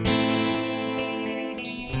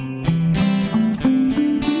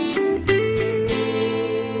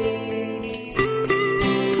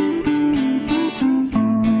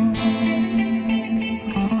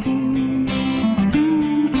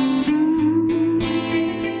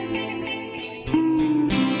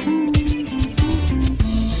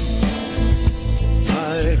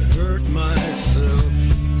 I hurt myself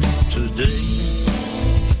today.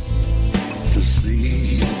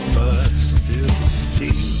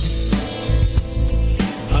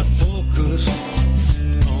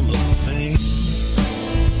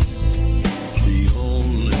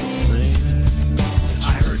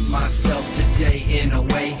 in a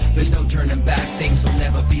way. There's no turning back, things will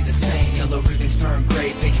never be the same. Yellow ribbons turn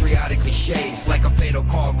gray, patriotic cliches. Like a fatal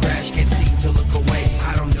car crash, can't seem to look away.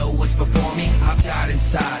 I don't know what's before me, I've died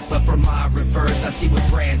inside. But from my rebirth, I see with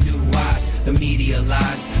brand new eyes. The media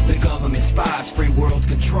lies, the government spies. Free world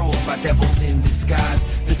controlled by devils in disguise.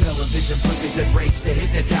 The television flickers at rates to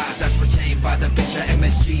hypnotize. That's retained by the picture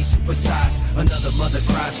MSG supersize. Another mother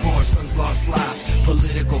cries for her son's lost life.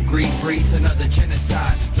 Political greed breeds another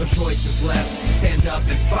genocide. No choices left, stand up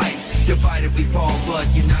and fight. Divided we fall, but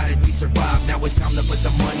united we survive. Now it's time to put the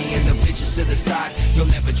money and the bitches to the side. You'll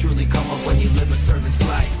never truly come up when you live a servant's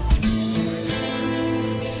life.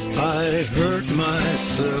 I hurt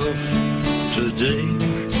myself today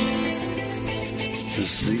to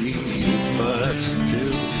see if I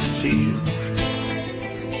still feel.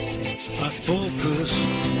 I focus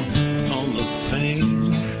on the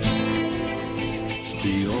pain,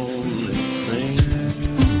 the only thing that's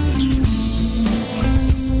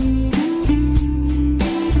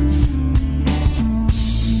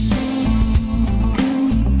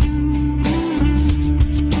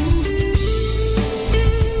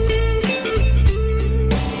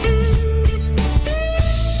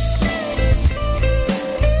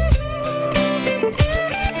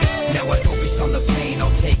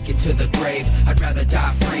to the grave. I'd rather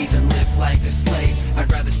die free than live like a slave.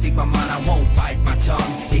 I'd rather speak my mind, I won't bite my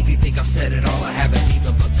tongue. If you think I've said it all, I haven't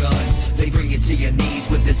even begun. They bring you to your knees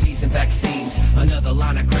with disease and vaccines. Another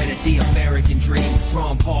line of credit, the American dream.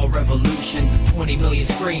 Ron Paul revolution, 20 million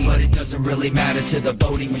scream. But it doesn't really matter to the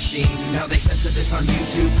voting machines. Now they censor this on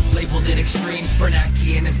YouTube, labeled it extreme.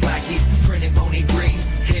 Bernanke and his lackeys, printing phony green.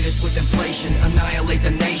 Hit us with inflation, annihilate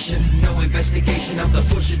the nation. No investigation of the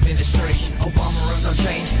Bush administration. Obama runs on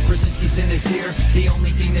change, Brzezinski's in his ear. The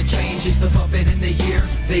only thing that changed is the puppet in the year.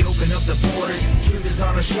 They open up the borders, truth is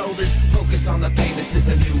on our shoulders. Focus on the pain, this is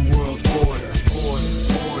the new world order.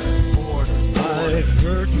 I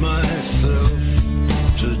hurt myself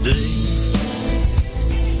today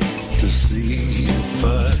to see if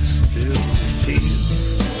I still feel.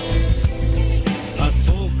 I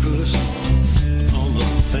focus on the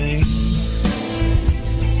pain,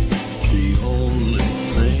 the only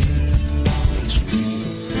thing that's real.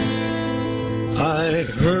 I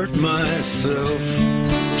hurt myself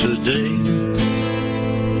today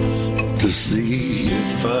to see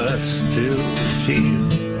if I still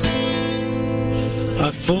feel. I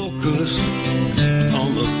focus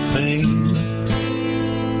on the pain,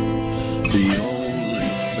 the only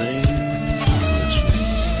thing that's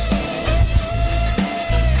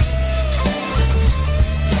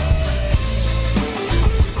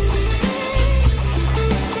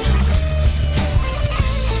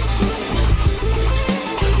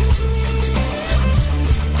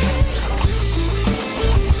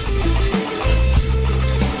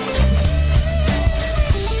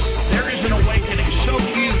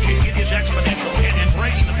exponential and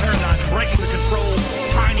breaking the paradigm, breaking the control,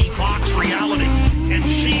 tiny box reality, and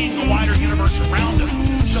seeing the wider universe around us.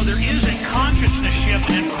 So there is a consciousness shift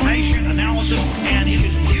in information analysis, and it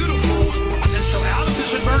is beautiful. And so out of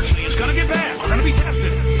this adversity, it's going to get bad. We're going to be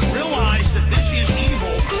tested. Realize that this is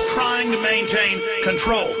evil trying to maintain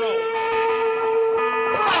control.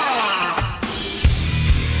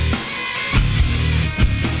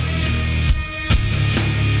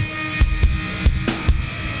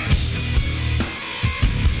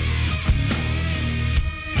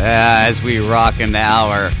 As we rock into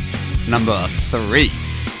hour number 3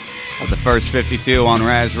 of the first 52 on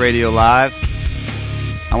Raz Radio Live,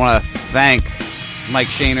 I want to thank Mike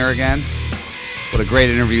Shaner again. What a great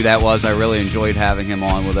interview that was. I really enjoyed having him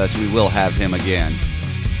on with us. We will have him again.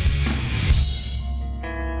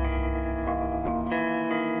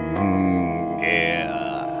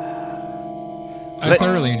 I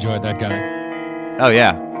thoroughly enjoyed that guy. Oh,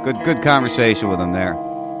 yeah. Good conversation with him there.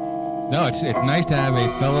 No, it's nice to have a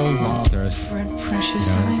fellow voluntarist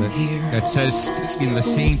that says the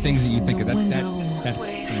same things that you think of. That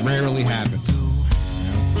rarely happens.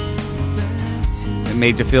 It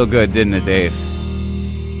made you feel good, didn't it, Dave?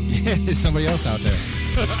 Yeah, there's somebody else out there.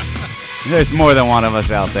 There's more than one of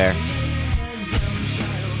us out there.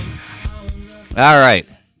 All right,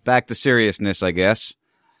 back to seriousness, I guess.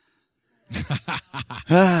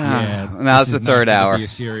 Yeah, now it's the third hour. Be a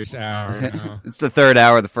serious hour. No. It's the third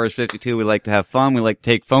hour of the first 52. We like to have fun. We like to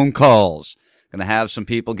take phone calls. Gonna have some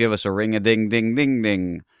people give us a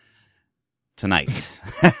ring-a-ding-ding-ding-ding tonight.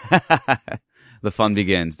 The fun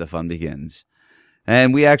begins. The fun begins.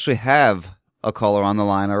 And we actually have a caller on the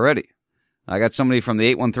line already. I got somebody from the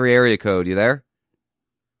 813 area code. You there?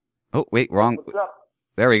 Oh, wait, wrong.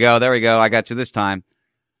 There we go. I got you this time.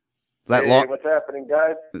 That Hey, what's happening,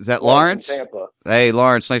 guys? Is that Lawrence? From Tampa. Hey,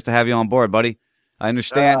 Lawrence, nice to have you on board, buddy. I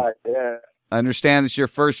understand. Yeah. I understand it's your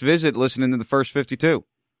first visit listening to the First 52.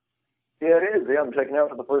 Yeah, it is. Yeah, I'm checking out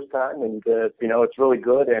for the first time, and, it's really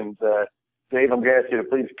good. And, Dave, I'm going to ask you to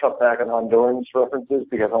please cut back on Hondurans references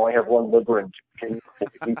because I only have one liver and two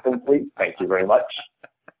complete. Thank you very much.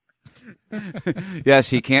 Yes,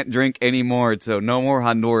 he can't drink anymore, so no more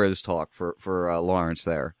Honduras talk for Lawrence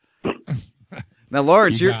there. Now,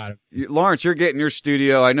 Lawrence, you're getting your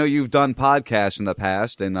studio. I know you've done podcasts in the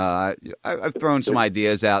past, and I've thrown some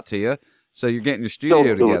ideas out to you. So you're getting your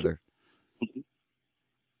studio together.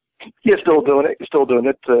 Yeah, still doing it. Because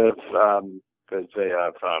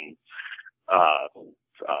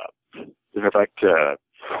in fact,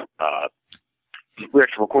 we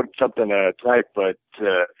actually recorded something tonight, but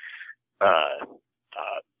I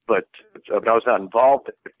was not involved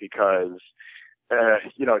in it because.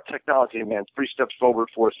 Technology, man, 3 steps forward,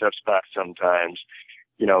 4 steps back sometimes.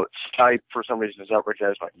 Skype, for some reason, does not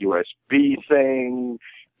recognize my USB thing,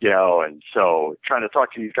 and so trying to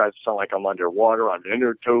talk to these guys sound like I'm underwater on an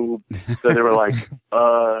inner tube. So they were like,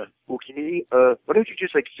 okay, why don't you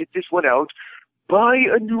just, sit this one out, buy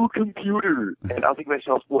a new computer? And I'll think to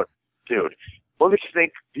myself, what, dude? What makes you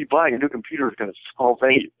think you buying a new computer is going to solve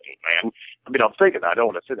anything, man? I mean, I'm thinking I don't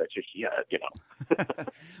want to say that just yet,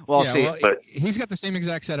 Well, but he's got the same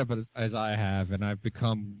exact setup as I have, and I've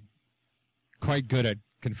become quite good at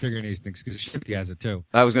configuring these things because Shifty has it too.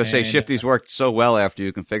 I was going to say Shifty's worked so well after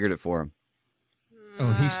you configured it for him.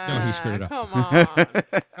 Oh, he screwed it up. Come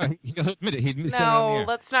on. He'll admit it. No,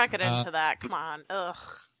 let's not get into that. Come on. Ugh,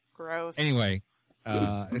 gross. Anyway.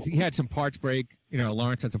 He had some parts break.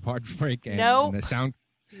 Lawrence had some parts break, and the sound.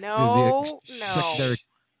 No.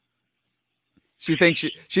 She thinks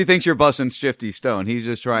you're busting Shifty Stone. He's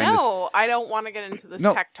just trying. No, I don't want to get into this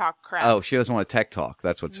tech talk crap. Oh, she doesn't want to tech talk.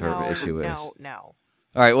 That's what her issue is. No.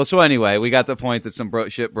 All right. Well, so anyway, we got the point that some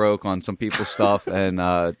shit broke on some people's stuff, and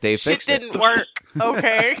Dave fixed it. Shit didn't work.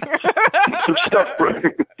 Okay. Some stuff broke.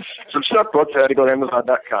 So I had to go to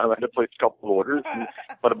Amazon.com. I had to place a couple of orders. And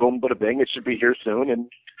bada boom, bada bing. It should be here soon, and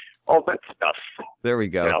all that stuff. There we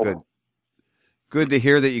go. Good to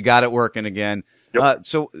hear that you got it working again. Yep.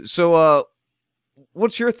 So,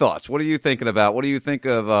 what's your thoughts? What are you thinking about? What do you think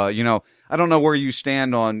of? I don't know where you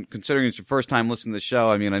stand on considering it's your first time listening to the show.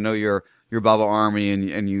 I mean, I know you're Bubba Army,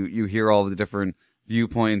 and you hear all the different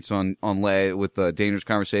viewpoints on with the Dangerous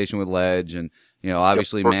Conversation with Ledge, and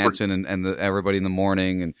obviously Manson and everybody in the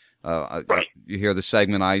morning, and you hear the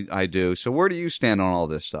segment I do. So where do you stand on all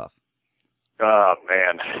this stuff? Oh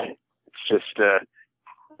man, it's just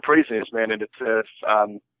craziness, man, and it's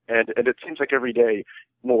and it seems like every day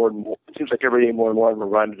more and more. It seems like every day more and more I'm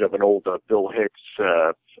reminded of an old Bill Hicks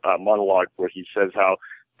monologue where he says how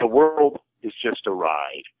the world is just a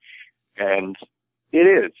ride, and it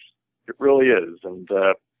is. It really is, and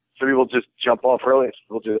some people just jump off early, and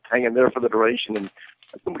some people just hang in there for the duration, and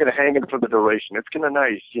I'm going to hang in for the duration. It's kind of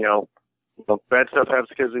nice, bad stuff happens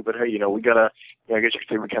occasionally, but hey, we gotta, I guess you could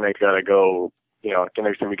say we kind of gotta go, we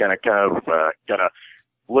gotta gotta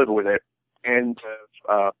live with it. And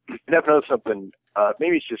I've noticed something,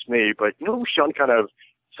 maybe it's just me, but who Sean kind of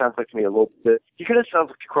sounds like to me a little bit? He kind of sounds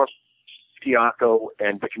like across Tiaco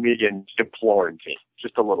and the comedian Jim Florentine,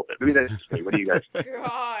 just a little bit. Maybe that's just me. What do you guys think?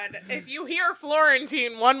 God, if you hear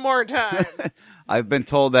Florentine one more time. I've been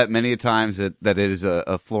told that many times that it is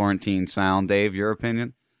a Florentine sound. Dave, your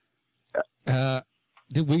opinion? Were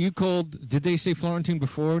you called? Did they say Florentine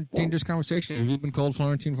before Dangerous Conversation? Have you been called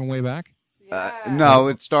Florentine from way back? No,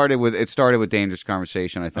 it started with Dangerous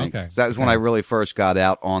Conversation, I think. Okay. That was when I really first got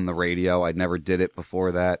out on the radio. I never did it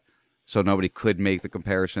before that, so nobody could make the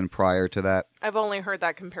comparison prior to that. I've only heard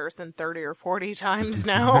that comparison 30 or 40 times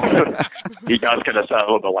now. He does kind of sound a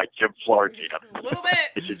little bit like Jim Florentine. A little bit.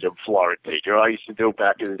 It's a Jim Florentine. I used to do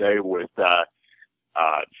back in the day with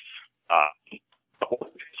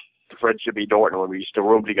friend Jimmy Norton when we used to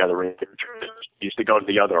room together. We used to go to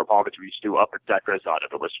the other apartments. We used to do upper deckers on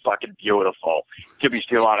it. It was fucking beautiful. Jimmy used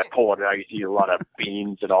to eat a lot of corn, and I used to eat a lot of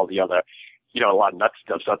beans and all the other, a lot of nut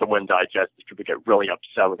stuff. So that the wind digest, people would get really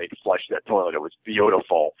upset when they flushed that toilet. It was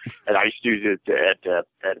beautiful. And I used to do it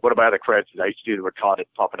at one of my other credits. I used to do the retarded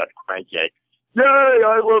puppet on Crank Yay. Yay!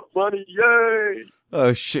 I love money. Yay!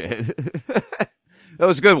 Oh shit, that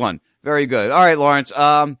was a good one. Very good. All right, Lawrence.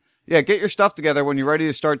 Yeah, get your stuff together. When you're ready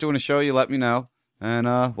to start doing a show, you let me know, and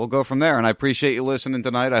we'll go from there. And I appreciate you listening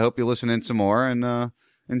tonight. I hope you listen in some more, and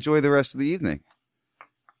enjoy the rest of the evening.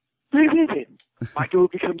 My door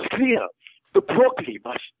becomes clear. The broccoli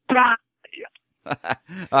must die. All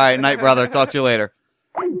right, night, brother. Talk to you later.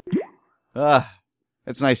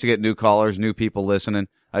 It's nice to get new callers, new people listening.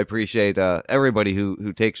 I appreciate everybody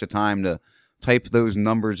who takes the time to type those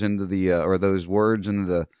numbers into the or those words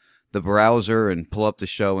into the browser and pull up the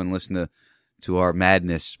show and listen to our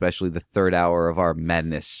madness, especially the third hour of our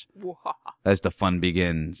madness as the fun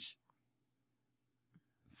begins.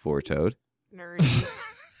 For Toad. Nerdy.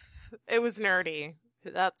 It was nerdy.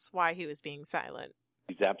 That's why he was being silent.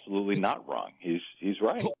 He's absolutely not wrong. He's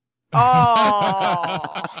right. Oh.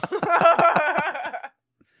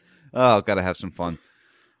 Oh, gotta have some fun.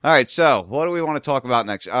 All right, so what do we want to talk about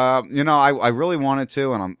next? I really wanted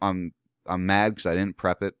to, and I'm mad because I didn't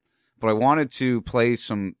prep it, but I wanted to play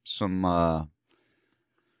some of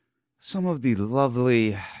the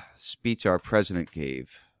lovely speech our president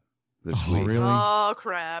gave this week. Really? Oh,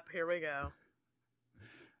 crap. Here we go.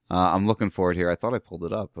 I'm looking for it here. I thought I pulled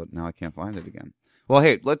it up, but now I can't find it again. Well,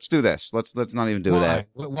 hey, let's do this. Let's not even do that.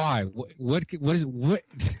 Why? What is what?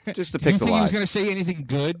 Just to Did pick you the think lie. he was going to say anything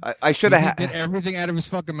good? I should have. That everything out of his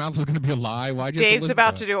fucking mouth was going to be a lie. Why? Dave's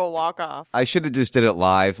about to do a walk-off. I should have just did it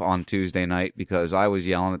live on Tuesday night because I was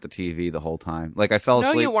yelling at the TV the whole time. Like I fell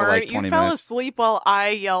asleep No, you weren't. for like 20 you fell minutes. asleep while I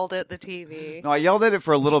yelled at the TV. No, I yelled at it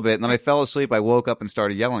for a little bit, and then I fell asleep. I woke up and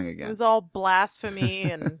started yelling It again. was all blasphemy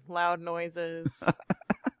and loud noises.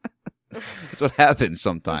 That's what happens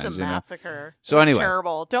sometimes. It was a massacre. So it was anyway,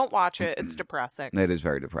 terrible. Don't watch it. It's depressing. it is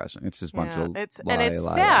very depressing. It's just a bunch of it's lie, and it's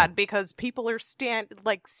lie, sad lie. because people are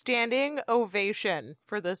standing ovation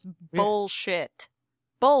for this bullshit.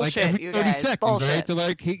 Like Bullshit, every you 30 guys. seconds, Bullshit. right? They're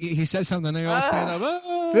like he says something, they all stand up,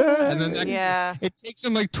 and then it takes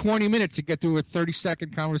them like 20 minutes to get through a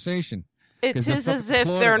 30-second conversation. It's as if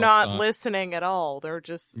they're not listening at all. They're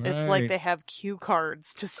just, it's like Right. they have cue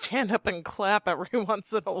cards to stand up and clap every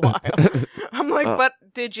once in a while. I'm like, but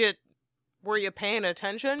were you paying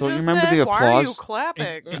attention Don't you just remember then? the Why are you applause?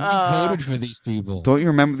 clapping? And you voted for these people. Don't you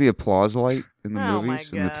remember the applause light in the Oh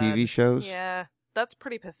movies my and the TV God. shows? Yeah, that's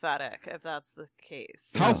pretty pathetic if that's the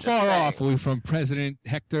case. How I'm just far saying. off are we from President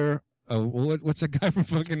Hector? What's that guy from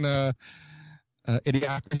fucking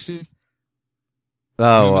Idiocracy?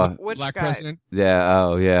 Oh, Remember the Which black guy? president? yeah.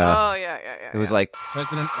 Oh, yeah. Oh, yeah. It was like,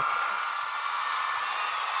 President.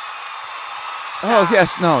 oh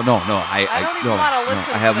yes, no. I don't even no, wanna no,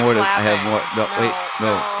 listen I have to the more. I have clapping. more. No, wait,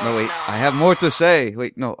 no, wait. I have more to say.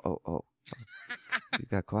 Wait, no. Oh. You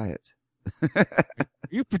got quiet. Are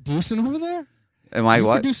you producing over there? Am I Are you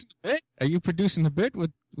what? producing the bit? Are you producing the bit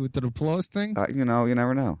with the applause thing? You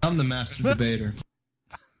never know. I'm the master debater.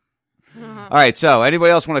 All right. So,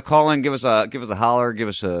 anybody else want to call in? Give us a holler. Give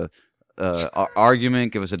us a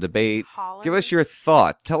argument. Give us a debate. Holler? Give us your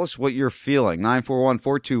thought. Tell us what you're feeling.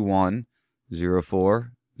 941-421-0401.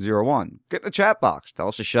 Get in the chat box. Tell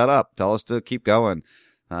us to shut up. Tell us to keep going.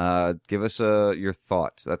 Give us your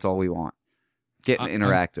thoughts. That's all we want. Getting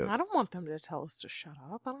interactive. I don't want them to tell us to shut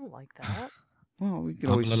up. I don't like that. Well, we can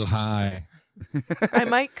I'm always a little high. I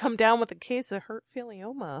might come down with a case of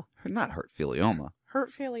hurtphilioma. not hurtphilioma.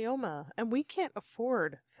 Hurtphilioma. And we can't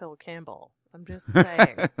afford Phil Campbell. I'm just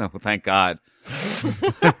saying. Oh, thank God.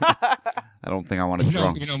 I don't think I want to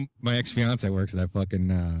drunk. You know, my ex-fiance works at that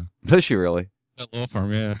fucking Does she really? that law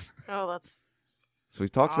firm, yeah. Oh, that's... So we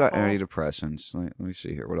talked about awful. antidepressants. Let me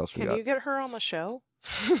see here. What else we Can got? you get her on the show?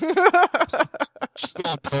 She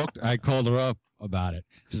all talked. I called her up about it.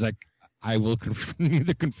 She's like, I will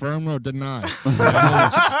neither confirm or deny.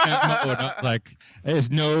 Like,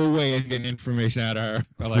 there's no way I'm getting information out of her.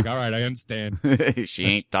 I'm like, all right, I understand. She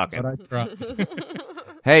ain't talking. But I try.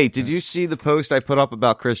 Hey, did you see the post I put up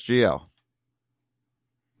about Chris Gio?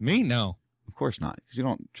 Me? No. Of course not, because you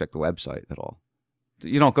don't check the website at all.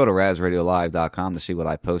 You don't go to RazRadioLive.com to see what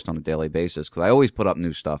I post on a daily basis, because I always put up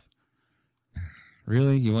new stuff.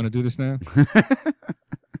 Really? You want to do this now?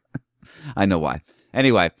 I know why.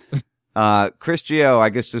 Anyway, Chris Gio, I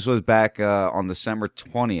guess this was back on December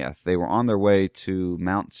 20th. They were on their way to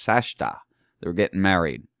Mount Shasta. They were getting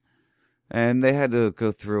married. And they had to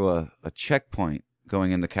go through a checkpoint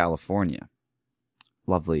going into California.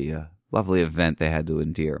 Lovely event they had to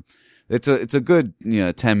endure. It's a good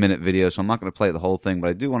 10-minute video, so I'm not going to play the whole thing, but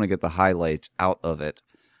I do want to get the highlights out of it.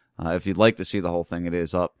 If you'd like to see the whole thing, it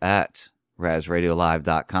is up at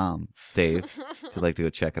RazRadioLive.com. Dave, if you'd like to go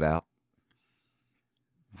check it out.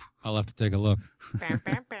 I'll have to take a look.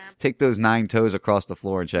 Take those 9 toes across the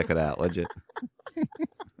floor and check it out, would you?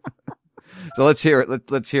 So let's hear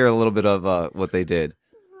it. Let's hear a little bit of what they did.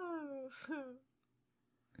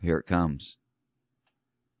 Here it comes.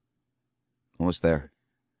 Almost there.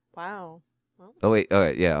 Wow. Well, Oh wait,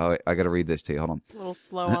 yeah. I got to read this to you. Hold on. a little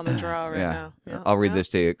slow on the draw right Yeah. now. Yeah. I'll read Yeah. this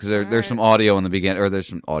to you because there's All some right. audio in the beginning, or there's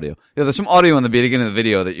some audio. Yeah, there's some audio in the beginning of the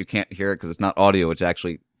video that you can't hear because it's not audio; it's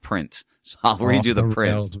actually print. So I'll read you the print.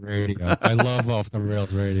 Rails radio. I love Off the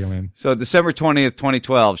Rails radio, man. So December 20th,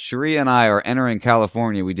 2012, Cherie and I are entering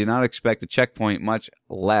California. We did not expect a checkpoint, much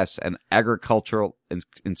less an agricultural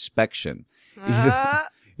inspection.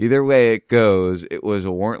 Either way it goes, it was a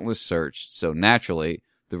warrantless search, so naturally,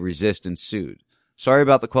 the resist ensued. Sorry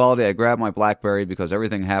about the quality. I grabbed my BlackBerry because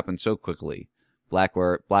everything happened so quickly.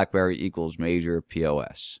 BlackBerry equals major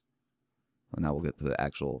POS. Well, now we'll get to the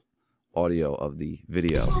actual audio of the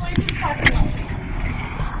video.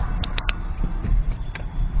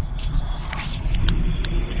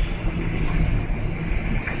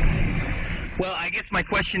 Well, I guess my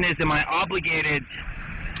question is, am I obligated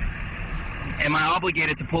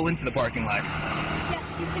to pull into the parking lot? Yes,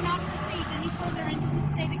 you cannot proceed any further into the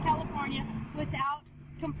state of California without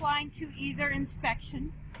complying to either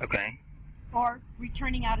inspection Okay. or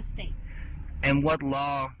returning out of state. And what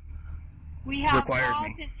law We have requires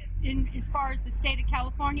laws me? in as far as the state of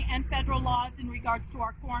California and federal laws in regards to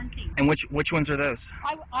our quarantine. And which ones are those?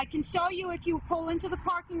 I can show you if you pull into the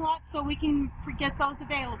parking lot so we can get those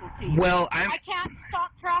available to you. Well, I can't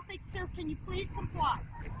stop traffic, sir. Can you please comply?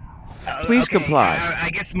 Please okay, comply.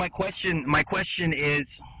 I guess my question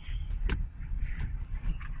is,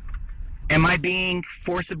 am I being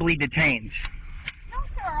forcibly detained? No,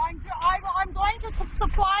 sir. I'm going to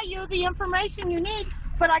supply you the information you need,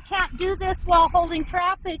 but I can't do this while holding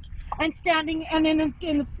traffic and standing. And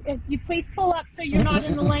you please pull up so you're not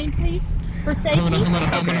in the lane, please, for safety.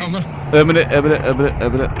 Eminent.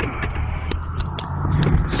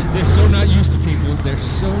 They're so not used to people. They're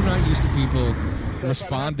so not used to people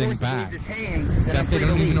responding back that they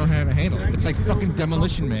don't even know how to handle it. It's like fucking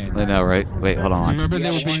Demolition Man. I know, right? Wait, hold on. Do you remember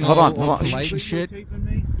they were being hold on. polite and shit?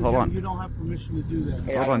 Hold on. You don't have permission to do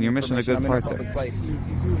that. Hold on, you're missing a good I'm in part a public there. place.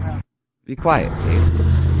 Be quiet, Dave.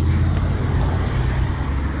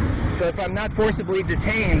 So if I'm not forcibly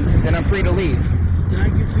detained, then I'm free to leave. Can I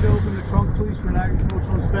get you to open the trunk, please, for an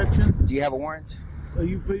agricultural inspection? Do you have a warrant? Are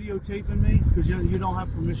you videotaping me? Because you don't have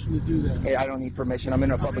permission to do that. Hey, I don't need permission. I'm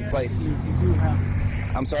in a public place. You do have.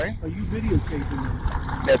 I'm sorry? Are you videotaping me?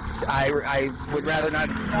 I would rather not.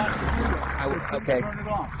 Okay. Turn it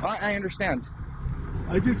off. I understand.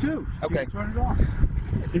 I do too. Okay. Turn it off.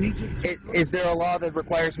 Is there a law that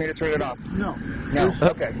requires me to turn it off? No. No.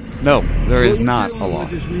 Okay. No, there is What we're not a dealing law.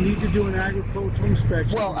 with is we need to do an agricultural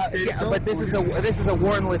inspection. Well, yeah, but this is a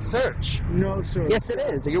warrantless search. No, sir. Yes, it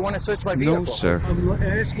is. You want to search my vehicle? No, sir. I'm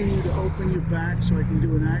asking you to open your back so I can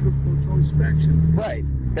do an agricultural inspection. Right.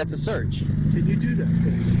 That's a search. Can you do that,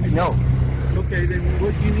 please? No. Okay, then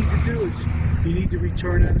what you need to do is you need to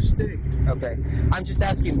return out of state. Okay. I'm just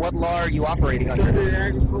asking, what law are you operating Under under? the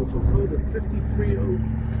agricultural code of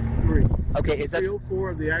 5303. Okay, is that 304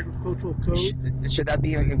 of the agricultural code? should that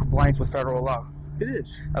be in compliance with federal law? It is.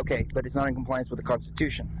 Okay, but it's not in compliance with the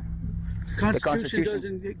Constitution. The The Constitution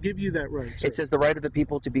Constitution. doesn't give you that right. It says the right of the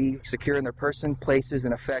people to be secure in their person, places,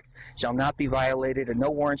 and effects shall not be violated, and no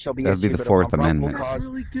warrant shall be That'd be issued the but Fourth upon probable Amendment. cause,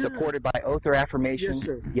 That's really good. supported by oath or affirmation. Yes,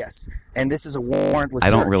 sir. Yes. And this is a warrantless I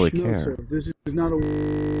don't search. really No, care. sir. This is not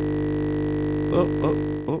a...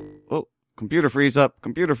 Oh. Computer freeze up.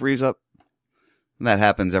 And that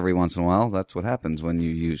happens every once in a while. That's what happens when you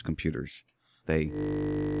use computers. They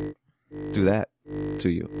do that to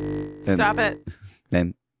you. And Stop it.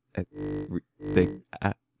 Then everything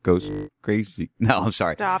goes crazy. No, I'm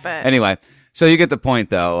sorry. Stop it. Anyway, so you get the point,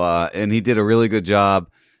 though. And he did a really good job.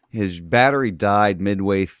 His battery died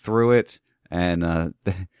midway through it. And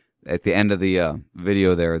at the end of the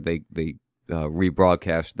video there, they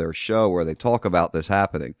rebroadcast their show where they talk about this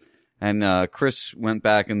happening. And Chris went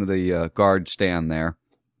back into the guard stand there,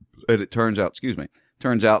 and it turns out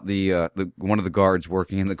the one of the guards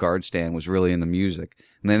working in the guard stand was really into music,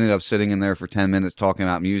 and they ended up sitting in there for 10 minutes talking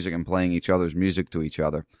about music and playing each other's music to each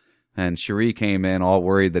other. And Cherie came in all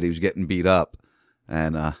worried that he was getting beat up,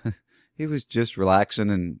 and he was just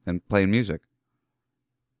relaxing and playing music.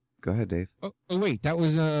 Go ahead, Dave. Oh wait, that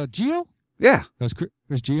was Gio? Yeah, that was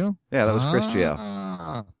Chris Gio. Yeah, that was Chris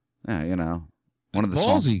Gio. Yeah, one of the ballsy.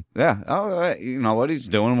 songs. Yeah. Oh, you know what he's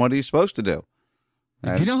doing, what he's supposed to do.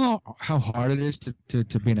 Do you know how hard it is to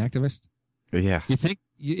be an activist? Yeah. You think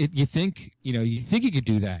you could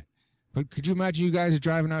do that, but could you imagine you guys are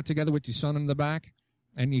driving out together with your son in the back,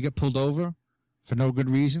 and you get pulled over for no good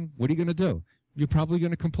reason? What are you going to do? You're probably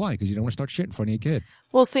going to comply because you don't want to start shit in front of your kid.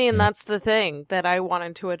 Well, see, and that's the thing that I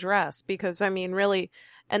wanted to address because, I mean, really,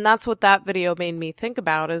 and that's what that video made me think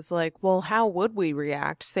about is like, well, how would we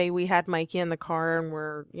react? Say we had Mikey in the car and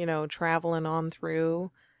we're, traveling on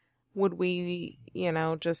through. Would we,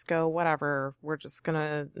 just go, whatever, we're just going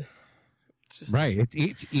to Right.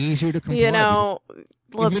 It's easier to comply. You know,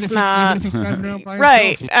 because let's even not. if he's driving around by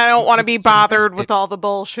Right. himself, I don't want to be it's bothered domestic. with all the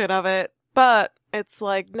bullshit of it. But it's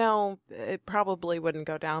like, no, it probably wouldn't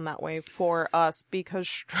go down that way for us because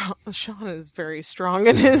Sean is very strong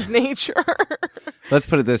in his nature. Let's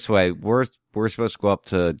put it this way: we're supposed to go up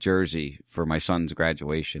to Jersey for my son's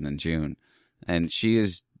graduation in June, and she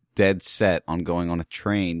is dead set on going on a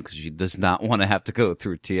train because she does not want to have to go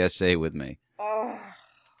through TSA with me. Oh,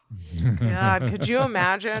 God, could you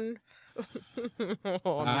imagine?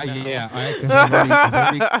 Yeah,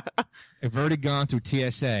 I've already gone through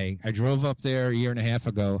TSA. I drove up there a year and a half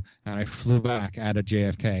ago, and I flew back out of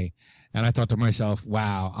JFK. And I thought to myself,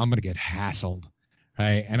 "Wow, I'm gonna get hassled."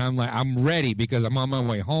 Right, and I'm like, I'm ready because I'm on my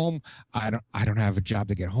way home. I don't have a job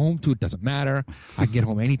to get home to. It doesn't matter. I can get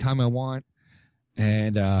home anytime I want.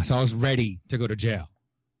 And so I was ready to go to jail.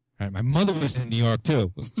 Right, my mother was in New York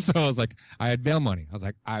too, so I was like, I had bail money. I was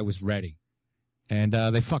like, I was ready, and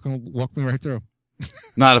they fucking walked me right through.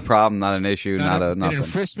 Not a problem, not an issue, They nothing. didn't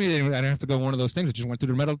frisk me. I didn't have to go one of those things. I just went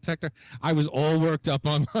through the metal detector. I was all worked up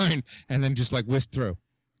online, and then just like whisked through.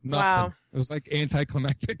 Nothing. Wow. It was like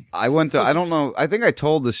anticlimactic. I went to, I don't know, I think I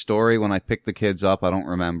told this story when I picked the kids up. I don't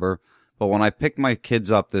remember. But when I picked my kids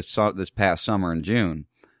up this past summer in June,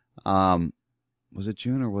 was it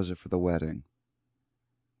June or was it for the wedding?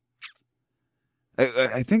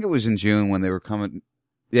 I think it was in June when they were coming.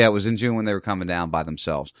 Yeah, it was in June when they were coming down by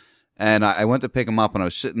themselves. And I went to pick them up, and I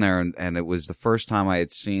was sitting there, and it was the first time I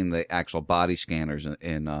had seen the actual body scanners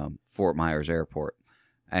in Fort Myers Airport.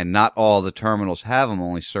 And not all the terminals have them.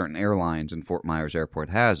 Only certain airlines in Fort Myers Airport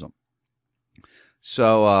has them.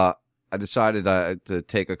 So I decided to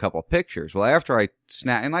take a couple of pictures. Well, after I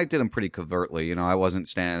snapped, and I did them pretty covertly. You know, I wasn't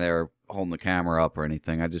standing there holding the camera up or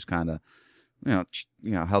anything. I just kind of,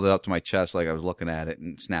 held it up to my chest like I was looking at it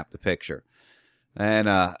and snapped the picture. And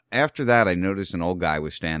after that, I noticed an old guy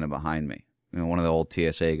was standing behind me. You know, one of the old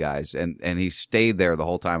TSA guys, and he stayed there the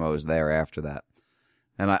whole time I was there after that.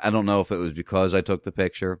 And I don't know if it was because I took the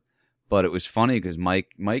picture, but it was funny because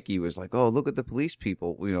Mikey was like, "Oh, look at the police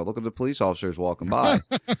people. Look at the police officers walking by."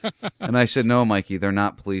 And I said, "No, Mikey, they're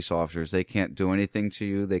not police officers. They can't do anything to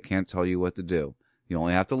you. They can't tell you what to do. You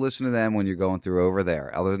only have to listen to them when you're going through over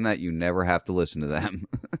there. Other than that, you never have to listen to them."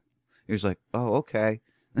 He was like, "Oh, okay."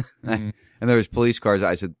 Mm-hmm. And there was police cars.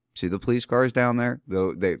 I said, "See the police cars down there?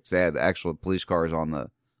 They had actual police cars on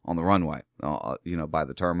the runway, by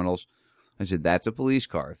the terminals." I said, "That's a police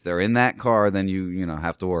car. If they're in that car, then you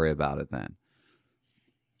have to worry about it then."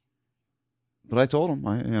 But I told them,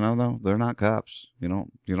 no, they're not cops. You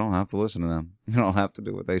don't have to listen to them. You don't have to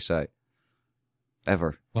do what they say.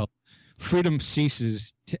 Ever. Well, freedom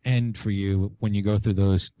ceases to end for you when you go through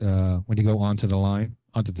those, when you go onto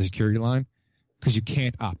the security line, because you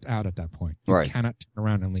can't opt out at that point. You cannot turn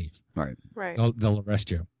around and leave. Right. Right. They'll arrest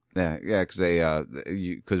you. Yeah, because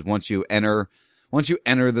because once you enter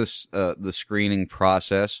this the screening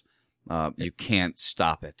process, you can't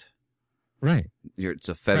stop it. Right. It's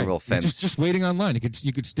a federal offense. Just waiting online.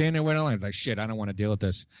 You could stand there waiting online. It's like, shit, I don't want to deal with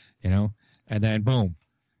this, and then boom,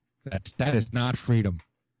 that is not freedom.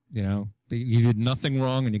 You did nothing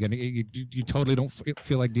wrong, and you totally don't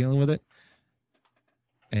feel like dealing with it,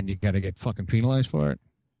 and you got to get fucking penalized for it.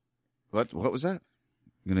 What was that?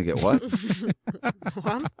 You're gonna get what?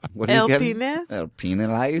 What are El you getting? penis?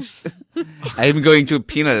 Penalized? I'm going to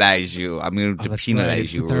penalize you. I'm going to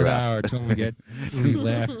penalize you. It's the third hour. It's when we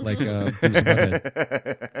laugh like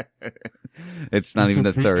It's not even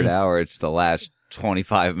the third hour. It's the last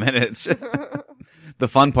 25 minutes. The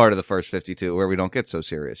fun part of the first 52, where we don't get so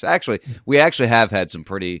serious. Actually, we have had some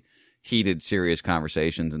pretty heated, serious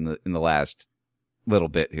conversations in the last little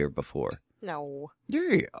bit here before. No.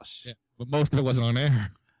 Yes. Yeah, but most of it wasn't on air.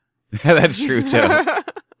 Yeah, that's true too.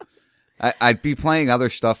 I'd be playing other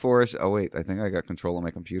stuff for us. Oh wait, I think I got control of my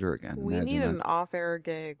computer again. We Imagine need that. an off-air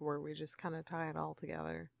gig where we just kind of tie it all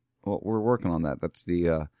together. Well, we're working on that. That's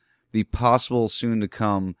the possible soon to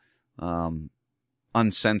come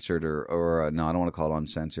uncensored or no, I don't want to call it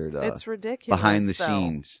uncensored. It's ridiculous. Behind the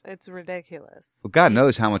scenes. It's ridiculous. Well, God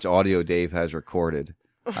knows how much audio Dave has recorded.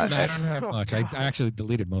 I don't have much. I actually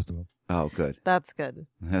deleted most of them. Oh, good. That's good.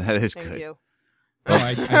 That is Thank good. you. Oh,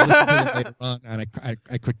 I listened to them later on, and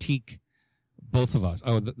I critique both of us.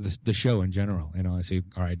 Oh, the show in general. I say,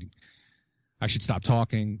 all right, I should stop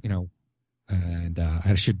talking. And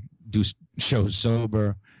I should do shows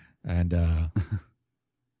sober, and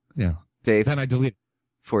Dave. Then I delete.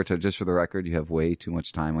 Forto, just for the record, you have way too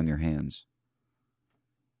much time on your hands.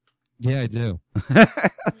 Yeah, I do.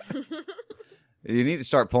 You need to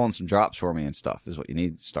start pulling some drops for me and stuff. Is what you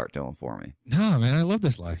need to start doing for me. No, man, I love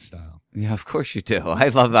this lifestyle. Yeah, of course you do. I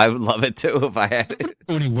would love it too if I had it.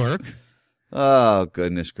 Do any work? Oh,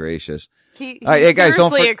 goodness gracious. He All right, hey, guys, don't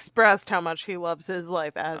seriously expressed how much he loves his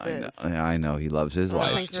life as is. I know he loves his I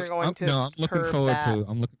life. think you're going to I'm looking curb forward that. to.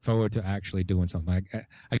 I'm looking forward to actually doing something.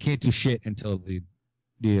 I can't do shit until the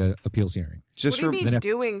appeals hearing. What do you mean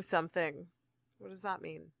doing something? What does that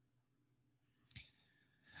mean?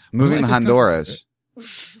 Moving to Honduras.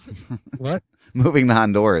 What? Moving to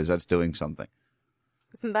Honduras. That's doing something.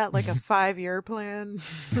 Isn't that like a 5-year plan?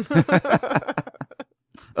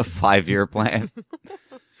 A 5-year plan.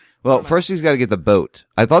 Well, first he's got to get the boat.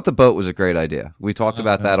 I thought the boat was a great idea. We talked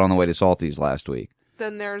about that on the way to Salty's last week.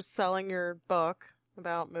 Then there's selling your book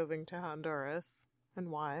about moving to Honduras and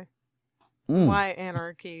why. Why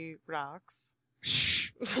anarchy rocks.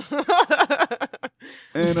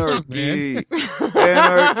 Anarchy.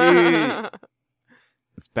 Anarchy.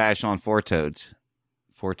 Let's bash on Four Toads.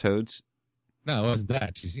 Four Toads? No, it wasn't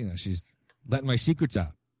that. She's letting my secrets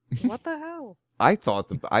out. What the hell? I thought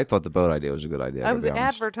the boat idea was a good idea. I to was be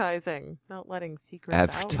honest. advertising, not letting secrets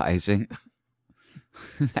Advertising.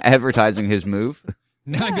 Advertising his move.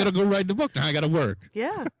 Now I gotta go write the book. Now I gotta work.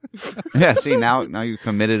 Yeah. Yeah, see, now you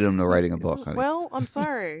committed him to writing a book. Honey. Well, I'm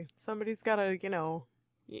sorry. Somebody's got to,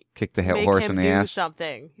 Kick the make horse him in the do ass.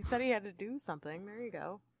 something. He said he had to do something. There you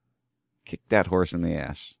go. Kick that horse in the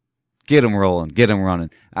ass. Get him rolling. Get him running.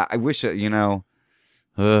 I wish, this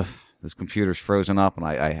computer's frozen up, and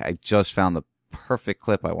I just found the perfect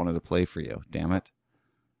clip I wanted to play for you. Damn it.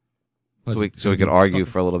 So we could argue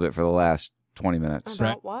for a little bit for the last 20 minutes.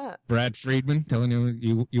 About what? Brad Friedman telling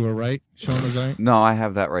you were right. Sean was right. No, I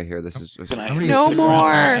have that right here. This is No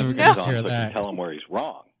more. No. Tell him where he's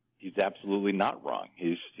wrong. He's absolutely not wrong.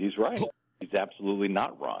 He's right. He's absolutely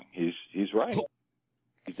not wrong. He's right.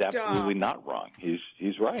 He's absolutely not wrong.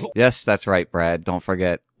 He's right. Yes, that's right, Brad. Don't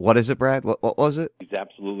forget. What is it, Brad? What was it? He's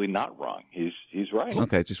absolutely not wrong. He's right.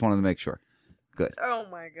 Okay, just wanted to make sure. Good. Oh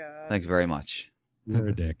my God. Thanks very much. You're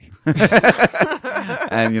a dick.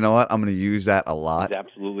 And you know what? I'm going to use that a lot. He's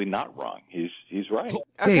absolutely not wrong. He's right.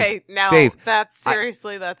 Okay, now Dave, that's Dave,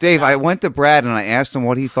 enough. I went to Brad and I asked him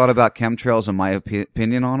what he thought about chemtrails and my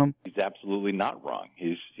opinion on them. He's absolutely not wrong.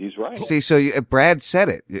 He's right. See, so Brad said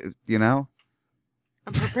it,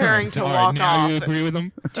 I'm preparing to All right, walk now off. you agree with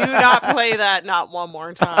him? Do not play that not one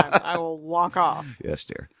more time. I will walk off. Yes,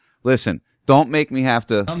 dear. Listen, don't make me have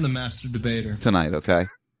to. I'm the master debater. Tonight, okay?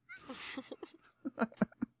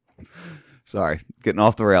 Sorry, getting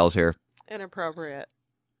off the rails here. Inappropriate.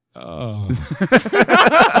 Oh.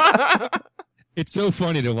 It's so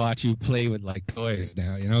funny to watch you play with like toys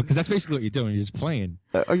now, because that's basically what you're doing. You're just playing.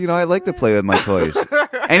 I like to play with my toys.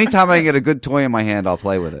 Anytime I get a good toy in my hand, I'll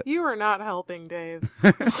play with it. You are not helping, Dave.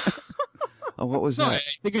 Oh, what was No, that? I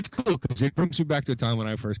think it's cool because it brings me back to a time when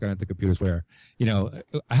I first got into computers where,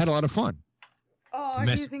 I had a lot of fun. Oh,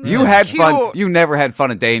 You had fun. You never had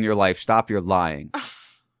fun a day in your life. Stop your lying.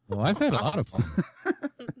 Well, I've had a lot of fun.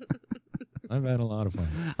 I've had a lot of fun.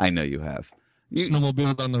 I know you have.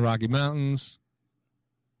 Snowmobiled on the Rocky Mountains,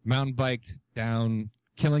 mountain biked down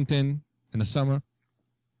Killington in the summer.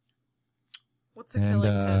 What's a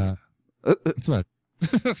Killington? It's what?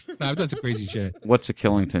 No, I've done some crazy shit. What's a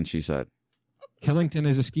Killington, she said. Killington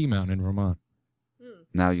is a ski mountain in Vermont.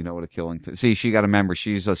 Now you know what a Killington. See, she got to remember,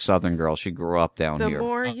 she's a Southern girl. She grew up down The here.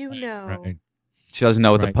 more you know. Right. She doesn't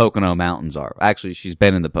know what the Pocono Mountains are. Actually, she's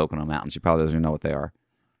been in the Pocono Mountains. She probably doesn't even know what they are.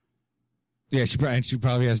 Yeah, she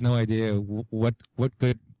probably has no idea what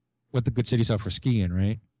the good cities are for skiing,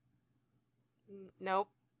 right? Nope.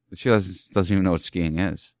 She doesn't even know what skiing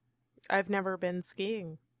is. I've never been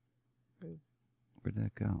skiing. Where'd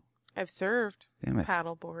that go? I've surfed. Damn it.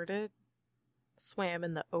 Paddleboarded. Swam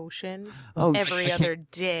in the ocean Oh, every shit. other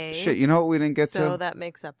day. Shit, you know what we didn't get to? So that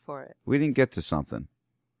makes up for it. We didn't get to something.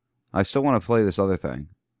 I still want to play this other thing,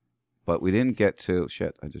 but we didn't get to...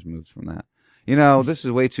 Shit, I just moved from that. This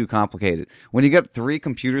is way too complicated. When you get 3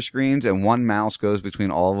 computer screens and one mouse goes between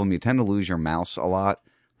all of them, you tend to lose your mouse a lot.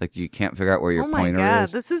 Like, you can't figure out where your pointer Oh my God,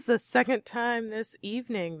 is. this is the second time this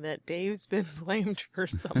evening that Dave's been blamed for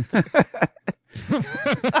something.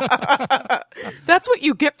 That's what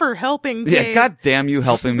you get for helping, Dave. Yeah, God damn you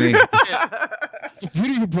helping me. You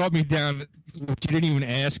didn't even brought me down what you didn't even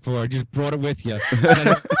ask for. I just brought it with you.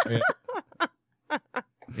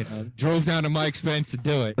 Drove down to my expense to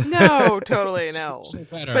do it. No, totally no.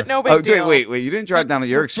 But no big deal. Wait. You didn't drive down at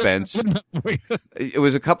your expense. It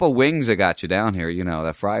was a couple wings that got you down here,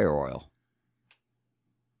 that fryer oil.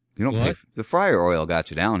 You don't pay. The fryer oil got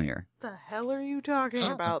you down here. What the hell are you talking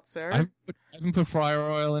about, sir? I haven't put fryer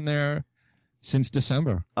oil in there since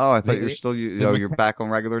December. Oh, I thought you're back on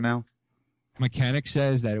regular now? Mechanic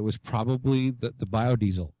says that it was probably the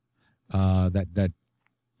biodiesel that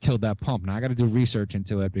killed that pump. Now I got to do research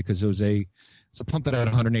into it because it's a pump that had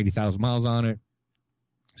 180,000 miles on it.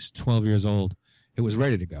 It's 12 years old. It was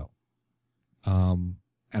ready to go.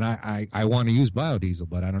 And I want to use biodiesel,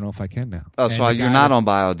 but I don't know if I can now. Oh, so you're not on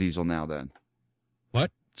biodiesel now then?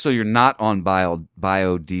 What? So you're not on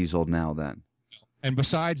biodiesel now then? And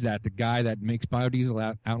besides that, the guy that makes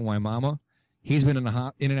biodiesel out in Waimama, he's been in and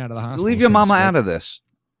out of the hospital. Leave your mama out of this.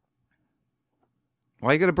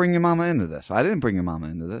 Why are you going to bring your mama into this? I didn't bring your mama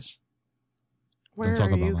into this. Where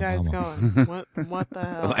are you guys going? What the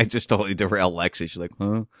hell? I just totally derailed Lexi. She's like, huh?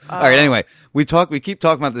 All right, anyway, we keep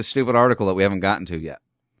talking about this stupid article that we haven't gotten to yet.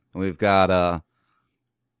 And we've got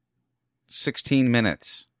 16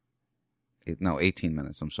 minutes. 18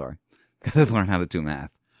 minutes, I'm sorry. Got to learn how to do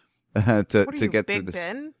math. To get through this.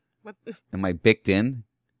 Ben? What? Am I bicked in?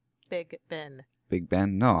 Big Ben. Big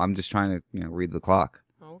Ben? No, I'm just trying to read the clock.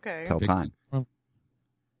 Okay. Tell time.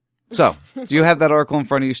 So, do you have that article in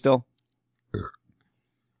front of you still?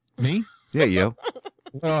 Me? Yeah, you.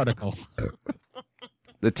 What article?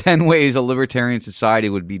 The 10 ways a libertarian society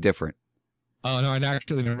would be different. Oh, no, I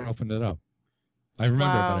actually never opened it up. I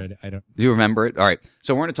remember, but I don't. Do you remember it? All right.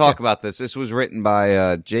 So we're going to talk about this. This was written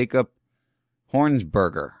by Jacob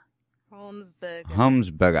Hornsberger.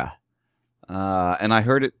 Humsberger. And I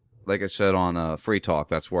heard it, like I said, on Free Talk.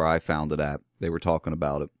 That's where I found it at. They were talking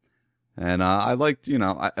about it. And I liked,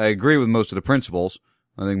 I agree with most of the principles.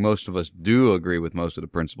 I think most of us do agree with most of the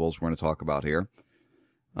principles we're going to talk about here.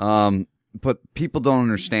 But people don't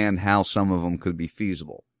understand how some of them could be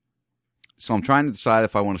feasible. So I'm trying to decide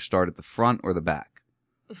if I want to start at the front or the back.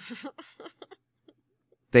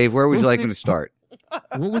 Dave, where would you like me to start?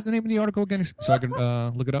 What was the name of the article again, so I can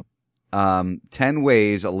look it up? 10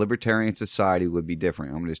 ways a libertarian society would be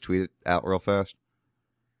different. I'm going to just tweet it out real fast.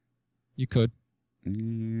 You could.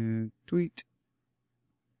 Tweet.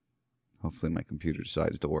 Hopefully my computer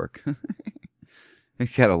decides to work. You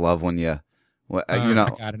gotta love when you I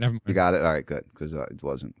got it. Never mind. You got it? All right, good, because it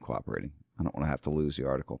wasn't cooperating. I don't want to have to lose the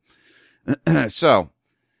article. So,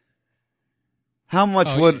 how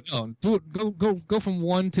much would... Go from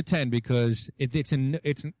 1 to 10 because it's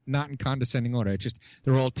not in condescending order. It's just,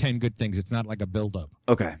 they're all 10 good things. It's not like a build-up.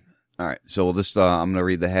 Okay. All right. So we'll just, I'm going to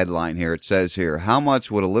read the headline here. It says here, how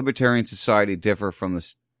much would a libertarian society differ from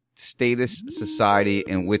the status society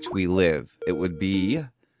in which we live? It would be...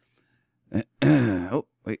 oh,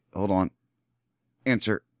 wait, hold on.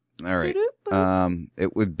 Answer. All right.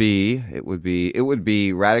 It would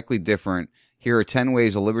be radically different. Here are 10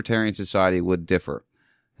 ways a libertarian society would differ.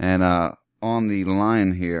 And on the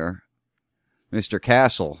line here, Mr.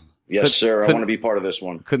 Castle. Yes, sir. I want to be part of this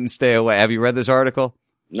one. Couldn't stay away. Have you read this article?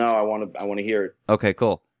 No, I want to hear it. Okay,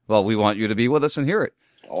 cool. Well, we want you to be with us and hear it.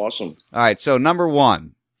 Awesome. All right. So number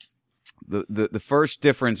one, the first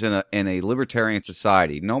difference in a libertarian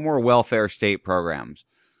society: no more welfare state programs.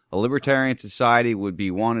 A libertarian society would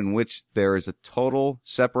be one in which there is a total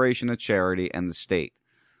separation of charity and the state,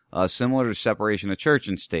 similar to separation of church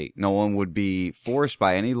and state. No one would be forced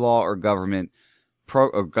by any law or governmental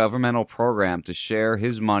program to share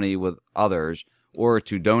his money with others or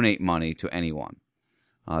to donate money to anyone.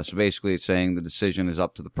 So basically, it's saying the decision is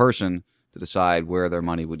up to the person to decide where their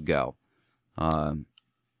money would go. It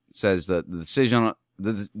says that the decision.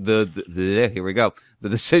 Here we go. The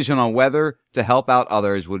decision on whether to help out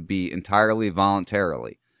others would be entirely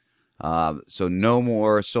voluntarily. So no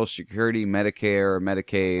more Social Security, Medicare,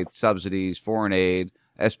 Medicaid, subsidies, foreign aid,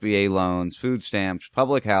 SBA loans, food stamps,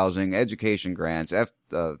 public housing, education grants,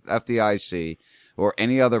 FDIC, or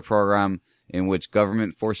any other program in which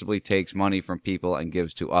government forcibly takes money from people and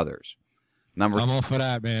gives to others. I'm all for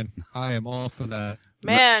that, man. I am all for that.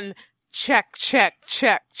 Man, check. I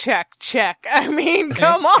mean,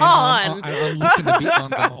 come on. I'm looking to be on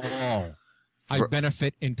them all. I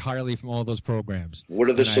benefit entirely from all those programs. What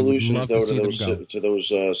are the solutions, though, to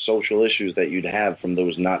those social issues that you'd have from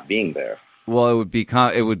those not being there? Well,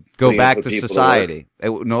 it would go back to society. It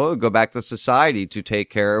would go back to society to take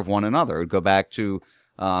care of one another. It would go back to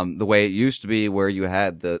the way it used to be, where you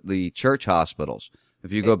had the church hospitals.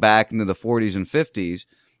 If you go back into the 40s and 50s,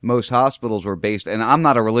 most hospitals were based, and I'm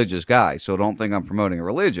not a religious guy, so don't think I'm promoting a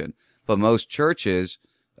religion, but most churches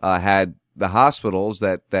had the hospitals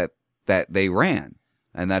that they ran,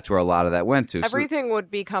 and that's where a lot of that went to. Everything would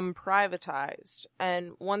become privatized,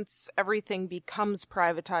 and once everything becomes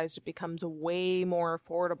privatized, it becomes way more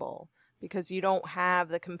affordable because you don't have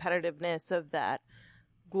the competitiveness of that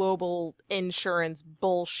global insurance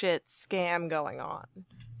bullshit scam going on.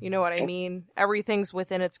 You know what I mean? Everything's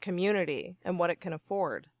within its community and what it can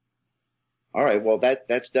afford. All right, well,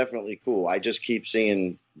 that's definitely cool. I just keep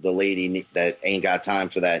seeing the lady that ain't got time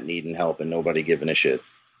for that needing help and nobody giving a shit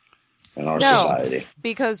in our society.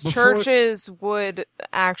 Because churches would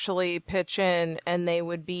actually pitch in and they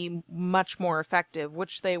would be much more effective,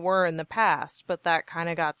 which they were in the past, but that kind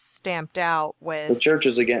of got stamped out with... The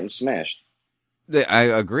churches are getting smashed. I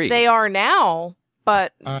agree. They are now,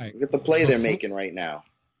 but... Look at the play they're making right now.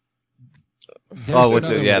 With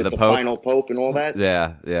the the Pope. final Pope and all that.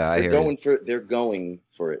 Yeah, I hear you. They're going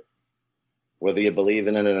for it. Whether you believe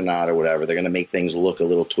in it or not or whatever, they're going to make things look a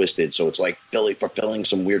little twisted. So it's like fulfilling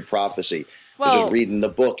some weird prophecy. They're just reading the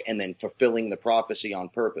book and then fulfilling the prophecy on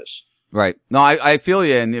purpose. Right. No, I feel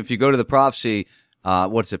you. And if you go to the prophecy,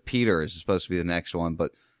 what's it? Peter is supposed to be the next one,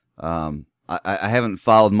 but I haven't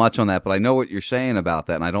followed much on that. But I know what you're saying about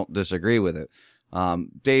that, and I don't disagree with it.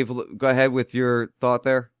 Dave, go ahead with your thought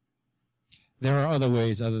there. There are other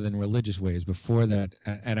ways other than religious ways before that,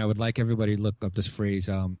 and I would like everybody to look up this phrase,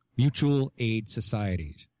 mutual aid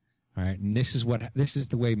societies. All right, and this is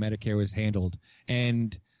the way Medicare was handled,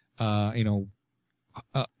 and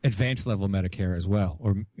advanced level Medicare as well.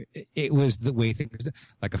 Or it was the way things,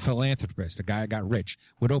 like a philanthropist, a guy got rich,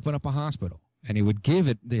 would open up a hospital and he would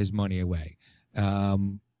give his money away,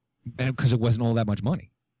 because it wasn't all that much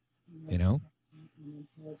money,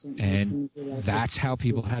 And that's how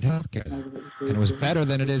people had health care. And it was better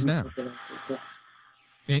than it is now.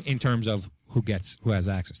 In terms of who has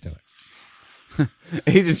access to it.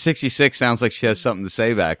 Agent 66 sounds like she has something to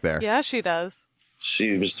say back there. Yeah, she does.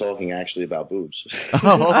 She was talking actually about boobs.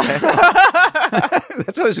 Oh, okay.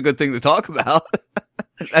 That's always a good thing to talk about.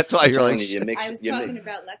 That's why you're like... I was talking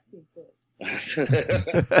about Lexi's boobs.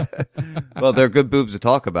 Well, they're good boobs to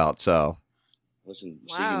talk about, so... Listen,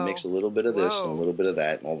 so you mix a little bit of this and a little bit of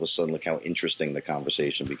that, and all of a sudden, look how interesting the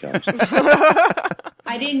conversation becomes.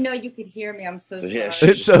 I didn't know you could hear me. I'm so sorry. Yeah,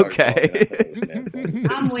 it's okay.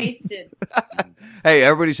 I'm wasted. Hey,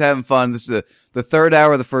 everybody's having fun. This is the third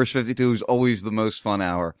hour of the first 52 is always the most fun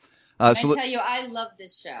hour. I tell you, I love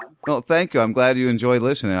this show. Well, thank you. I'm glad you enjoy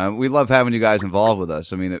listening. We love having you guys involved with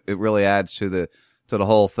us. I mean, it really adds to the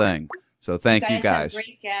whole thing. So thank you guys. Have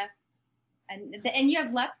great guests, and you have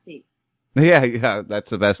Lexi. Yeah, that's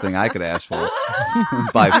the best thing I could ask for,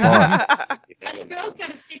 by far. Us girls got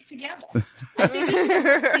to stick together. I think we should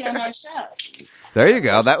have Lexi on our show. There you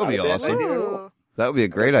go. That would be awesome. That would be a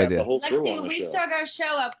great idea. Lexi, when we start our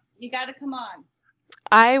show up, you got to come on.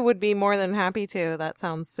 I would be more than happy to. That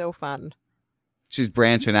sounds so fun. She's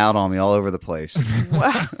branching out on me all over the place.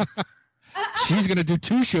 She's going to do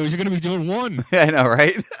 2 shows. You're going to be doing 1. Yeah, I know,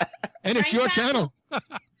 right? And it's your channel.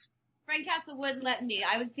 Frank Castle wouldn't let me.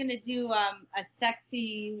 I was going to do a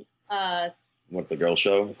sexy... what, the girl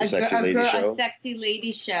show? The sexy lady show? A sexy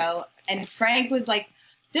lady show. And Frank was like,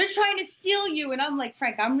 they're trying to steal you. And I'm like,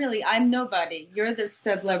 Frank, I'm nobody. You're the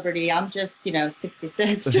celebrity. I'm just,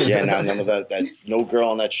 66. Yeah, none of that. No girl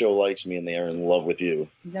on that show likes me, and they are in love with you.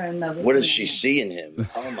 They're in love with What me. does she see in him?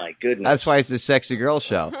 Oh, my goodness. That's why it's the sexy girl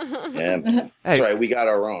show. Yeah. That's right. We got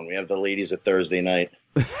our own. We have the ladies at Thursday night.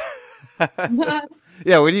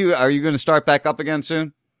 Yeah, are you going to start back up again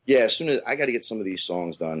soon? Yeah, as soon as I got to get some of these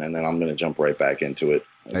songs done, and then I'm going to jump right back into it.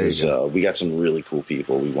 Because we got some really cool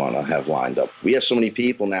people we want to have lined up. We have so many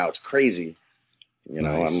people now; it's crazy.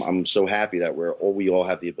 Nice. I'm so happy that we all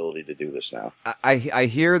have the ability to do this now. I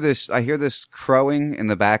hear this crowing in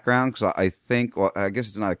the background because I think, well, I guess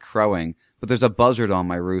it's not a crowing, but there's a buzzard on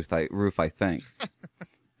my roof. I think.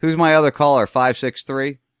 Who's my other caller?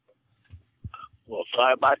 563. Well,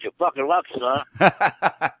 sorry about your fucking luck, son.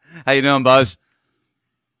 How you doing, Buzz?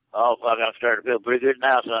 Oh, fuck, I'm starting to feel pretty good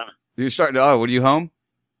now, son. You're starting to, what are you home?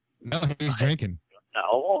 No, he's drinking.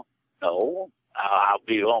 No. I'll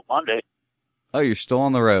be home Monday. Oh, you're still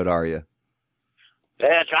on the road, are you?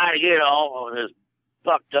 Yeah, trying to get home with this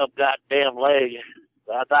fucked up goddamn leg.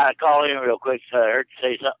 But I thought I'd call in real quick so I heard you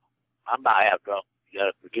say something. I'm about half drunk. You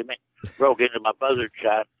gotta forgive me. Broke into my buzzard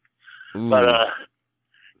shot. Ooh. But,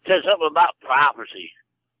 said something about prophecy.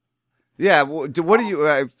 Yeah, what do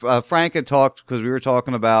you? Frank had talked because we were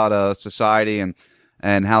talking about society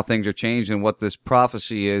and how things are changed and what this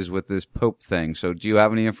prophecy is with this Pope thing. So, do you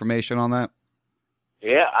have any information on that?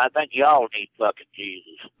 Yeah, I think y'all need fucking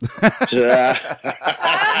Jesus.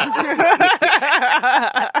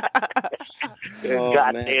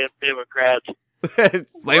 Goddamn Democrats.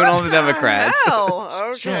 Blame it on the Democrats. Wow.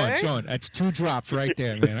 Okay. Sean, that's 2 drops right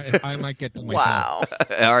there, man. I might get them myself. Wow.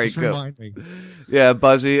 All right, Just good. remind me. Yeah,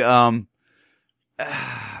 Buzzy. What I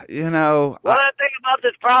think about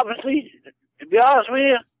this prophecy, to be honest with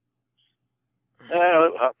you,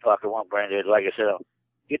 I fucking want brain dead. Like I said, I'll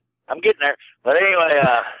get I'm getting there. But anyway,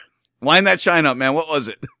 Wind that shine up, man. What was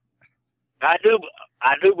it? I do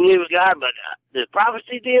believe in God, but the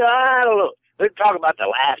prophecy deal, I don't know. They're talking about the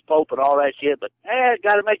last pope and all that shit, but it's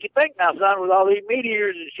got to make you think now, son, with all these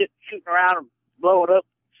meteors and shit shooting around and blowing up.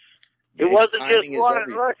 It wasn't just one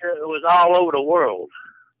in Russia; it was all over the world.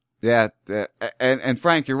 Yeah, and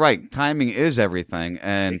Frank, you're right. Timing is everything,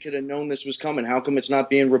 and they could have known this was coming. How come it's not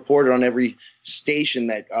being reported on every station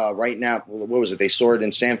that right now? What was it? They saw it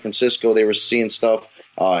in San Francisco. They were seeing stuff.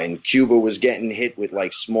 In Cuba was getting hit with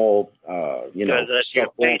like small,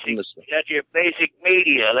 stuff falling from the sky. That's your basic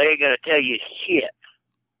media. They ain't gonna tell you shit.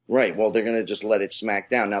 Right. Well, they're gonna just let it smack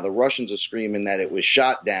down. Now the Russians are screaming that it was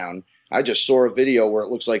shot down. I just saw a video where it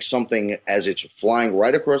looks like something, as it's flying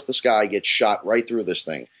right across the sky, gets shot right through this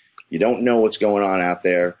thing. You don't know what's going on out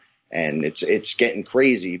there, and it's getting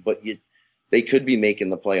crazy. But they could be making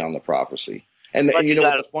the play on the prophecy. And you know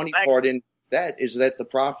what the funny part in that is that the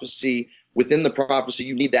prophecy, within the prophecy,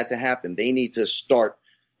 you need that to happen. They need to start,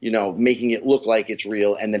 making it look like it's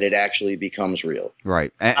real, and then it actually becomes real.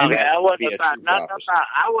 Right. I wouldn't have thought nothing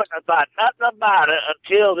about it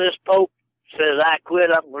until this Pope says, I quit,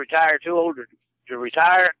 I'm retired, too old to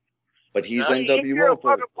retire. But he's NWO. NWO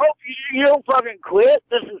Pope. You don't fucking quit.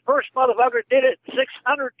 This is the first motherfucker did it in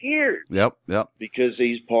 600 years. Yep. Because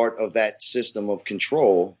he's part of that system of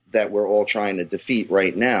control that we're all trying to defeat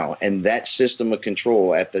right now. And that system of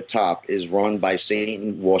control at the top is run by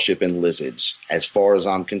Satan worshiping lizards. As far as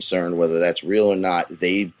I'm concerned, whether that's real or not,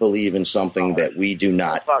 they believe in something that we do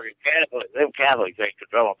not. Them Catholics ain't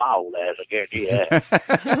controlling my old ass, I guarantee you that.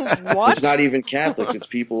 What? It's not even Catholics. It's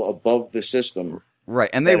people above the system.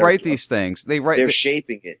 Right, and they write these things. They're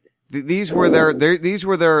shaping it. These were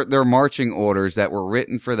their marching orders that were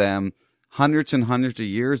written for them hundreds and hundreds of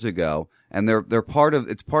years ago, and they're part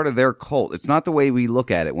of their cult. It's not the way we look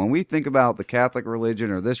at it. When we think about the Catholic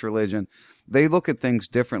religion or this religion, they look at things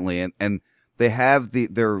differently, and they have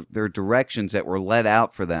their directions that were let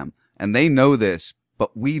out for them, and they know this,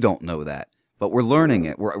 but we don't know that. But we're learning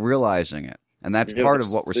it, we're realizing it, and that's part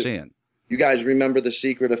of what we're seeing. You guys remember The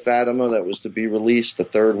Secret of Fatima that was to be released, the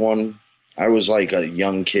third one? I was like a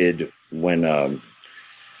young kid when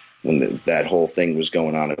that whole thing was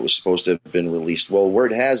going on. It was supposed to have been released. Well,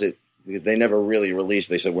 word has it, they never really released.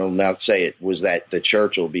 They said, we'll not say it, was that the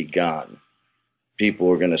church will be gone. People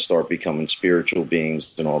are going to start becoming spiritual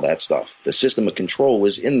beings and all that stuff. The system of control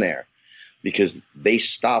was in there because they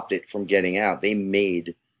stopped it from getting out. They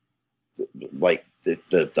made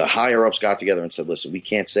the higher ups got together and said, listen, we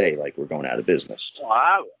can't say like we're going out of business.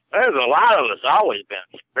 Well, there's a lot of us always been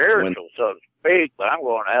spiritual, so to speak, but I'm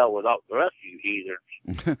going to hell with all the rest of you either.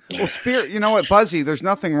 Well, spirit, you know what, Buzzy, there's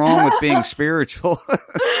nothing wrong with being spiritual.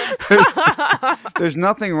 There's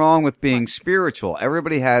nothing wrong with being spiritual.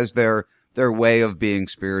 Everybody has their way of being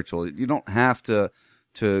spiritual. You don't have to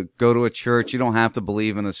go to a church. You don't have to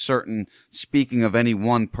believe in a certain speaking of any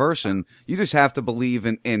one person. You just have to believe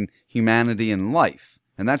in humanity and life.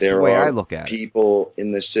 And that's the way I look at it. People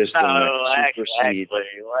in the system that supersede.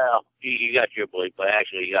 Well, you got your belief, but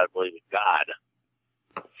actually you got to believe in God.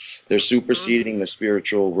 They're superseding the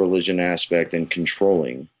spiritual religion aspect and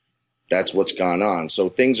controlling. That's what's gone on. So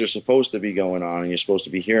things are supposed to be going on, and you're supposed to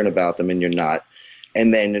be hearing about them, and you're not.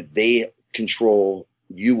 And then they control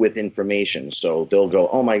you with information. So they'll go,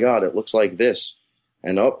 oh my God, it looks like this.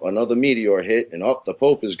 And up, another meteor hit, and up, the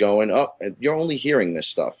Pope is going up. And you're only hearing this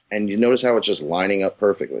stuff. And you notice how it's just lining up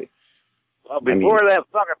perfectly. Well, before that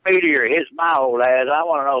fucking meteor hits my old ass, I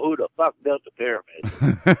want to know who the fuck built the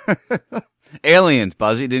pyramid. Aliens,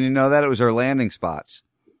 Buzzy. Didn't you know that? It was our landing spots.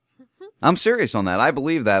 I'm serious on that. I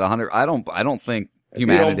believe that 100. I don't think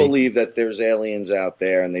humanity. We don't believe that there's aliens out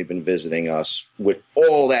there and they've been visiting us with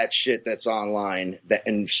all that shit that's online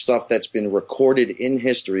and stuff that's been recorded in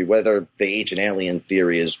history, whether the ancient alien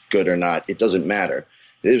theory is good or not. It doesn't matter.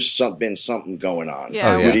 There's been something going on.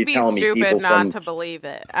 Yeah, it would be stupid not to believe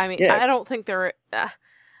it. I mean, I don't think there.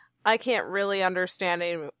 I can't really understand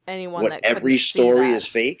anyone that every story is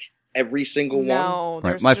fake. Every single one. No,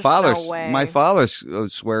 there's my just father. no way. My father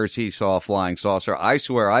swears he saw a flying saucer. I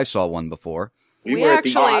swear I saw one before. We were at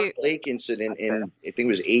the Hot Lake incident in, I think it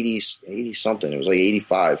was 80 something. It was like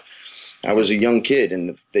 85. I was a young kid,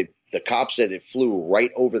 and the cop said it flew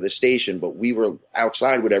right over the station, but we were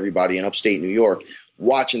outside with everybody in upstate New York.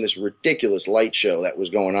 watching this ridiculous light show that was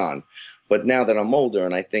going on. But now that I'm older,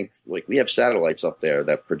 and I think like we have satellites up there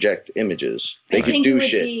that project images, they I could think do it would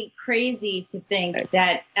shit. be crazy to think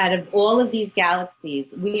that out of all of these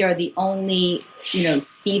galaxies, we are the only,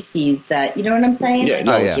 species that, you know what I'm saying? Yeah,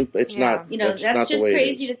 no, it's not. That's not just the way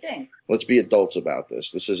crazy it is. to think. Let's be adults about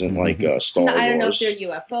this. This isn't like Star Wars. I don't know if they're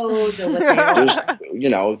UFOs or what they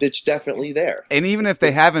are. It's definitely there. And even if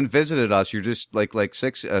they haven't visited us, you're just like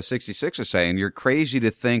 66 is saying, you're crazy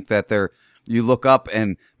to think that you look up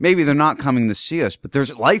and maybe they're not coming to see us, but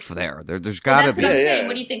there's life there. There's got to That's be. what I'm saying.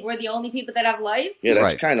 What do you think? We're the only people that have life? Yeah,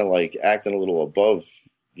 that's kind of like acting a little above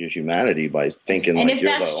your humanity by thinking And like if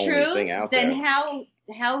you're that's the only true, thing out then there.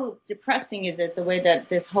 how depressing is it the way that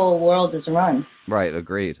this whole world is run? Right,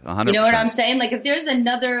 agreed. 100%. You know what I'm saying? Like if there's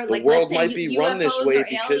another, like world let's say might be UFOs run this way or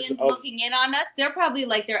because aliens of- looking in on us, they're probably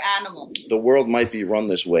like they're animals. The world might be run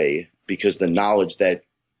this way because the knowledge that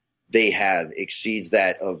they have exceeds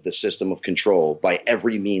that of the system of control by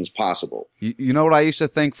every means possible. You know what I used to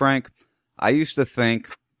think, Frank? I used to think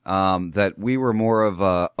that we were more of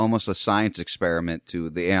almost a science experiment to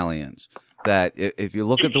the aliens. That if you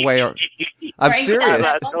look at the way I'm Frank, serious.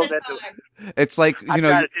 that's all the time. It's like, I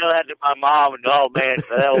try to tell that to my mom, and oh man,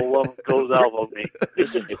 that old woman goes off on me.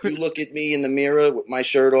 Listen, if you look at me in the mirror with my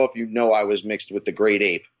shirt off, you know I was mixed with the great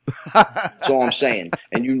ape. That's all I'm saying.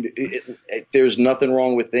 And there's nothing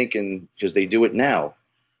wrong with thinking, because they do it now,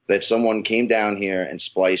 that someone came down here and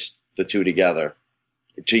spliced the two together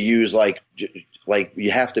to use like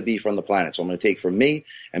you have to be from the planet. So I'm going to take from me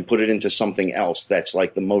and put it into something else that's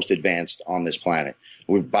like the most advanced on this planet.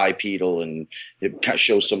 We're bipedal and it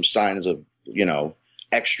shows some signs of,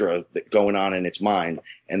 extra going on in its mind.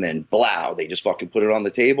 And then blow, they just fucking put it on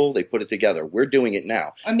the table. They put it together. We're doing it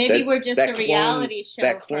now. Or maybe we're just a reality show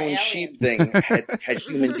That for clone aliens. sheep thing had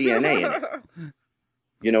human DNA in it.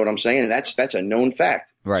 You know what I'm saying? That's a known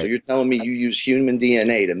fact. Right. So you're telling me you use human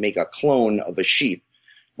DNA to make a clone of a sheep.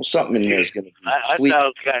 Well, something in there is going to be That tweaked.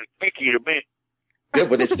 sounds kind of picky to me. Yeah,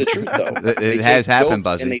 but it's the truth, though. It has happened,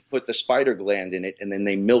 goat Buzzy. And they put the spider gland in it, and then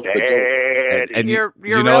they milk the goat. And You're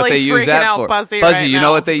you know what really they use freaking that out, for? Buzzy, right you now.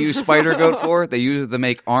 know what they use spider goat for? They use it to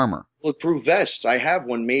make armor. Bulletproof vests. I have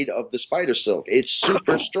one made of the spider silk. It's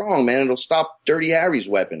super strong, man. It'll stop Dirty Harry's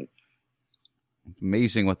weapon.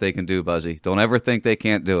 Amazing what they can do, Buzzy. Don't ever think they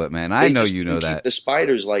can't do it, man. I They know just you know keep that. the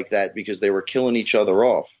spiders like that because they were killing each other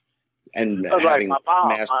off. And That's like having my mom.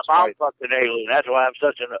 mass My mom fucked an alien. That's why I'm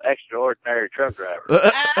such an extraordinary truck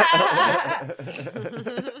driver.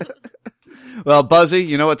 Well, Buzzy,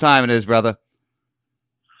 you know what time it is, brother.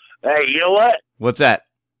 Hey, you know what? What's that?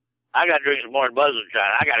 I got to drink some more Buzz and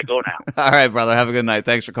Shine. I got to go now. All right, brother. Have a good night.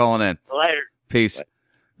 Thanks for calling in. Later. Peace.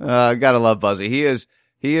 Gotta love Buzzy. He is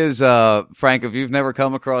Frank, if you've never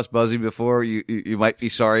come across Buzzy before, you might be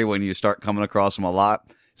sorry when you start coming across him a lot.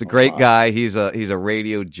 He's a great guy. He's a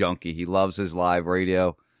radio junkie. He loves his live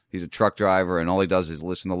radio. He's a truck driver, and all he does is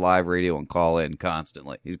listen to live radio and call in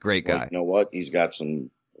constantly. He's a great guy. Well, you know what? He's got some.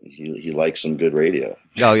 He likes some good radio.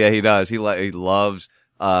 Oh yeah, he does. He loves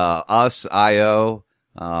us. IO.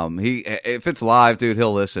 If it's live, dude,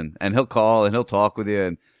 he'll listen and he'll call and he'll talk with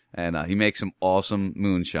you, and he makes some awesome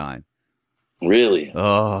moonshine. Really?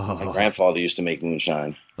 Oh, my grandfather used to make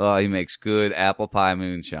moonshine. Oh, he makes good apple pie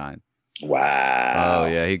moonshine. Wow. Oh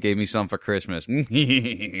yeah, he gave me some for Christmas.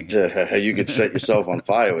 You could set yourself on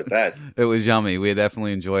fire with that. It was yummy. We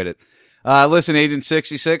definitely enjoyed it. Listen, Agent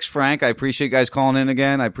 66, Frank, I appreciate you guys calling in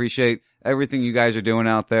again. I appreciate everything you guys are doing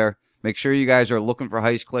out there. Make sure you guys are looking for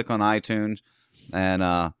Heist Click on iTunes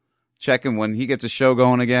and checking when he gets a show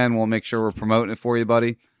going again. We'll make sure we're promoting it for you,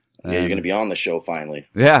 buddy. Yeah, you're going to be on the show finally.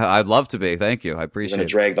 Yeah, I'd love to be. Thank you. I appreciate it. You're going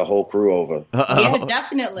to drag the whole crew over. Yeah,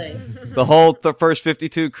 definitely. The first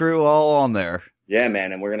 52 crew all on there. Yeah,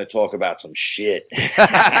 man, and we're going to talk about some shit. We should just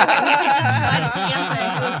fly to Tampa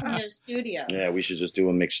and do it from their studio. Yeah, we should just do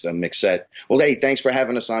a mixette. Well, hey, thanks for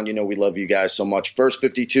having us on. You know we love you guys so much. First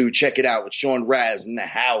 52, check it out with Sean Raz in the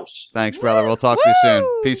house. Thanks, brother. We'll talk to you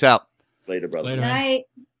soon. Peace out. Later, brother. Good night.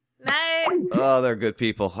 Oh, they're good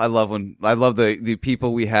people. I love the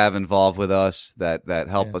people we have involved with us that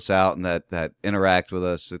help us out and that interact with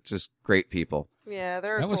us. It's just great people. Yeah,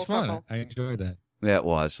 they're that was cool fun. couple. I enjoyed that. Yeah, it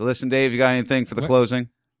was. So listen, Dave, you got anything for the closing?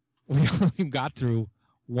 We only got through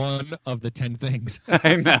one of the 10 things.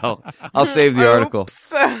 I know. I'll save the article.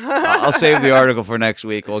 I'll save the article for next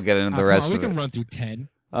week. We'll get into the rest We of it. can run through 10.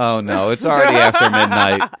 Oh no, it's already after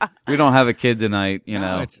midnight. We don't have a kid tonight, you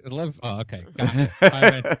know. It's 11. Oh, okay. Gotcha. All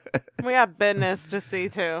right. We got business to see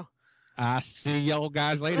too. I'll see y'all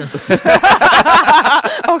guys later. Okay,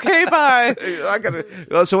 bye. I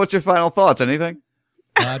gotta. So, what's your final thoughts? Anything?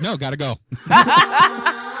 No, gotta go.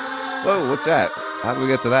 Whoa, what's that? How did we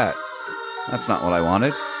get to that? That's not what I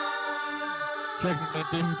wanted. Check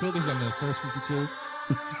David Cooley's on the first 52.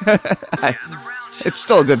 It's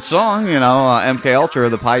still a good song, you know. MK Ultra,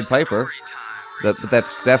 the Pied Piper. But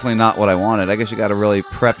that's definitely not what I wanted. I guess you got to really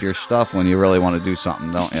prep your stuff when you really want to do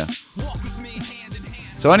something, don't you?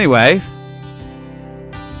 So anyway,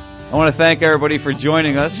 I want to thank everybody for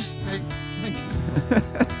joining us.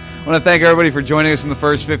 I want to thank everybody for joining us in the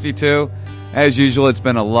first 52. As usual, it's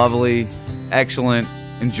been a lovely, excellent,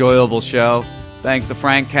 enjoyable show. Thanks to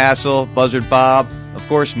Frank Castle, Buzzard Bob, of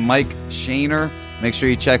course, Mike Shaner. Make sure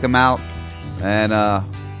you check him out. And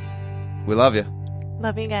we love you.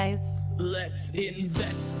 Love you guys. Let's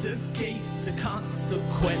investigate the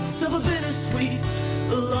consequence of a bittersweet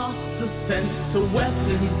loss of sense, a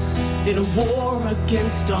weapon in a war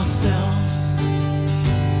against ourselves.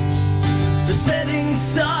 The setting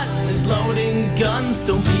sun is loading guns.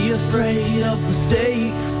 Don't be afraid of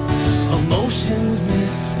mistakes, emotions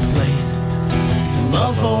misplaced, to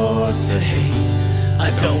love or to hate.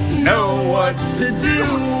 I don't know what to do.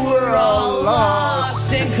 We're all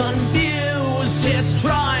lost and confused, just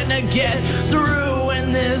trying to get through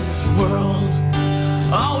in this world.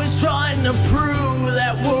 Always trying to prove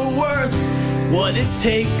that we're worth what it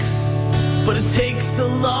takes, but it takes a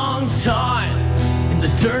long time in the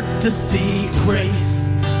dirt to see grace.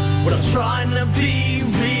 When I'm trying to be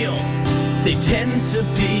real, they tend to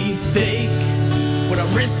be fake. When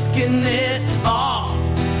I'm risking it all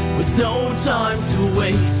with no time to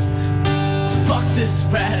waste. Fuck this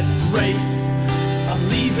rat race, I'm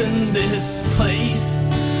leaving this place.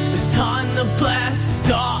 It's time to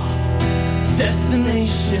blast off,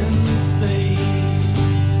 destination space.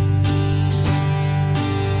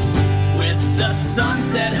 With the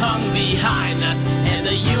sunset hung behind us and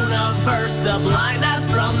the universe to blind us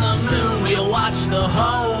from the moon, we'll watch the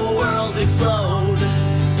whole world explode.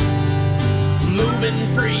 Moving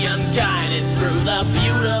free, unguided through the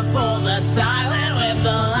beautiful, the silent, with the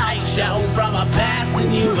light show from a passing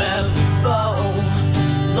UFO.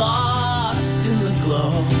 Lost in the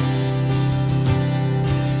glow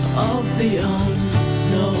of the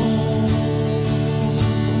unknown.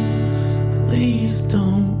 Please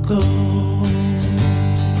don't go.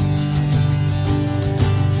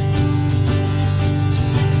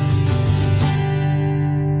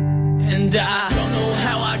 And I don't know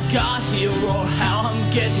how I got here or how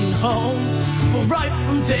I'm getting home, but right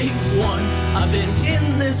from day one I've been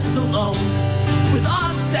in this alone, with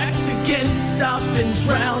odds stacked against. I've been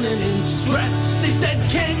drowning in stress. They said,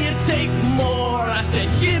 can you take more? I said,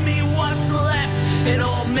 give me what's left. An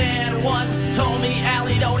old man once told me,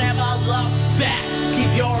 Allie, don't ever look back.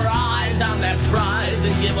 Keep your eyes on that prize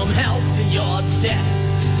and give them hell to your death.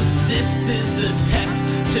 This is a test,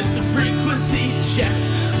 just a frequency check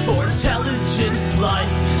for intelligent life.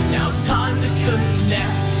 Now it's time to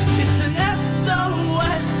connect. It's an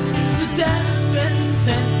SOS, the data's been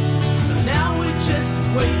sent. So now we just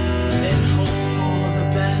wait and hope for the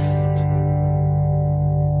best.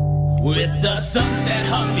 With the sunset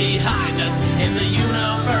hung behind us and the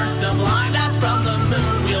universe to blind us from the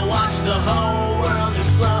moon, we'll watch the whole world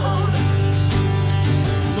explode.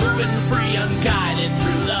 Moving free, unguided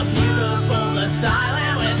through the beautiful, the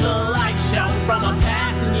silent, with the light show from a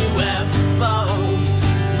passing UFO.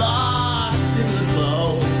 Lost in the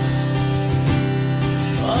glow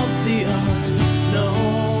of the unknown.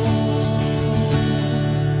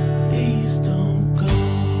 Please don't go.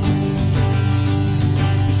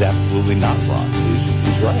 He's absolutely not wrong.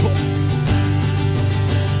 He's right.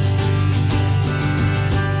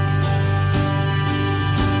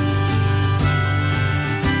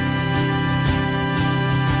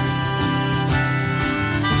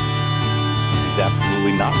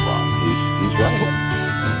 Absolutely not wrong. He's right.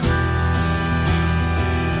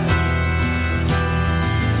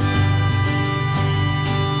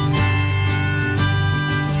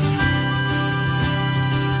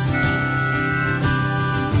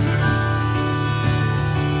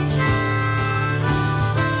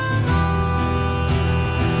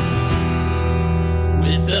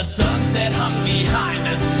 With the sunset hung behind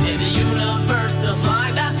us and the universe to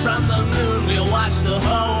blind us from the moon, we'll watch the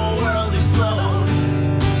whole world explode.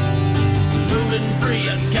 Moving free,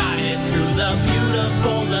 unguided through the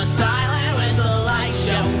beautiful, the silent, with the light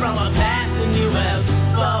show from a passing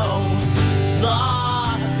UFO.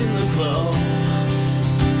 Lost in the glow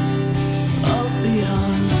of the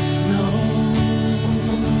unknown.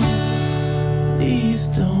 Please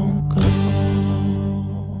don't go.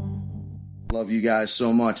 Love you guys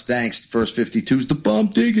so much. Thanks. First 52's the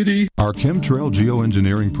bump diggity. Are chemtrail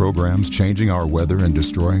geoengineering programs changing our weather and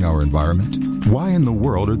destroying our environment? Why in the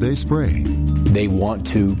world are they spraying? they want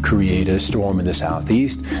to create a storm in the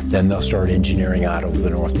southeast, then they'll start engineering out over the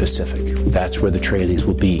North Pacific. That's where the trades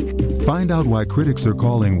will be. Find out why critics are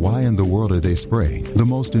calling Why in the World Are They Spraying the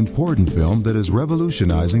most important film that is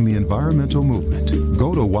revolutionizing the environmental movement.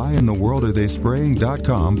 Go to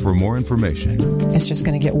whyintheworldaretheyspraying.com for more information. It's just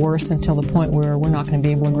going to get worse until the point where we're not going to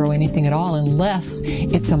be able to grow anything at all unless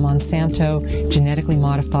it's a Monsanto genetically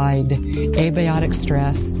modified, abiotic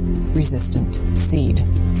stress resistant seed.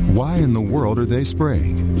 Why in the World Are They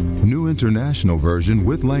Spraying? New international version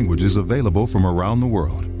with languages available from around the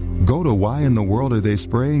world. Go to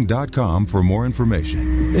whyintheworldaretheyspraying.com for more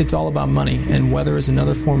information. It's all about money, and weather is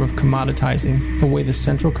another form of commoditizing, a way the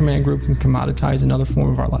Central Command Group can commoditize another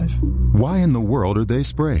form of our life. Why in the world are they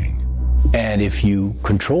spraying? And if you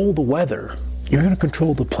control the weather, you're going to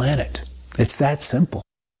control the planet. It's that simple.